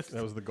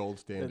That was the gold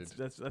standard.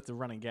 that's a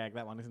running gag,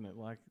 that one, isn't it?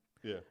 Like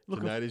Yeah.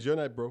 Look, Tonight is your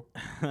night, bro.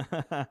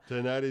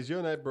 Tonight is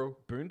your night, bro.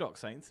 Boondock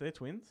Saints, they're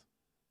twins.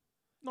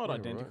 Not Yeah,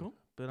 identical,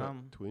 right.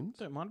 but Twins?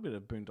 don't mind a bit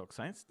of Boondock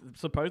Saints.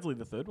 Supposedly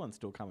the third one's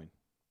still coming.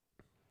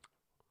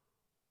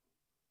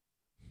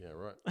 Yeah,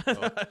 right.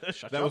 Oh,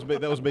 Shut that up. was me.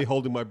 That was me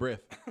holding my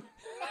breath.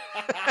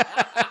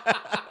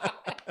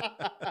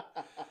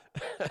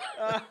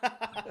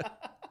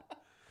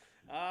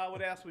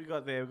 What else we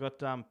got there? We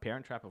got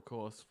Parent Trap, of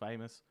course,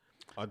 famous.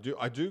 I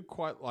do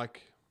quite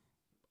like.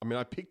 I mean,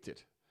 I picked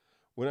it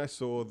when I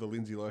saw the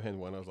Lindsay Lohan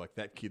one. I was like,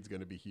 that kid's going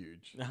to be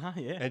huge,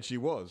 Yeah. and she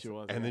was. She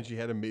was, and yeah. then she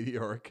had a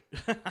meteoric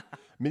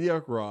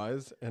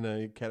rise and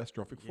a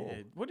catastrophic fall.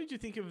 Yeah. What did you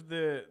think of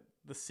the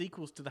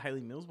sequels to the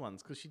Hayley Mills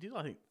ones? Because she did,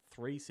 I think,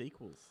 3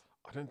 sequels.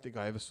 I don't think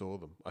I ever saw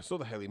them. I saw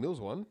the Hayley Mills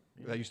one.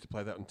 They used to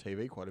play that on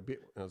TV quite a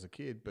bit when I was a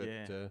kid. But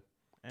Yeah.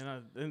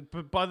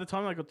 But by the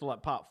time I got to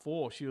like part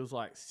 4, she was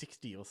like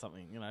 60 or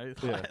something. You know,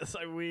 Yeah.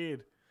 so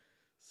weird,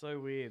 so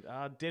weird.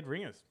 Dead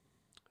Ringers,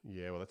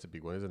 yeah, well, that's a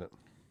big one, isn't it?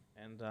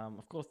 and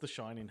of course The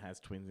Shining has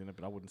twins in it,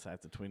 but I wouldn't say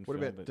it's a twin. What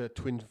film, about but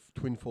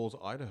Twin Falls,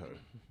 Idaho? Do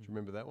you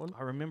remember that one?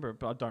 I remember it,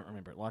 but I don't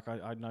remember it. Like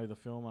I know the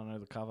film, I know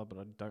the cover, but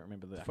I don't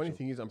remember the. The funny actual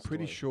thing is, I'm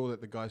pretty story. sure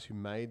that the guys who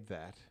made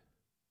that,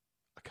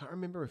 I can't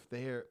remember if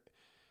they're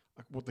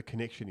like, what the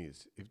connection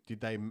is.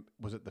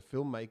 Was it the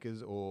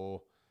filmmakers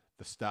or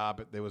the star?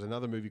 But there was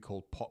another movie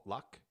called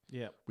Potluck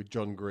Yeah, with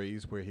John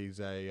Grease where he's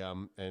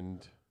and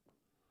I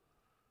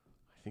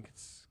think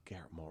it's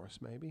Garrett Morris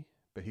maybe,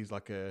 but he's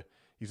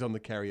on the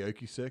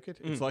karaoke circuit.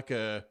 It's like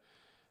a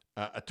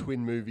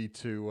twin movie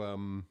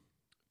to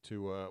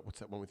what's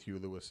that one with Hugh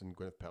Lewis and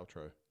Gwyneth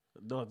Paltrow?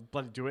 no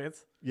bloody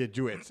duets. Yeah,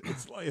 duets.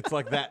 It's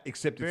like that,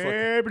 except it's like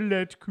Baby,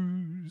 let's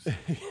cruise.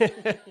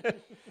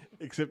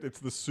 except it's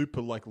the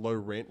super like low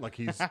rent. Like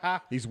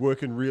he's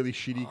working really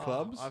shitty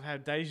clubs. I've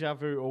had deja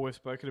vu, or we've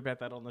spoken about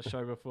that on the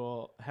show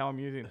before. How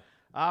amusing.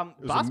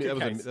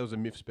 That was a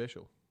Myth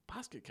special.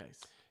 Basket Case.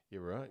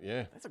 You're right.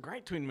 Yeah, That's a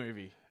great twin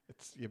movie.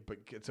 but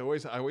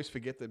I always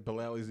forget that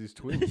Bilal is his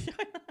twin.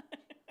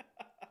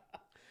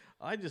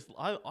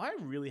 I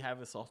really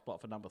have a soft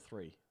spot for number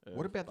 3.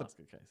 What about the-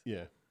 Basket Case?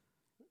 Yeah,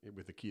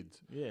 with the kids.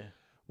 Yeah.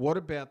 What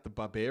about the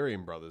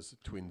Barbarian Brothers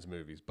twins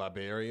movies?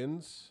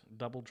 Barbarians,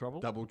 Double Trouble.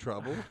 Double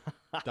Trouble,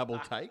 Double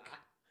Take.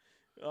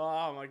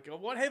 Oh my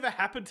god! Whatever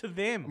happened to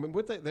them? I mean,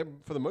 they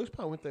for the most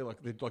part, they're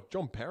like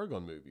John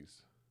Paragon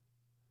movies.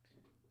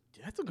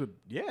 That's a good.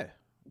 Yeah.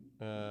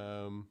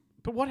 Um,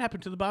 But what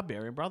happened to the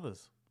Barbarian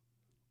Brothers?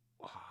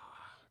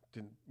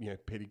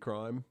 petty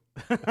crime,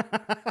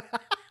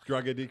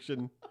 drug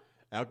addiction,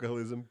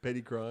 alcoholism,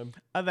 petty crime.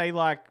 Are they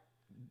like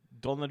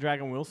Don the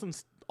Dragon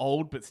Wilson's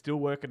old but still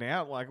working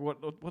out? Like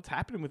what's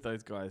happening with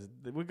those guys?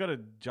 We've got to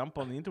jump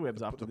on the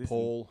interwebs after The this.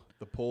 Paul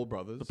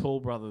brothers. The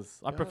Paul brothers.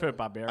 I prefer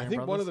Barbarian I think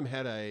Brothers. one of them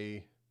had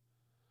I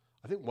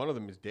think one of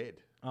them is dead.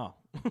 Oh.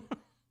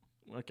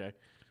 Okay.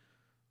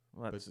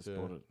 Well, that's But, just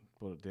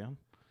brought it down.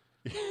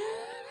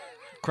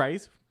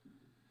 Craze.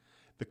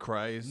 The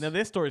Craze. Now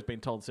their story's been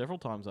told several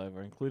times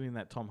over, including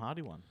that Tom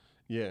Hardy one.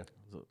 Yeah.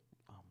 Was it,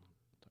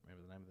 don't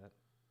remember the name of that.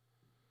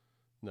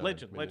 No,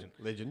 Legend.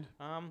 Legend.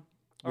 All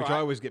Which right. I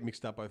always get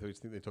mixed up. I always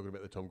think they're talking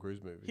about the Tom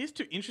Cruise movie. Here's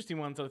 2 interesting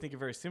ones that I think are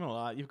very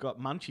similar. You've got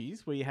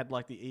Munchies, where you had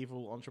like the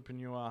evil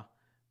entrepreneur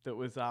that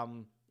was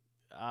trying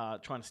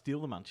to steal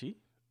the munchie.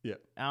 Yeah.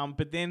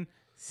 But then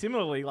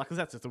similarly, like, 'cause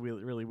that's just a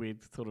really, really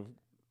weird sort of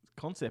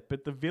concept.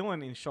 But the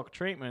villain in Shock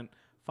Treatment,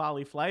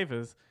 Farley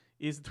Flavors,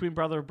 is the twin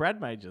brother of Brad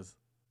Majors.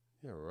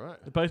 Yeah,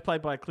 right. They're both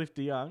played by Cliff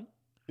DeYoung.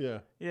 Yeah.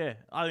 Yeah,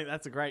 I think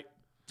that's a great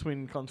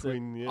twin concept.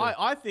 Twin, yeah.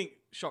 I think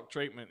Shock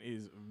Treatment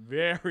is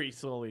very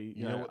sorely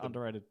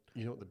underrated.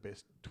 You know what the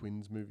best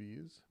twins movie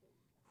is?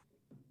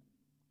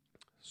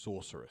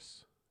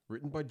 Sorceress.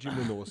 Written by Jim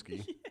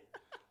Wynorski.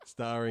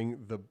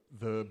 Starring the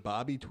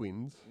Barbie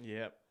twins,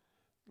 Yep.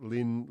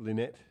 Lynn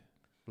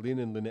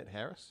and Lynette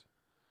Harris.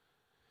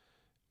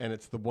 And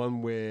it's the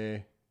one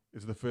where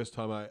it's the first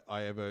time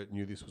I ever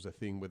knew this was a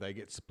thing, where they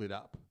get split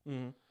up.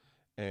 Mm.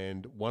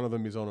 And one of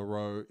them is on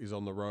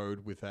the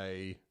road with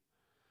a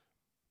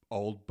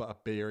old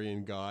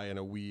barbarian guy and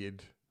a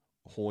weird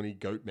horny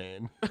goat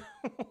man.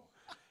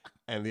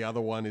 And the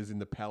other one is in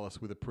the palace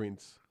with a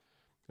prince.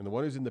 And the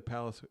one who's in the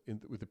palace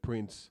with the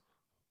prince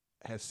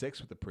has sex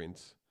with the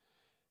prince.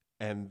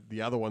 And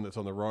the other one that's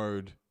on the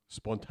road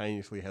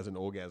spontaneously has an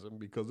orgasm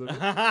because of it.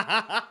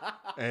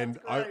 And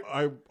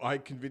I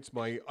convinced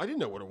I didn't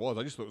know what it was.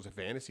 I just thought it was a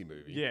fantasy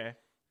movie. Yeah.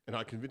 And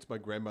I convinced my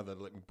grandmother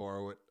to let me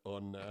borrow it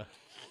on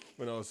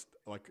when I was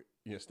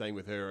staying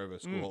with her over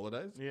school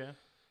holidays. Yeah.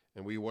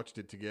 And we watched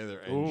it together,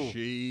 and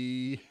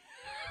she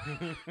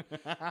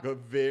got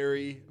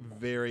very,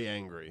 very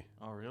angry.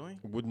 Oh, really?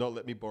 Would not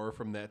let me borrow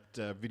from that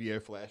video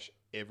flash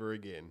ever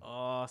again.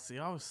 Oh, see,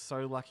 I was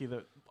so lucky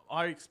that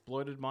I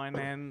exploited my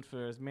nan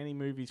for as many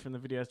movies from the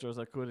video store as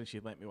I could, and she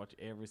let me watch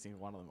every single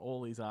one of them.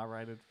 All these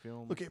R-rated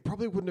films. Look, it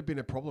probably wouldn't have been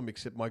a problem,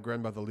 except my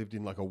grandmother lived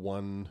in like a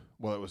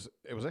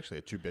it was actually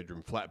a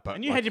 2-bedroom flat, but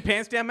and you had your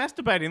pants down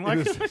masturbating.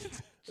 Like,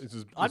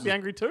 I'd be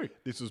angry too.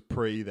 This was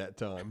pre that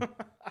time.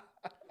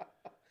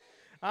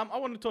 I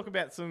want to talk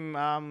about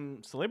some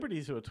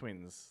celebrities who are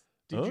twins.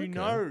 Did you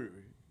know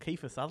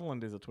Kiefer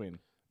Sutherland is a twin?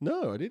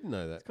 No, I didn't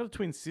know that. He's got a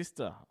twin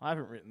sister. I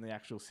haven't written the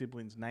actual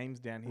siblings' names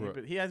down here, Right.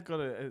 but he has got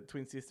a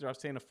twin sister. I've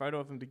seen a photo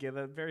of them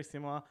together. Very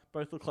similar.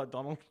 Both look like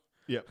Donald.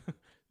 Yep.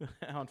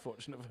 How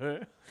unfortunate for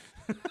her.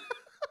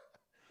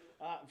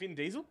 Vin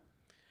Diesel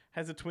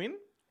has a twin,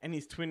 and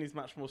his twin is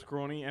much more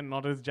scrawny and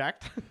not as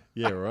jacked.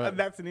 Yeah, right. And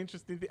that's an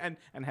interesting thing.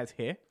 And has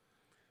hair,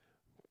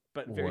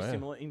 but very Wow.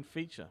 similar in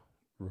feature.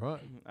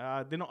 Right.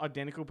 They're not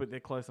identical, but they're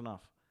close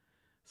enough.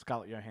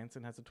 Scarlett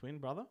Johansson has a twin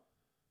brother.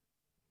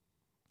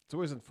 It's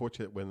always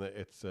unfortunate when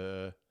it's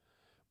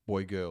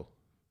boy-girl.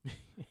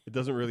 It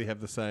doesn't really have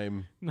the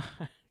same... No,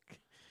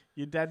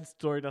 your dad's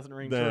story doesn't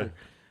ring No. true.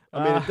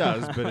 I mean, it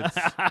does, but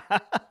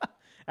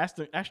it's...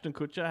 Ashton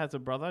Kutcher has a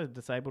brother, a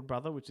disabled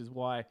brother, which is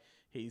why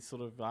he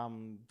sort of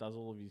does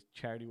all of his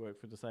charity work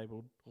for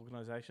disabled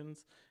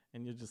organisations.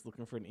 And you're just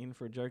looking for an in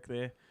for a joke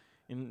there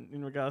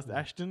in regards to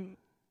Ashton.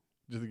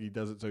 Do you think he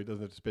does it so he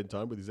doesn't have to spend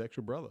time with his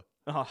actual brother?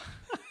 Oh.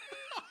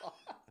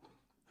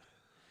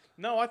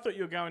 No, I thought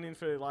you were going in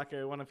for like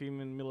one of him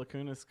and Mila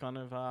Kunis kind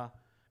of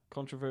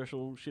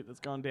controversial shit that's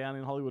going down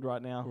in Hollywood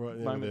right now. Right,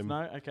 yeah, Moments, them.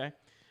 no? Okay.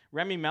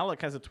 Rami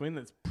Malek has a twin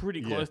that's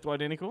pretty close to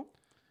identical.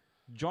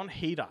 John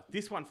Heder.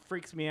 This one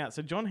freaks me out.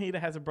 So John Heder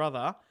has a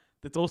brother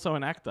that's also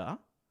an actor,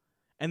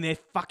 and they're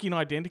fucking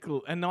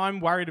identical. And now I'm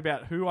worried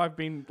about who I've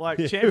been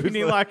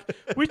championing,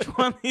 which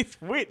one is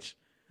which.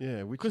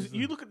 Yeah, Because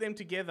you look at them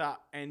together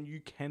and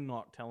you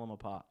cannot tell them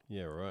apart.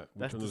 Yeah, right.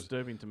 That's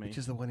disturbing to me. Which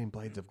is the one in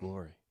Blades of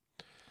Glory?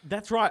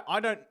 That's right. I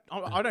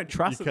don't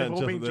trust that they've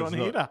all been John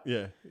Heder.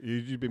 Yeah,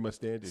 you'd be my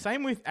stand-in.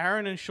 Same with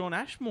Aaron and Sean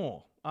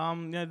Ashmore.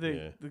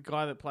 The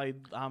guy that played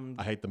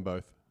I hate them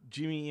both.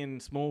 Jimmy in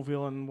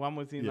Smallville, and one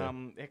was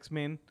in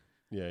X-Men.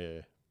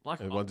 Yeah. Like,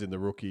 And one's in The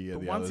Rookie, and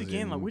but the once other's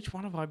again, in which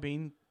one have I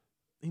been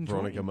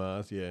enjoying? Veronica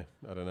Mars. Yeah,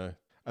 I don't know.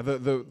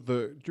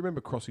 Do you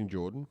remember Crossing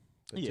Jordan,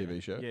 that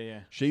TV show?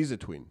 Yeah. She's a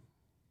twin.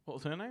 What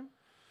was her name?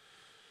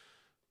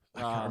 I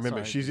can't remember.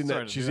 Sorry. She's in Sorry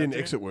that. to She's do in that to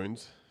you. Exit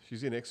Wounds.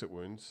 She's in Exit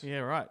Wounds. Yeah,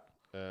 right.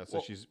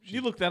 So she's you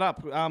look that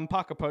up.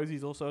 Parker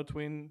Posey's also a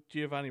twin.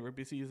 Giovanni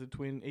Ribisi is a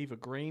twin. Eva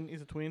Green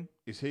is a twin.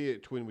 Is he a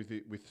twin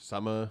with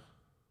Summer?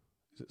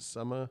 Is it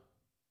Summer?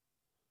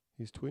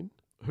 His twin?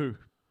 Who?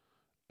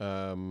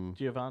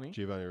 Giovanni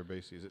Giovanni.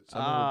 Ribisi. Is it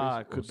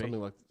Summer Ribisi? Could Or something be.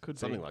 like Could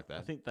something be. like that.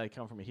 I think they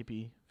come from a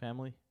hippie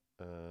family.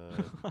 I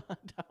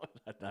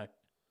don't know.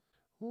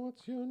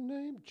 What's your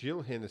name?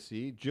 Jill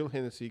Hennessy. Jill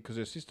Hennessy, because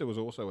her sister was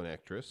also an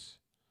actress.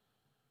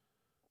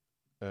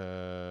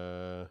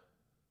 How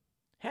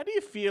do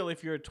you feel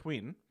if you're a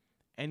twin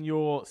and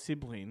your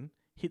sibling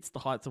hits the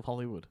heights of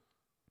Hollywood?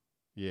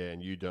 Yeah,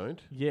 and you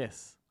don't?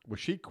 Yes. Well,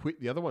 she quit.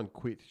 The other one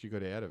quit. She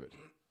got out of it.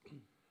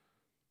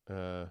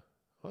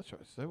 That's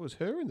right. So that was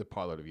her in the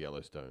pilot of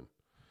Yellowstone.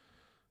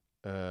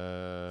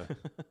 Ben's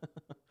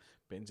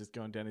just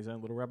going down his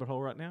own little rabbit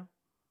hole right now.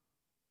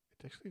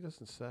 It actually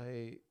doesn't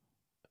say.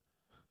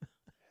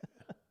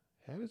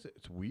 How does it?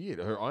 It's weird.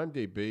 Her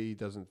IMDb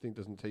doesn't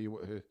tell you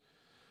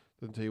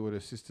what her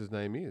sister's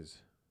name is.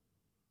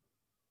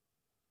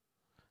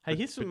 Hey,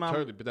 here's some.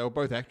 Totally, but they were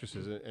both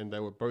actresses, and they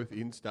were both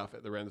in stuff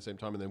at around the same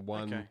time, and then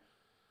one. Okay.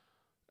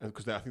 And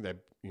because I think they,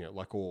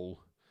 like all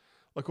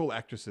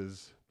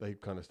actresses, they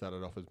kind of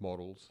started off as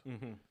models,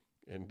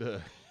 and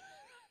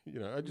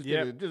I just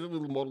did a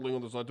little modeling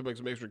on the side to make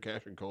some extra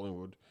cash in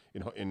Collingwood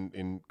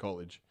in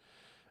college,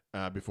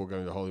 before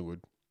going to Hollywood.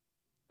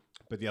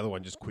 But the other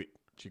one just quit.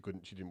 She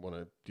didn't want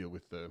to deal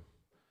with the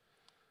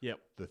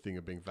thing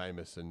of being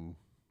famous, and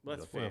Well,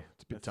 that's well, fair.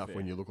 it's a bit That's tough fair.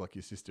 when you look like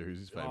your sister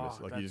who's famous.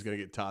 Oh, Like you're just going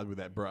to get tarred with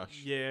that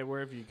brush. Yeah,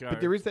 wherever you go. But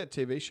there is that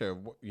TV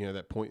show,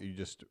 that point that you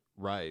just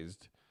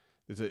raised,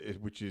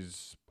 which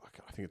is,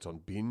 I think it's on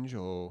Binge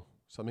or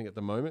something at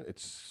the moment.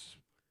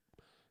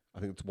 I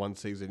think it's one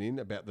season in,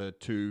 about the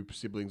two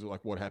siblings,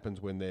 like what happens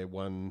when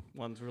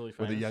One's really famous.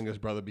 when the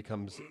youngest brother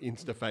becomes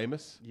insta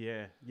famous.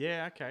 Yeah,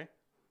 okay.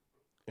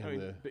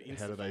 And but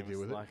how do they deal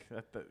with it? like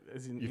that?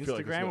 As in You feel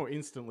like it's Instagram not- or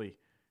instantly?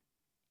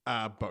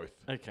 Both.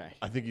 Okay.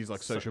 I think he's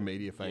like social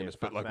media famous,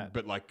 fuck that.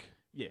 but like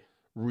Yeah.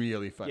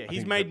 really fun. Yeah, I he's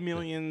think made that-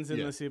 millions and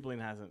yeah. the sibling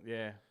hasn't.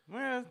 Yeah,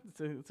 well,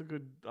 it's a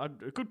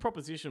good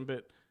proposition,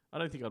 but I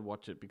don't think I'd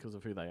watch it because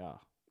of who they are.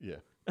 Yeah.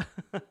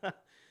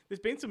 There's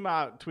been some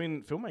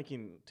twin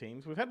filmmaking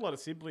teams. We've had a lot of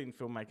sibling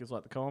filmmakers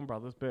like the Coen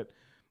brothers, but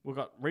we've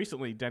got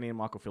recently Danny and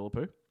Michael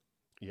Philippou,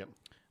 Yep.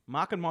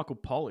 Mark and Michael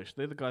Polish.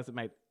 They're the guys that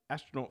made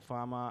Astronaut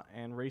Farmer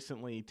and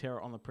recently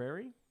Terror on the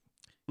Prairie,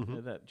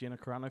 that Gina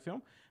Carano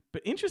film.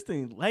 But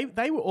interestingly,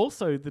 they were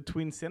also the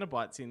twin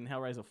Cenobites in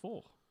Hellraiser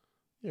 4.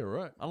 Yeah,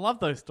 right. I love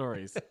those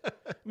stories.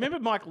 Remember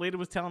Mike Leader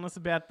was telling us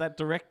about that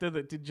director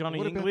that did Johnny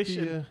What about English?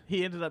 the, And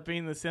he ended up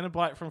being the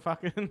Cenobite from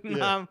fucking...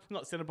 Yeah.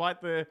 not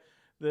Cenobite,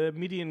 the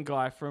Midian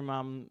guy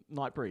from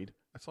Nightbreed.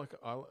 It's like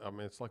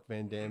it's like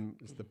Van Damme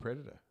is the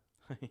Predator.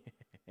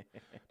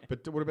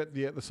 But what about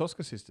the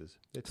Soska sisters?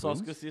 They're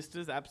twins? Soska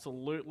sisters,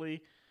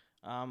 absolutely.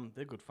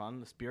 They're good fun.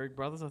 The Spierig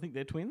brothers, I think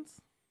they're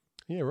twins.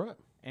 Yeah, right.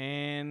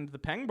 And the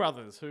Pang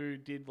brothers, who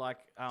did like...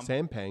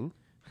 Sam Pang.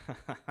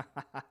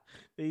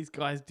 These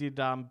guys did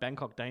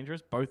Bangkok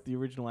Dangerous, both the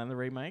original and the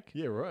remake.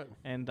 Yeah, right.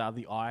 And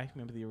The Eye,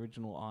 remember the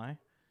original Eye?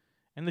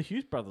 And the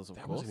Hughes brothers, of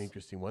That course. was an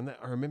interesting one.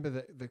 I remember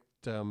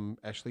that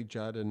Ashley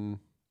Judd and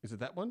is it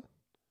that one?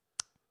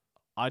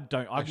 I've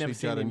Actually, never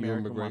seen Judd the and Ewan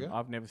American one. McGregor?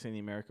 I've never seen the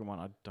American one.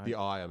 I don't. The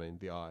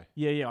Eye.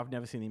 Yeah, I've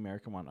never seen the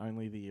American one.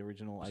 Only the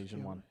original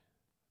Asian one.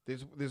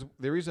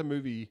 There is a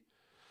movie.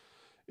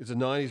 It's a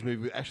 '90s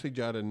movie with Ashley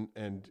Judd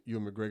and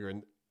Ewan McGregor,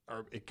 and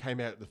it came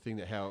out the thing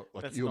that how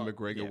like That's Ewan not-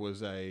 McGregor yeah.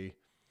 was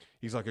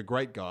he's like a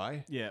great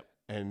guy, Yeah.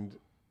 and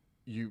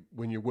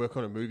when you work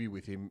on a movie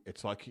with him,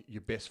 it's like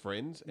you're best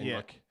friends, and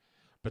Yeah.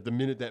 but the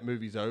minute that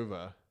movie's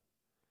over,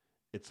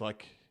 it's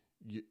like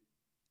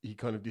he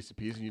kind of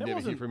disappears, and you That never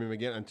hear wasn't- from him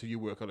again until you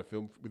work on a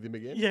film with him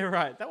again. Yeah,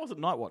 right. That wasn't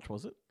Night Watch,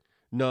 was it?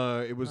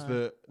 No, it was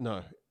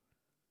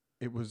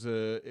It was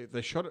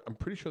they shot it. I'm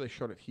pretty sure they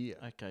shot it here.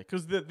 Okay,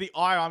 because the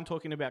Eye I'm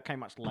talking about came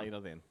much later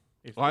then.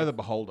 Eye of the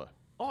Beholder.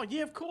 Oh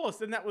yeah, of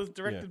course. And that was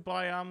directed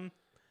by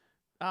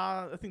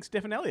I think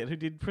Stephen Elliott, who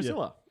did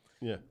Priscilla.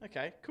 Yeah.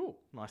 Okay, cool.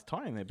 Nice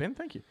tie in there, Ben.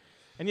 Thank you.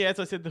 And yeah, as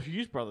I said, the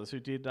Hughes brothers, who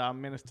did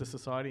Menace to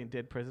Society and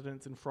Dead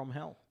Presidents and From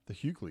Hell. The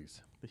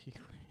Hughleys. The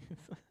Hugleys.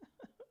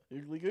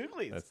 Hughley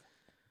Googlies. That's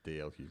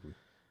D.L. Hughley.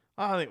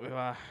 I think we've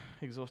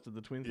exhausted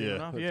the twin thing Yeah,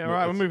 enough. let's Yeah, move- all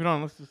right, we're let's- moving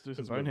on. Let's just do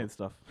some let's move bonehead on.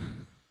 stuff.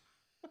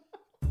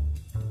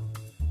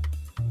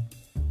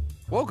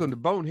 Welcome to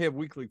Bonehead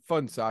Weekly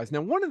Fun Size.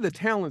 Now, one of the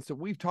talents that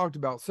we've talked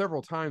about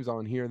several times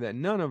on here that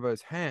none of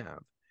us have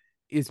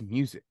is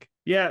music.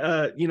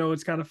 Yeah,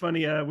 it's kind of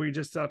funny. We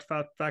just talked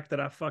about the fact that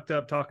I fucked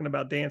up talking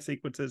about dance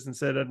sequences and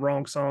said a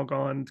wrong song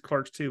on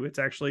Clerks 2. It's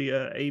actually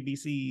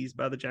ABCs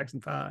by the Jackson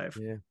 5.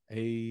 Yeah.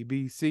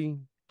 ABC.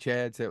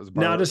 Chad said it was.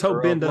 No, I just hope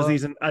Borough Ben of does Love.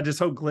 these. I just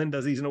hope Glenn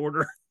does these in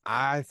order.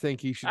 I think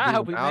he should I do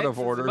hope them he out of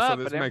mixes order, them so up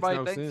this and makes everybody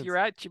no thinks sense. you're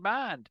out your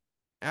mind.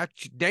 Out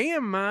your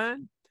damn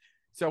mind.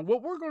 So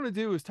what we're going to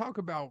do is talk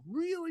about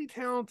really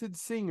talented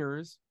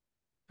singers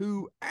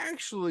who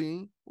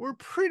actually were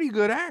pretty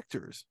good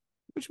actors,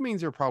 which means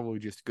they're probably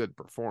just good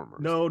performers.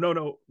 No.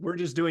 We're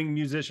just doing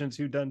musicians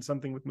who done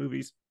something with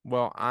movies.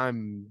 Well,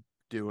 I'm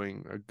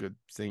doing a good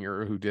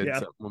singer who did Yeah.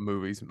 something with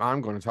movies.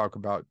 I'm going to talk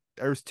about,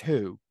 there's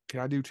two. Can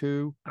I do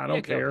two? I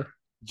don't go. care.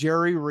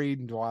 Jerry Reed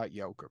and Dwight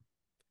Yoakam.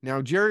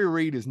 Now, Jerry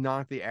Reed is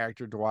not the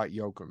actor Dwight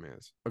Yoakam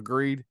is.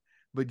 Agreed?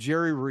 But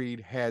Jerry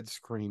Reed had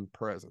screen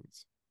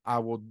presence. I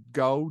will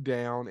go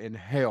down in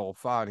hell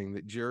fighting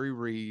that Jerry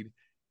Reed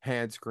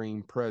had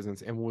screen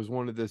presence and was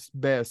one of the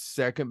best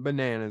second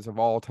bananas of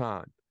all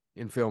time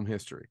in film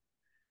history.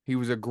 He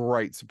was a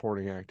great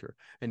supporting actor.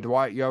 And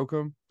Dwight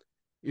Yoakam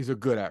is a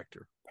good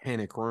actor.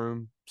 Panic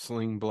Room,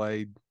 Sling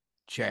Blade,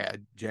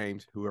 Chad,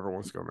 James, whoever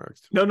wants to go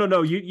next.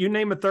 No. You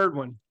name a third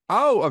one.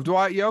 Oh, of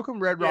Dwight Yoakam,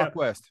 Red Rock Yeah.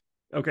 West.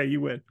 Okay,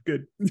 you win.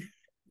 Good.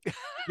 You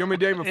want me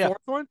to name a Yeah.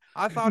 fourth one?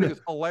 I thought he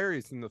was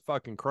hilarious in the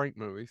fucking Crank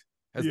movies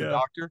as the Yeah.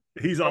 doctor.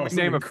 He's You want me awesome.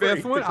 to name a and great.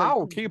 fifth one? I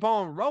will keep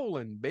on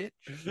rolling, bitch.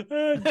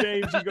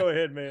 James, you go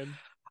ahead, man.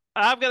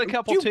 I've got a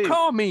couple You too.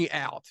 call me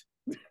out.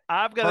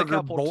 I've got a Burger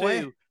couple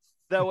boy. too.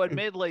 Though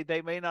admittedly,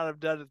 they may not have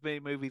done as many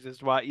movies as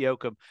Dwight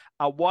Yoakam.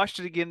 I watched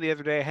it again the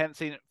other day. I hadn't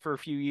seen it for a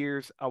few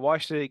years. I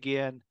watched it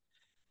again.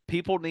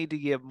 People need to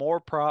give more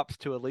props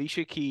to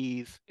Alicia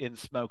Keys in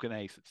Smoking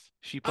Aces.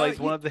 She plays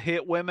one of the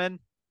hit women,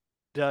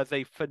 does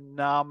a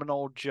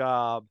phenomenal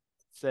job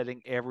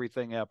setting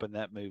everything up in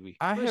that movie.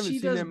 I But haven't she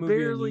seen does that movie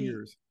barely- in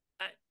years,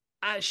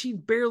 She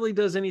barely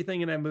does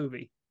anything in that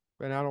movie.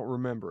 and I don't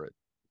remember it.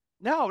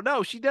 No,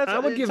 she doesn't. I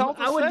would It's give all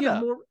the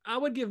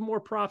setup. more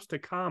props to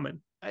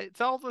Common.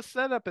 It's all the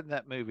setup in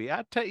that movie.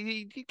 I tell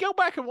you, you go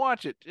back and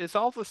watch it. It's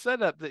all the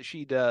setup that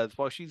she does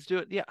while she's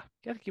doing. Yeah,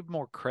 got to give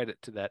more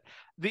credit to that.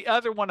 The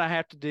other one I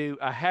have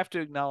to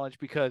acknowledge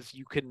because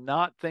you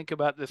cannot think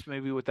about this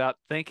movie without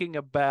thinking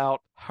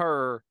about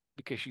her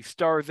because she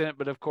stars in it.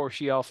 But of course,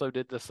 she also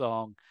did the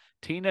song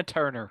Tina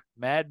Turner,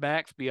 Mad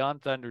Max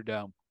Beyond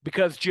Thunderdome.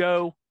 Because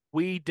Joe,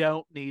 we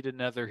don't need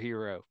another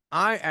hero.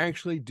 I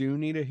actually do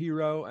need a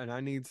hero, and I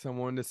need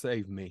someone to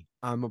save me.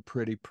 I'm a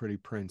pretty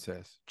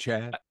princess.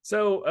 Chad?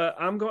 So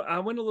I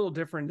went a little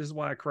different. This is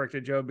why I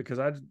corrected Joe because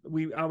I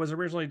was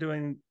originally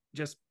doing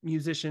just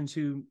musicians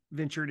who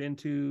ventured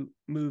into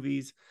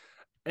movies.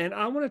 And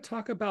I want to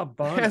talk about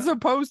Bono. As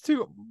opposed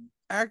to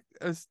act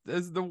as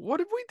the what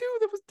did we do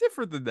that was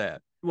different than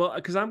that? Well,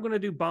 because I'm going to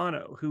do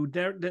Bono, who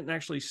didn't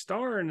actually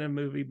star in a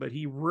movie, but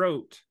he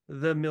wrote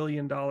The $1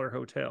 Million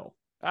Hotel.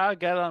 I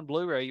got it on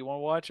Blu-ray. You want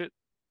to watch it?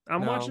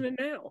 I'm No. watching it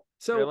now.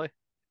 So Really?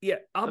 yeah,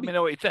 Let me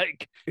know what you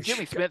think.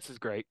 Jimmy Smits is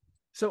great.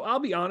 So I'll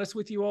be honest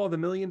with you all, The $1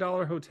 Million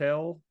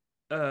Hotel.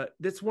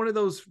 That's one of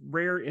those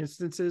rare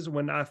instances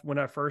when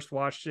I first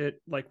watched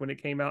it, like when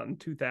it came out in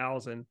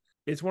 2000.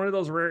 It's one of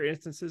those rare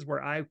instances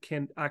where I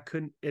could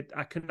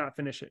not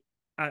finish it.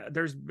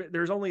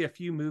 There's only a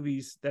few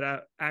movies that I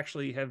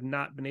actually have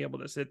not been able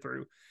to sit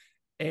through,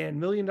 and $1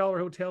 Million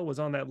Hotel was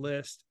on that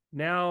list.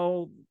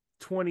 Now,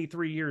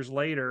 23 years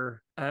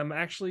later, I'm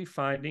actually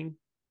finding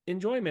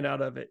enjoyment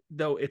out of it,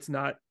 though it's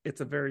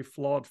a very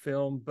flawed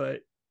film,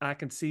 but I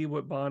can see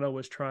what Bono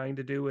was trying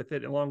to do with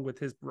it, along with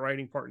his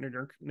writing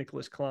partner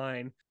Nicholas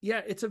Klein.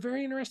 Yeah, it's a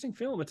very interesting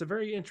film. It's a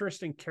very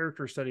interesting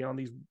character study on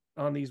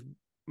these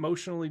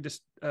emotionally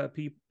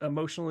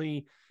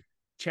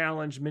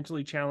challenged,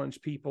 mentally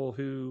challenged people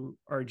who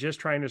are just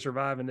trying to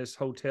survive in this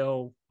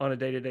hotel on a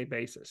day-to-day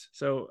basis.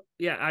 So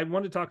yeah, I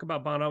want to talk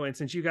about Bono, and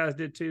since you guys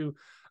did too,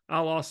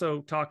 I'll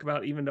also talk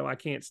about, even though I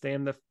can't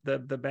stand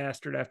the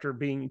bastard after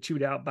being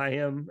chewed out by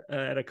him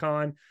at a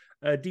con,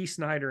 D.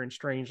 Snyder in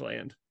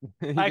Strangeland.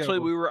 Actually,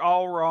 we were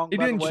all wrong. He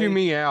by the didn't way. chew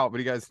me out, but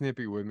he got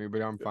snippy with me.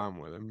 But I'm fine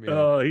with him. Yeah.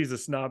 Oh, he's a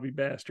snobby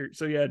bastard.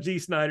 So yeah, D.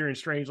 Snyder in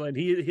Strangeland.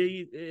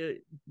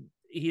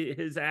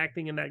 His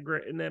acting in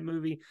that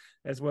movie,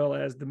 as well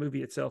as the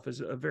movie itself,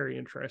 is a very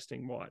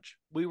interesting watch.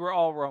 We were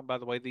all wrong, by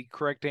the way. The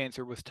correct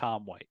answer was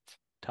Tom Waits.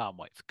 Tom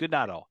Waits. Good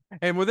night, all.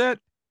 And with that,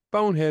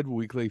 Bonehead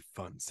Weekly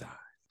fun size.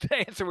 The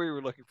answer we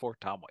were looking for,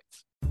 Tom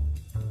Waits.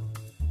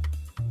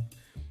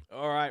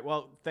 All right.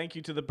 Well, thank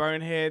you to the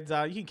Boneheads.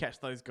 You can catch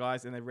those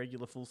guys in their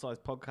regular full-size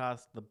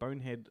podcast, the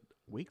Bonehead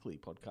Weekly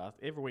podcast,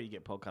 everywhere you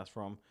get podcasts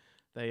from.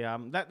 They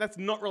that's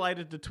not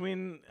related to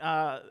twin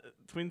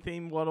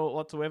theme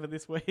whatsoever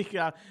this week.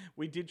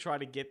 We did try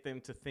to get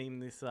them to theme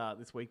this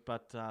week,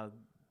 but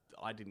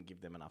I didn't give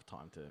them enough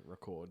time to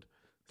record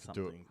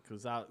something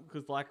because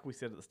like we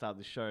said at the start of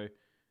the show,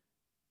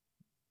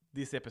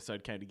 this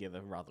episode came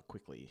together rather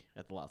quickly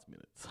at the last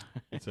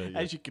minute,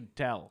 as you can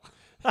tell.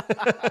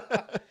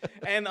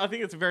 And I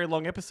think it's a very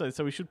long episode,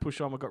 so we should push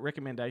on. We've got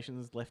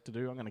recommendations left to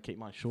do. I'm going to keep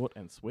mine short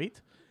and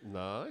sweet.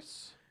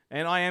 Nice.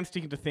 And I am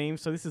sticking to theme.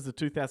 So this is a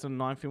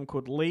 2009 film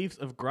called Leaves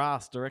of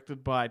Grass,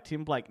 directed by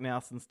Tim Blake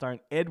Nelson, starring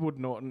Edward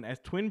Norton as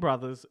twin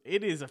brothers.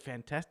 It is a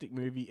fantastic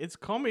movie. It's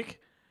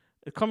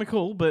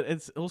comical, but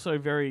it's also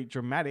very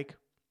dramatic.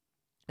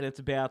 And it's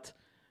about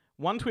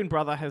one twin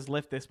brother has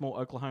left their small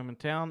Oklahoman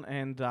town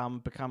and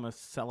become a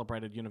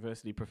celebrated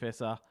university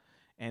professor,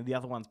 and the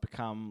other one's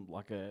become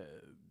like a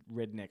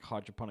redneck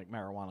hydroponic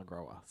marijuana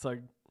grower. So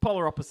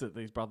polar opposite,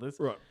 these brothers.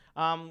 Right.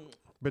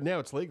 But now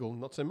it's legal,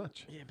 not so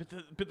much. Yeah,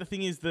 but the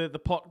thing is, the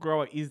pot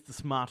grower is the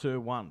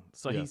smarter one.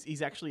 So Yeah.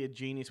 he's actually a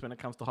genius when it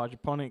comes to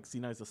hydroponics. He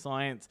knows the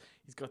science.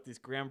 He's got this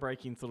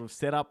groundbreaking sort of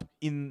setup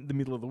in the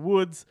middle of the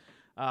woods.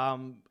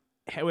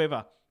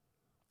 However,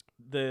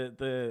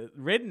 the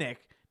redneck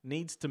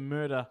needs to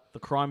murder the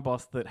crime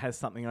boss that has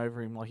something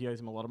over him, like he owes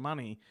him a lot of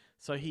money.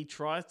 So he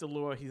tries to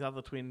lure his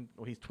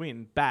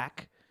twin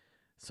back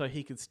so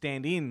he could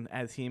stand in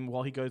as him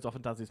while he goes off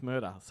and does this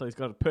murder. So he's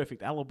got a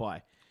perfect alibi.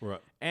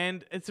 Right.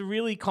 And it's a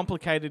really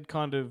complicated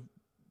kind of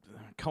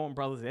Coen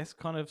Brothers-esque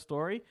kind of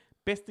story.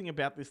 Best thing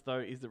about this, though,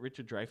 is that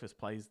Richard Dreyfuss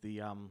plays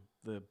the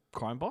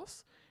crime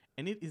boss,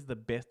 and it is the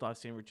best I've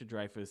seen Richard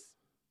Dreyfuss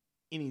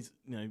in his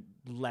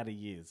latter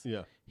years.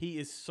 Yeah. He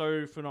is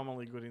so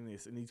phenomenally good in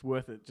this, and he's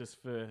worth it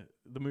just for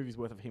the movie's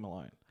worth of him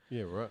alone.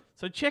 Yeah, right.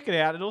 So check it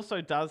out. It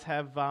also does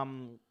have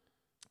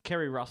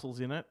Kerry Russell's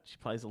in it. She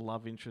plays a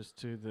love interest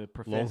to the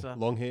professor.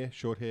 Long hair,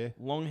 short hair.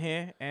 Long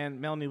hair, and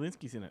Melanie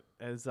Linsky's in it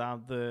as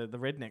the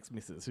redneck's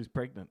missus who's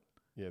pregnant.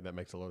 Yeah, that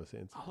makes a lot of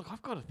sense. Oh, look,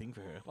 I've got a thing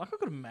for her. Like, I've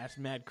got a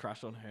mad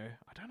crush on her.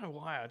 I don't know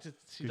why.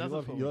 She does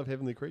you love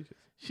Heavenly Creatures.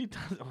 She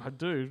does. Oh, I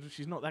do.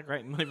 She's not that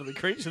great in Heavenly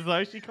Creatures,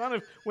 though. She kind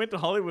of went to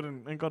Hollywood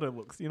and got her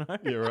looks, Yeah,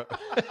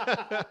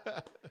 right.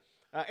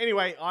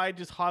 Anyway, I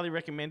just highly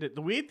recommend it.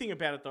 The weird thing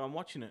about it, though, I'm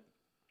watching it,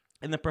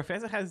 and the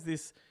professor has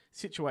this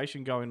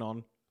situation going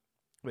on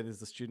where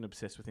there's a student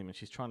obsessed with him, and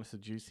she's trying to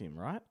seduce him,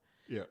 right?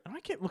 Yeah. And I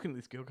kept looking at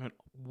this girl going,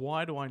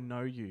 why do I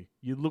know you?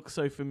 You look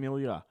so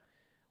familiar.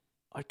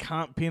 I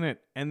can't pin it.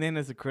 And then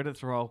as the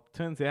credits roll,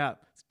 turns out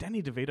it's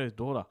Danny DeVito's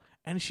daughter.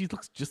 And she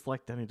looks just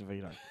like Danny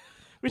DeVito,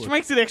 which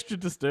makes it extra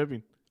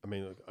disturbing. I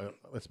mean, look,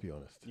 let's be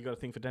honest. You got a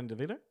thing for Danny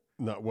DeVito?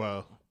 No,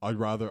 well, I'd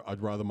rather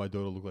my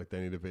daughter look like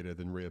Danny DeVito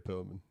than Rhea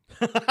Perlman.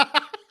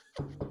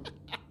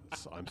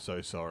 I'm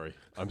so sorry.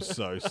 I'm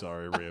so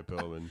sorry, Rhea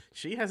Perlman.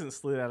 She hasn't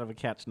slid out of a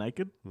couch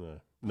naked.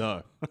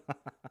 No.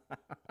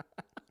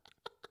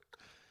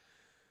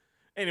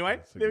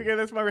 Anyway, there we go.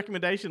 That's my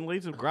recommendation,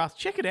 Leaves of Grass.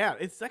 Check it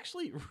out. It's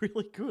actually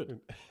really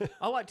good.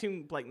 I like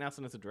Tim Blake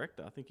Nelson as a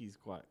director. I think he's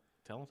quite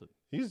talented.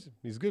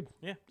 He's good.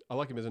 Yeah. I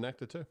like him as an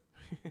actor too.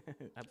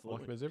 Absolutely. I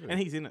like him as everything. And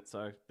he's in it,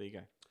 so there you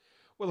go.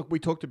 Well, look, we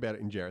talked about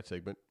it in Jarrett's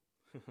segment.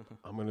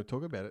 I'm going to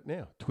talk about it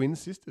now. Twin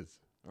Sisters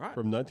Right.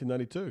 from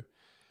 1992.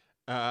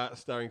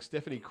 Starring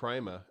Stephanie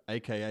Kramer,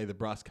 a.k.a. the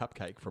Brass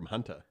Cupcake from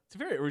Hunter. It's a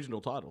very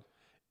original title.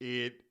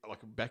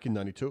 Back in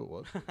 92 it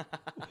was.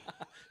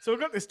 So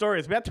we've got this story.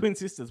 It's about twin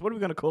sisters. What are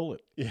we going to call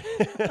it? Yeah,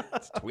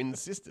 it's Twin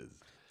Sisters.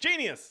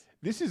 Genius.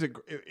 This is it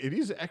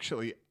is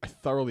actually, I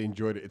thoroughly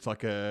enjoyed it. It's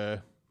like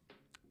a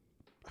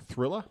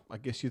thriller, I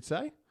guess you'd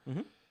say.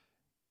 Mm-hmm.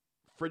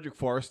 Frederick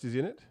Forrest is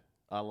in it.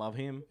 I love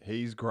him.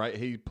 He's great.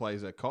 He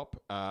plays a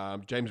cop.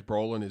 James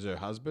Brolin is her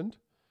husband,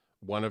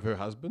 one of her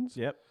husbands.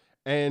 Yep.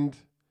 And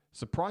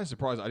surprise,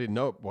 surprise, I didn't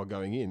know it while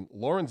going in.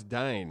 Lawrence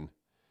Dane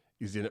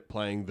is in it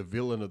playing the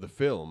villain of the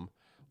film.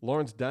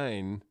 Lawrence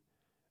Dane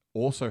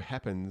also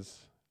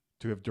happens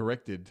to have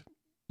directed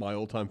my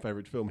all-time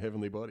favorite film,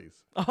 Heavenly Bodies.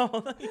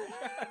 Oh,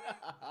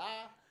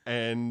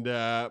 And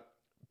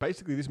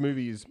basically this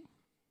movie is...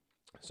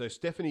 So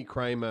Stephanie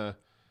Kramer,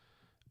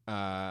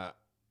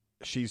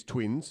 she's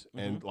twins,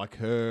 and like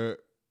her...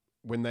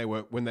 When they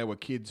were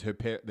kids,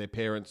 their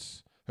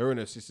parents... Her and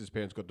her sister's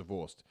parents got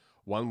divorced.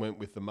 One went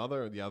with the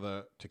mother, and the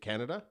other to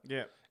Canada.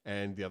 Yeah.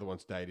 And the other one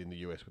stayed in the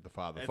US with the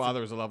father. The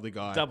father is a lovely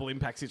guy. Double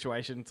impact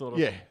situation, sort of.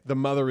 Yeah. The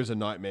mother is a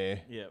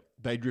nightmare. Yeah.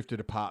 They drifted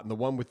apart, and the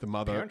one with the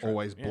mother Parent trap,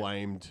 always yeah.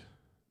 blamed...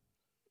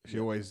 She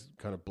always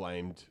kind of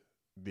blamed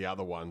the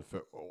other one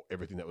for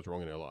everything that was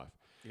wrong in her life.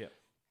 Yeah.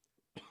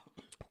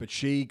 But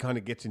she kind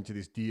of gets into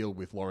this deal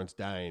with Lawrence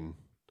Dane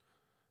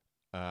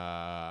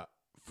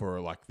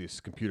for like this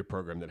computer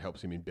program that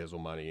helps him embezzle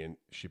money and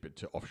ship it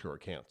to offshore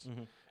accounts.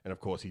 Mm-hmm. And of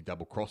course, he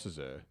double crosses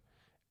her,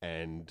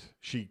 and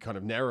she kind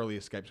of narrowly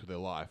escapes with her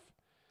life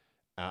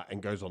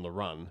and goes on the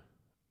run,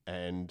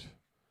 and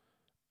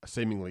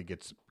seemingly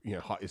gets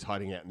is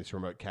hiding out in this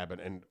remote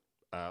cabin, and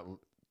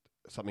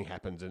something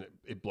happens and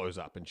it blows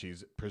up, and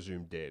she's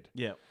presumed dead.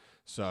 Yeah.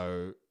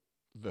 So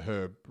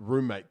her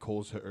roommate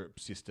calls her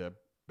sister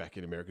back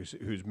in America,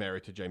 who's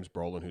married to James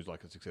Brolin, who's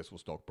like a successful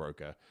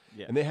stockbroker.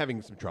 Yeah. And they're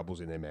having some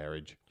troubles in their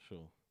marriage.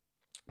 Sure.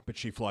 But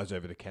she flies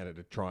over to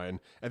Canada to try and...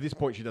 At this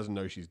point, she doesn't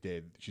know she's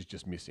dead. She's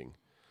just missing.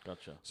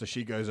 Gotcha. So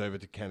she goes over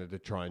to Canada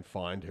to try and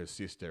find her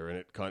sister,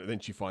 and then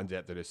she finds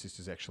out that her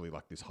sister's actually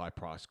like this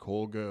high-priced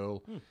call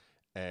girl.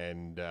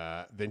 And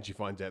then she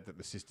finds out that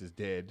the sister's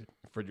dead.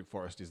 Frederick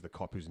Forrest is the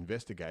cop who's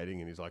investigating,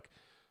 and he's like,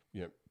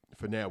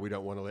 for now, we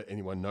don't want to let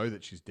anyone know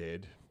that she's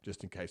dead,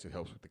 just in case it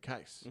helps with the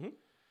case. Mm-hmm.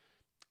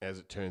 As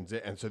it turns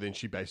out. And so then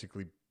she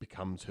basically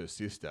becomes her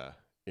sister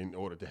in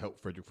order to help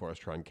Frederick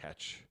Forrest try and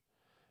catch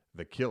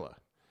the killer.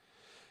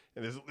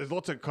 And there's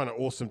lots of kind of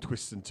awesome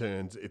twists and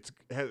turns. It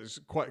has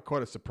quite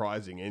a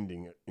surprising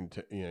ending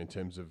in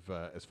terms of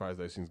as far as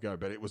those things go.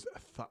 But it was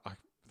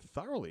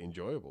thoroughly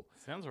enjoyable.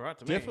 Sounds all right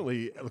to me.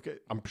 Definitely. Look,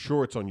 I'm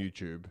sure it's on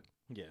YouTube.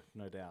 Yeah,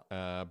 no doubt.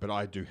 But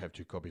I do have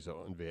 2 copies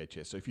on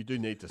VHS. So if you do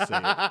need to see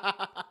it,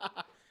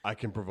 I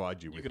can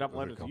provide you with. You could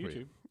upload a it to copy.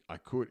 YouTube. I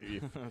could.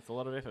 If It's a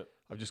lot of effort.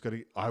 I've just got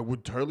to. I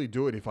would totally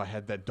do it if I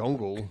had that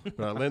dongle,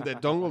 but I lent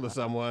that dongle to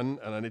someone,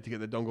 and I need to get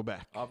the dongle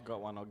back. I've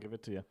got one. I'll give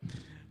it to you.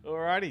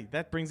 Alrighty,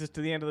 that brings us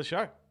to the end of the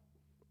show.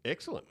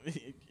 Excellent.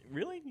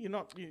 Really? You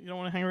don't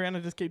want to hang around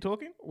and just keep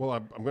talking? Well,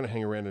 I'm going to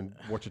hang around and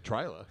watch a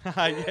trailer.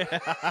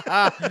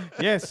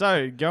 Yeah.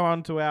 So go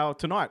on to our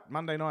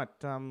Monday night.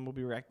 We'll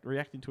be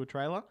reacting to a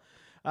trailer.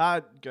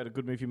 Go to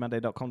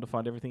goodmoviemonday.com to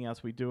find everything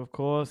else we do, of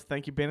course.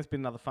 Thank you, Ben. It's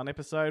been another fun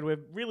episode.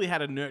 We've really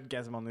had a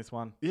nerdgasm on this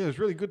one. Yeah, it was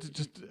really good to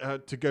just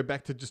to go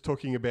back to just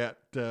talking about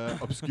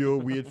obscure,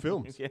 weird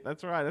films. Yeah,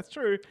 that's right. That's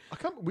true.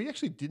 We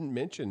actually didn't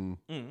mention,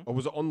 or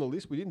was it on the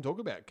list? We didn't talk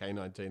about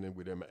K-19 and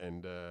Widom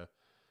and...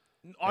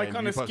 I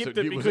kind of skipped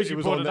it because you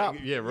brought it up.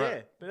 Yeah, right.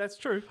 Yeah, but that's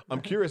true.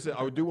 I'm curious.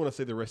 I do want to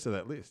see the rest of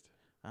that list.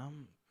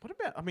 What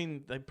about,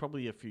 they're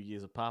probably a few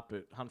years apart,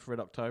 but Hunt for Red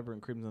October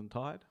and Crimson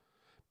Tide?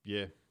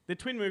 Yeah. They're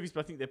twin movies, but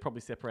I think they're probably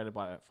separated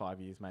by about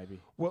 5 years,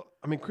 maybe. Well,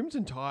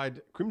 Crimson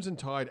Tide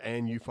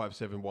and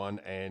U571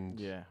 and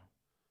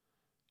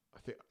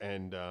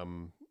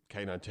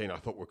K-19, I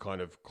thought were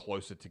kind of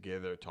closer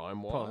together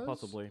time-wise.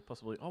 Possibly.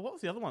 Oh, what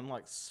was the other one?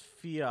 Like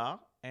Sphere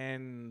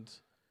and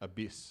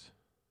Abyss.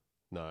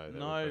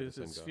 No, is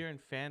it Sphere and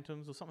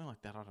Phantoms or something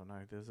like that? I don't know.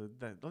 There's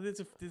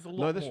a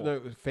lot more. No,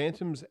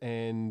 Phantoms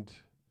and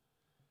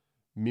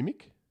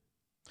Mimic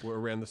were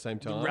around the same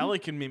time.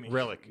 Relic and Mimic.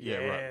 Relic, yeah,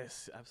 right.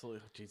 Yes,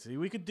 absolutely. Jeez,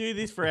 we could do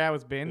this for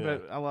hours, Ben,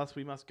 but alas,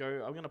 we must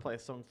go. I'm going to play a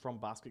song from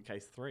Basket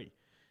Case 3.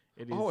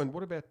 It is. Oh, and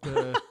what about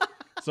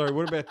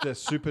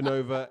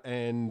Supernova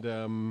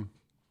and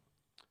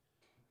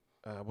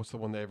what's the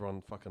one that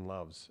everyone fucking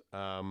loves?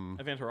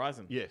 Event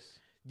Horizon. Yes.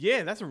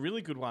 Yeah, that's a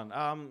really good one.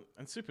 And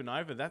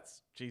Supernova,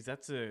 that's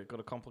got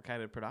a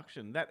complicated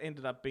production. That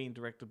ended up being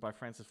directed by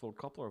Francis Ford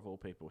Coppola of all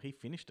people. He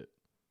finished it.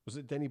 Was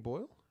it Danny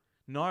Boyle?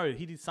 No,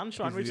 he did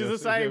Sunshine, which Yeah, is the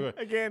same yeah,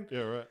 again. Yeah,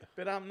 right.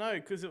 But no,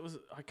 because it was,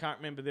 I can't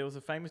remember. There was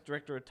a famous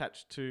director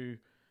attached to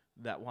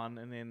that one,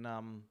 and then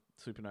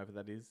Supernova,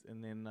 that is,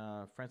 and then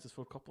Francis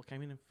Ford Coppola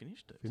came in and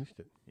finished it.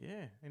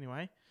 Yeah.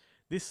 Anyway,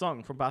 this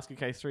song from Basket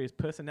Case 3 is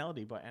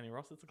 "Personality" by Annie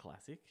Ross. It's a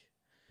classic,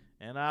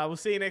 and we'll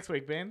see you next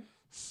week, Ben.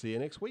 See you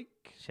next week.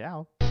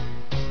 Ciao.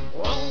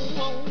 Whoa,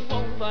 whoa,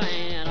 over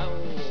and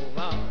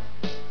over.